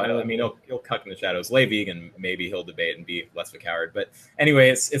sure. No, I mean, he'll cut in the shadows. Lay vegan, maybe he'll debate and be less of a coward. But anyway,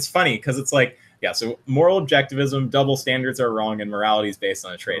 it's funny because it's like, yeah, so moral objectivism, double standards are wrong, and morality is based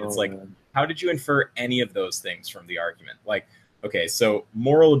on a trait. It's like, how did you infer any of those things from the argument? Like, Okay, so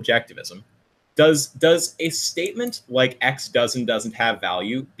moral objectivism. Does a statement like X does and doesn't have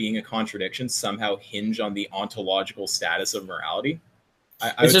value being a contradiction somehow hinge on the ontological status of morality? I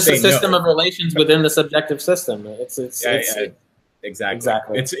It's would just a say system no. of relations within the subjective system. Exactly.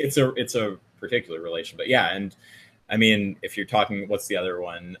 Exactly. It's a particular relation, but yeah, and I mean, if you're talking, what's the other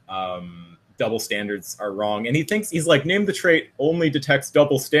one? Double standards are wrong, and he's like, name the trait only detects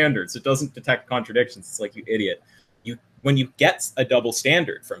double standards. It doesn't detect contradictions. It's like, you idiot. When you get a double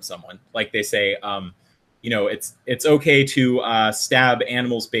standard from someone, like they say, it's okay to stab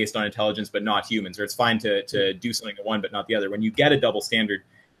animals based on intelligence, but not humans, or it's fine to do something to one but not the other. When you get a double standard,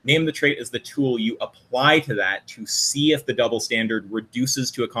 name the trait is the tool you apply to that to see if the double standard reduces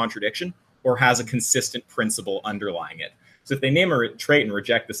to a contradiction or has a consistent principle underlying it. So if they name a trait and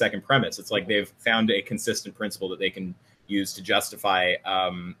reject the second premise, it's like they've found a consistent principle that they can use to justify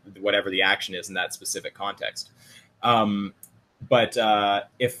whatever the action is in that specific context. But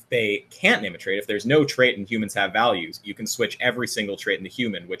if they can't name a trait, if there's no trait and humans have values, you can switch every single trait in the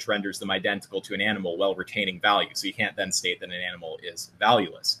human, which renders them identical to an animal while retaining value. So you can't then state that an animal is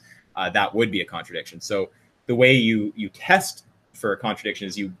valueless. That would be a contradiction. So the way you test for a contradiction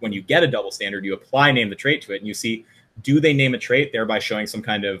is when you get a double standard, you apply name the trait to it, and you see, do they name a trait, thereby showing some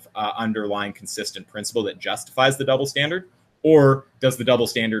kind of underlying consistent principle that justifies the double standard? Or does the double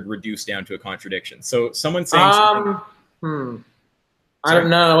standard reduce down to a contradiction? So someone saying something... I don't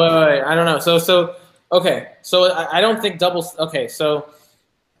know. Wait. I don't know. So okay. So I don't think okay. So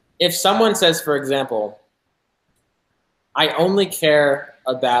if someone says, for example, I only care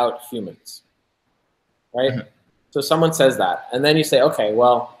about humans, right? Mm-hmm. So someone says that, and then you say, okay,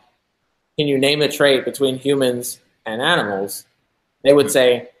 well, can you name a trait between humans and animals? They would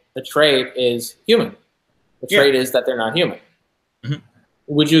say the trait is human. The trait is that they're not human. Mm-hmm.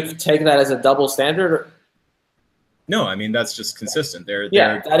 Would you take that as a double standard? No, I mean, that's just consistent. They're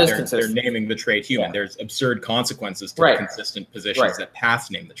consistent. They're naming the trait human. Yeah. There's absurd consequences to the consistent positions that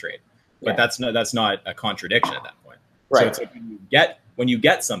past name the trait. But that's not a contradiction at that point. Right. So it's like when you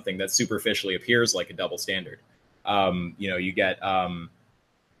get something that superficially appears like a double standard, you get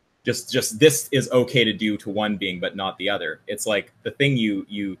just this is okay to do to one being but not the other. It's like the thing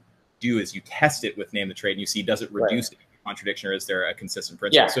you do is you test it with name the trait and you see, does it reduce it? Contradiction, or is there a consistent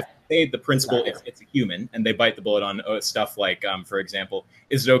principle? So if they the principle it's a human and they bite the bullet on stuff like, for example,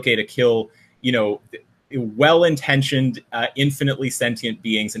 is it okay to kill, well-intentioned, infinitely sentient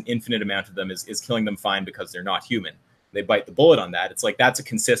beings, an infinite amount of them, is killing them fine because they're not human? They bite the bullet on that. It's like, that's a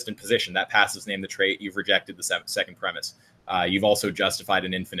consistent position. That passes name the trait. You've rejected the second premise. You've also justified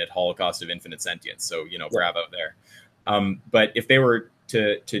an infinite holocaust of infinite sentience. So, bravo there. But if they were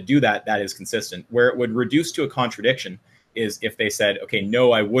to do that, that is consistent. Where it would reduce to a contradiction is if they said, okay,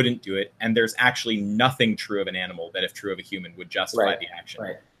 no, I wouldn't do it, and there's actually nothing true of an animal that, if true of a human, would justify the action.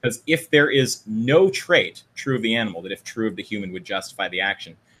 Because if there is no trait true of the animal that, if true of the human, would justify the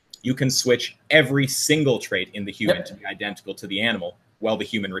action, you can switch every single trait in the human to be identical to the animal while the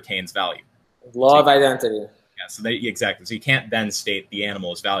human retains value. Law of identity. Yeah, so exactly. So you can't then state the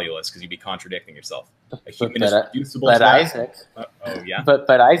animal is valueless because you'd be contradicting yourself. A human is reducible to Isaac. But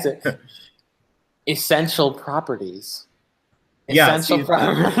Isaac, essential properties. That's,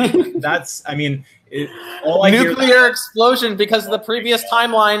 I mean, all I nuclear explosion because of the previous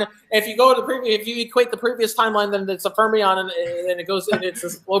timeline. If you go to if you equate the previous timeline, then it's a fermion, and it goes, and it's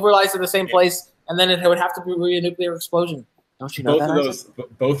overlies in the same place, and then it would have to be a nuclear explosion. Don't you know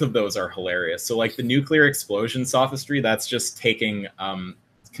both of those are hilarious. So, like, the nuclear explosion sophistry, that's just taking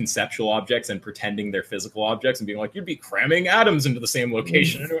conceptual objects and pretending they're physical objects and being like, you'd be cramming atoms into the same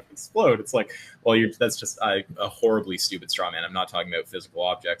location and it would explode. It's like, well, that's just a horribly stupid straw man. I'm not talking about physical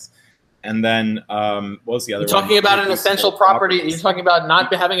objects. And then what was the other one? You're talking about an essential property. You're talking about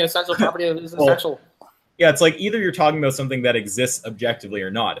not having an essential property that is essential. Yeah, it's like either you're talking about something that exists objectively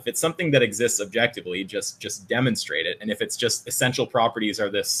or not. If it's something that exists objectively, just demonstrate it. And if it's just essential properties are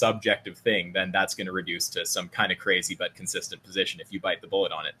this subjective thing, then that's going to reduce to some kind of crazy but consistent position if you bite the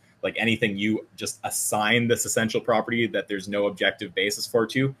bullet on it. Like anything you just assign this essential property that there's no objective basis for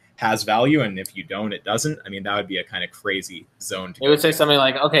has value, and if you don't, it doesn't. I mean, that would be a kind of crazy zone to go. It would say something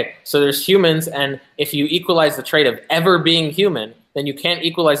like, okay, so there's humans, and if you equalize the trait of ever being human, then you can't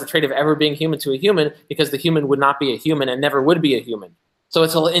equalize the trait of ever being human to a human because the human would not be a human and never would be a human. So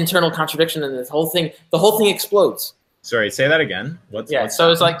it's an internal contradiction, and the whole thing explodes. Sorry, say that again.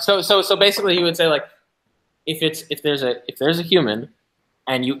 So it's like so basically he would say, like, if there's a human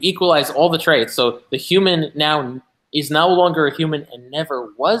and you equalize all the traits, so the human now is no longer a human and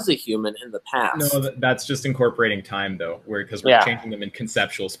never was a human in the past. No, that's just incorporating time, though, because we're changing them in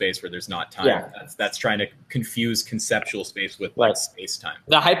conceptual space where there's not time. Yeah. That's trying to confuse conceptual space with like space time.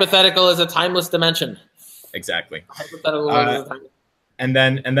 The hypothetical is a timeless dimension. Exactly. Hypothetical is a timeless. And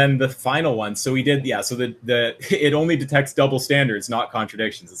then the final one. So we did, so the it only detects double standards, not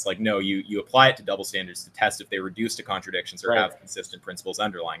contradictions. It's like, no, you apply it to double standards to test if they reduce to contradictions or have consistent principles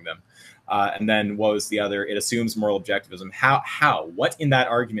underlying them. And then what was the other? It assumes moral objectivism. How? What in that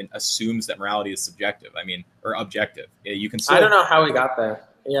argument assumes that morality is subjective? I mean, or objective? You can. I don't know how he got there.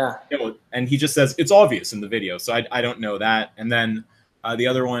 Yeah. And he just says it's obvious in the video, so I don't know that. And then the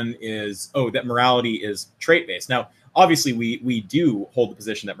other one is that morality is trait based. Now, obviously, we do hold the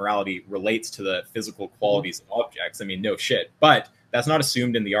position that morality relates to the physical qualities of objects. I mean, no shit. But that's not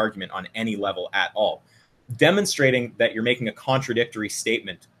assumed in the argument on any level at all. Demonstrating that you're making a contradictory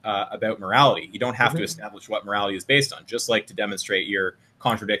statement about morality. You don't have to establish what morality is based on. Just like to demonstrate you're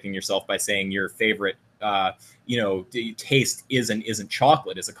contradicting yourself by saying your favorite taste isn't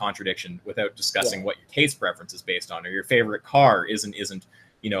chocolate is a contradiction without discussing what your taste preference is based on, or your favorite car isn't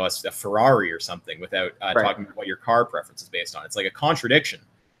a Ferrari or something without talking about what your car preference is based on. It's like a contradiction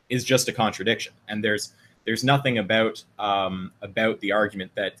is just a contradiction. And there's nothing about the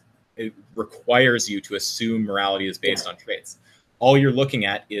argument that it requires you to assume morality is based on traits. All you're looking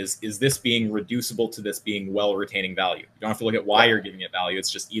at is this being reducible to this being well-retaining value. You don't have to look at why you're giving it value. It's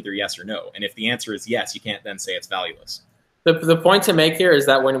just either yes or no. And if the answer is yes, you can't then say it's valueless. The point to make here is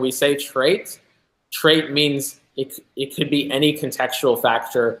that when we say trait means it could be any contextual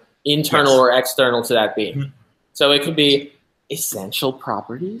factor, internal or external to that being. So it could be essential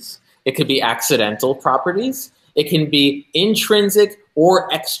properties. It could be accidental properties. It can be intrinsic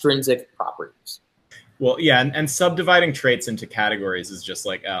or extrinsic properties. Well, yeah, and subdividing traits into categories is just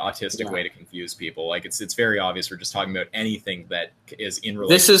like an autistic way to confuse people. Like it's very obvious we're just talking about anything that is in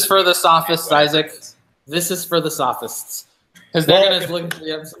relation. This is for the sophists, Isaac. This is for the sophists. Because they're going to look at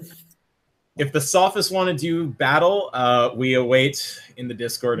the episode. If the sophists want to do battle, we await in the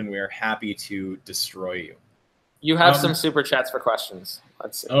Discord, and we are happy to destroy you. You have some super chats for questions.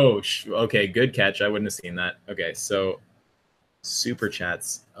 Let's see. Oh, okay, good catch. I wouldn't have seen that. Okay, so super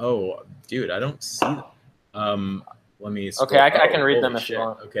chats. Oh, dude, I don't see them. Let me. Okay, I can read them if you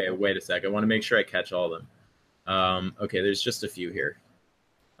want. Okay, wait a sec. I want to make sure I catch all of them. Okay, there's just a few here.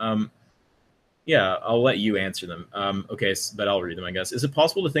 Yeah, I'll let you answer them. Okay, but I'll read them, I guess. Is it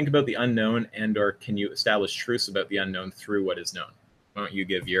possible to think about the unknown, and/or can you establish truths about the unknown through what is known? Why don't you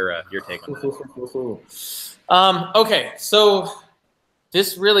give your take on that? Okay, so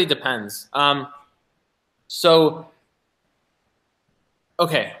this really depends. So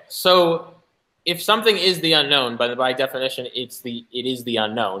if something is the unknown, by definition, it is the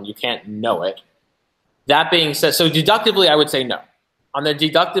unknown. You can't know it. That being said, so deductively, I would say no. On the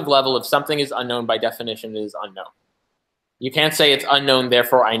deductive level, if something is unknown, by definition, it is unknown. You can't say it's unknown,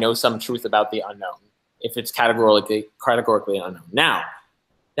 therefore I know some truth about the unknown, if it's categorically unknown. Now,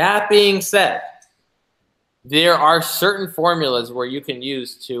 that being said, there are certain formulas where you can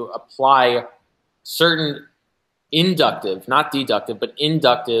use to apply certain inductive, not deductive, but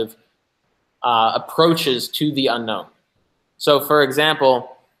inductive approaches to the unknown. So, for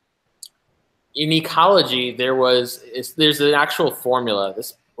example, in ecology, there's an actual formula.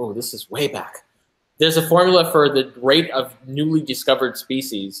 This is way back. There's a formula for the rate of newly discovered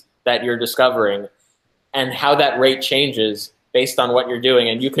species that you're discovering and how that rate changes based on what you're doing.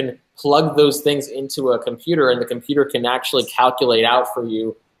 And you can plug those things into a computer, and the computer can actually calculate out for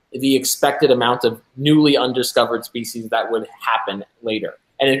you the expected amount of newly undiscovered species that would happen later.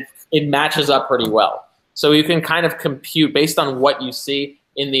 And it matches up pretty well. So you can kind of compute based on what you see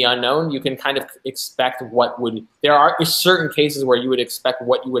in the unknown. You can kind of expect there are certain cases where you would expect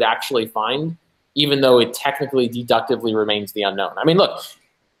what you would actually find, even though it technically deductively remains the unknown. I mean, look,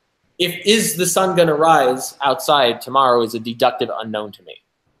 is the sun going to rise outside tomorrow is a deductive unknown to me.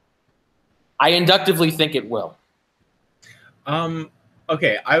 I inductively think it will.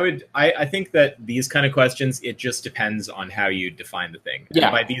 Okay, I think that these kind of questions, it just depends on how you define the thing. Yeah.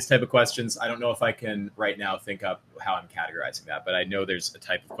 And by these type of questions, I don't know if I can right now think up how I'm categorizing that, but I know there's a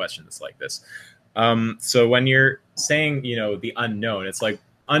type of question that's like this. So when you're saying, the unknown, it's like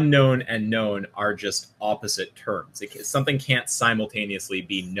unknown and known are just opposite terms. Something can't simultaneously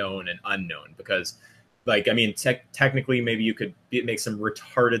be known and unknown because, technically, maybe you could make some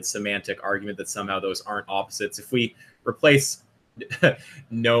retarded semantic argument that somehow those aren't opposites. If we replace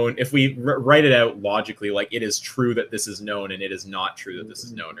known, if we write it out logically, like it is true that this is known and it is not true that this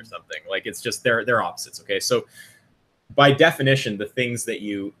is known or something, like it's just they're opposites. Okay, so by definition, the things that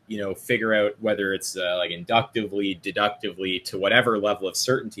you figure out, whether it's like inductively, deductively, to whatever level of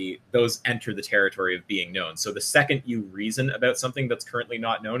certainty, those enter the territory of being known. So the second you reason about something that's currently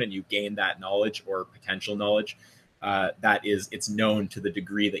not known and you gain that knowledge or potential knowledge, it's known to the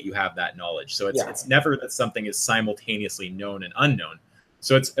degree that you have that knowledge. So it's never that something is simultaneously known and unknown.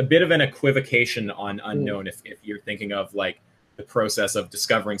 So it's a bit of an equivocation on unknown if you're thinking of like the process of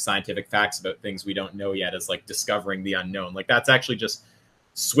discovering scientific facts about things we don't know yet as like discovering the unknown. Like that's actually just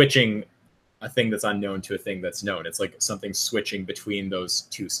switching a thing that's unknown to a thing that's known. It's like something switching between those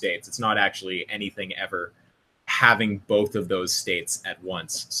two states. It's not actually anything ever having both of those states at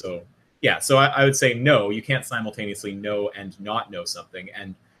once. So yeah, so I would say no, you can't simultaneously know and not know something.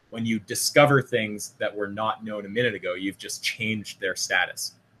 And when you discover things that were not known a minute ago, you've just changed their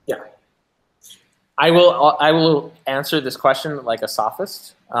status. Yeah. I will answer this question like a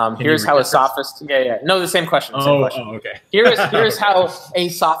sophist. Here's how a sophist. No, the same question. Okay. Here's how a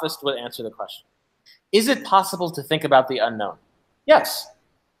sophist would answer the question. Is it possible to think about the unknown? Yes.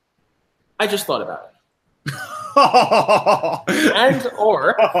 I just thought about it.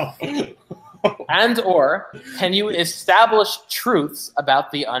 or can you establish truths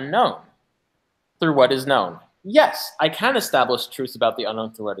about the unknown through what is known? Yes, I can establish truths about the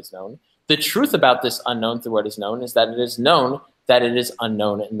unknown through what is known. The truth about this unknown through what is known is that it is known that it is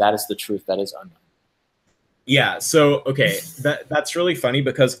unknown, and that is the truth that is unknown. Yeah, so, okay, that's really funny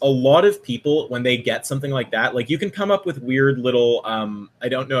because a lot of people, when they get something like that, like you can come up with weird little, I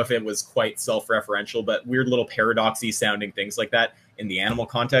don't know if it was quite self-referential, but weird little paradoxy sounding things like that in the animal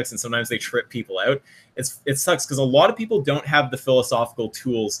context, and sometimes they trip people out. It sucks because a lot of people don't have the philosophical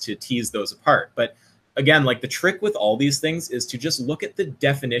tools to tease those apart, but again, like the trick with all these things is to just look at the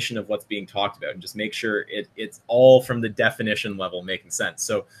definition of what's being talked about and just make sure it's all from the definition level making sense.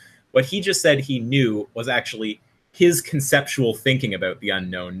 So what he just said he knew was actually his conceptual thinking about the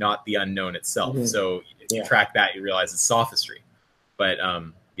unknown, not the unknown itself. Mm-hmm. So if you track that, you realize it's sophistry. But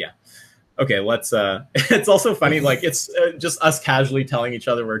yeah. Okay, let's it's also funny, like it's just us casually telling each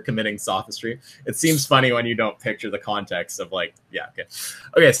other we're committing sophistry. It seems funny when you don't picture the context of like, yeah,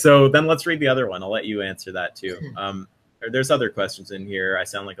 okay, so then let's read the other one. I'll let you answer that too. There's other questions in here. I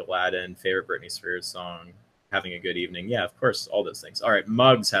sound like Aladdin, favorite Britney Spears song, having a good evening. Yeah, of course, all those things. All right,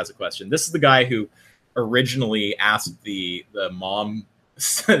 Muggs has a question. This is the guy who originally asked the mom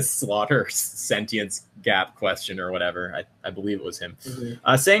slaughter sentience gap question or whatever. I believe it was him.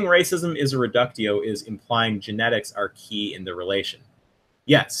 Mm-hmm. Saying racism is a reductio is implying genetics are key in the relation.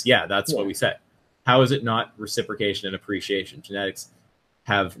 Yes, yeah, that's what we said. How is it not reciprocation and appreciation? Genetics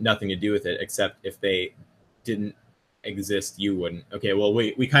have nothing to do with it, except if they didn't exist, you wouldn't. Okay, well,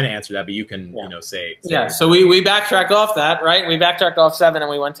 we kind of answered that, but you can, say. Yeah, so we backtracked off that, right? We backtracked off 7 and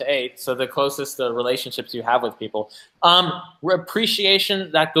we went to 8. So the closest the relationships you have with people.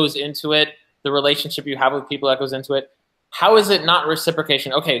 Appreciation, that goes into it. The relationship you have with people, that goes into it. How is it not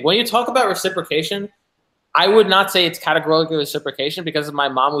reciprocation? Okay, when you talk about reciprocation, I would not say it's categorically reciprocation because if my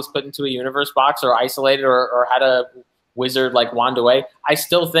mom was put into a universe box or isolated or had a wizard like wand away, I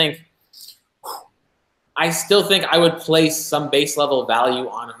still think I would place some base level value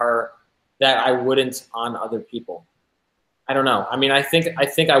on her that I wouldn't on other people. I don't know. I mean, I think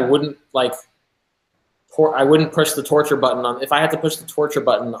I wouldn't like. I wouldn't push the torture button on. If I had to push the torture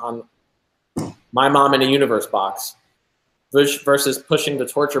button on my mom in a universe box versus pushing the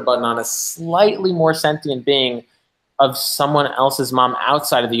torture button on a slightly more sentient being of someone else's mom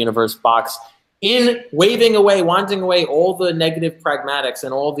outside of the universe box, in waving away, wanting away all the negative pragmatics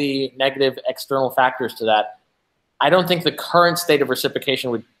and all the negative external factors to that, I don't think the current state of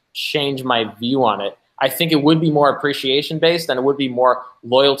reciprocation would change my view on it. I think it would be more appreciation-based and it would be more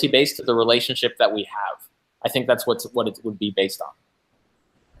loyalty-based to the relationship that we have. I think that's what it would be based on.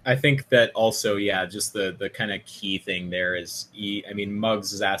 I think that also, yeah, just the kind of key thing there is, I mean,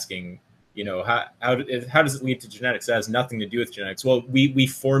 Muggs is asking, how does it lead to genetics? It has nothing to do with genetics. Well, we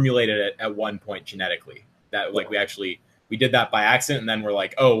formulated it at one point genetically. That like we did that by accident, and then we're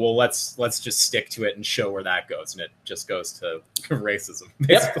like, oh well, let's just stick to it and show where that goes, and it just goes to racism,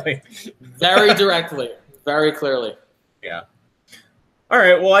 basically. Yep. Very directly, very clearly. Yeah. All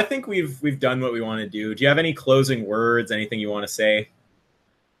right. Well, I think we've done what we want to do. Do you have any closing words? Anything you want to say?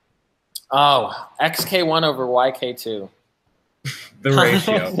 Oh, XK1 over YK2. The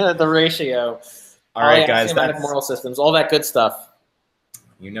ratio. The ratio. All right, guys. That's moral systems, all that good stuff.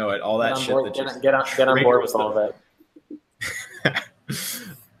 You know it. All that shit. Get on board with all of it.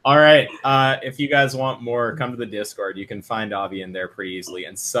 All right. If you guys want more, come to the Discord. You can find Avi in there pretty easily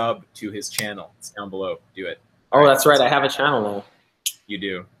and sub to his channel. It's down below. Do it. Oh, that's right. I have a channel now. You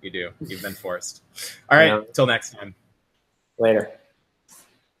do. You've been forced. All right. Till next time. Later.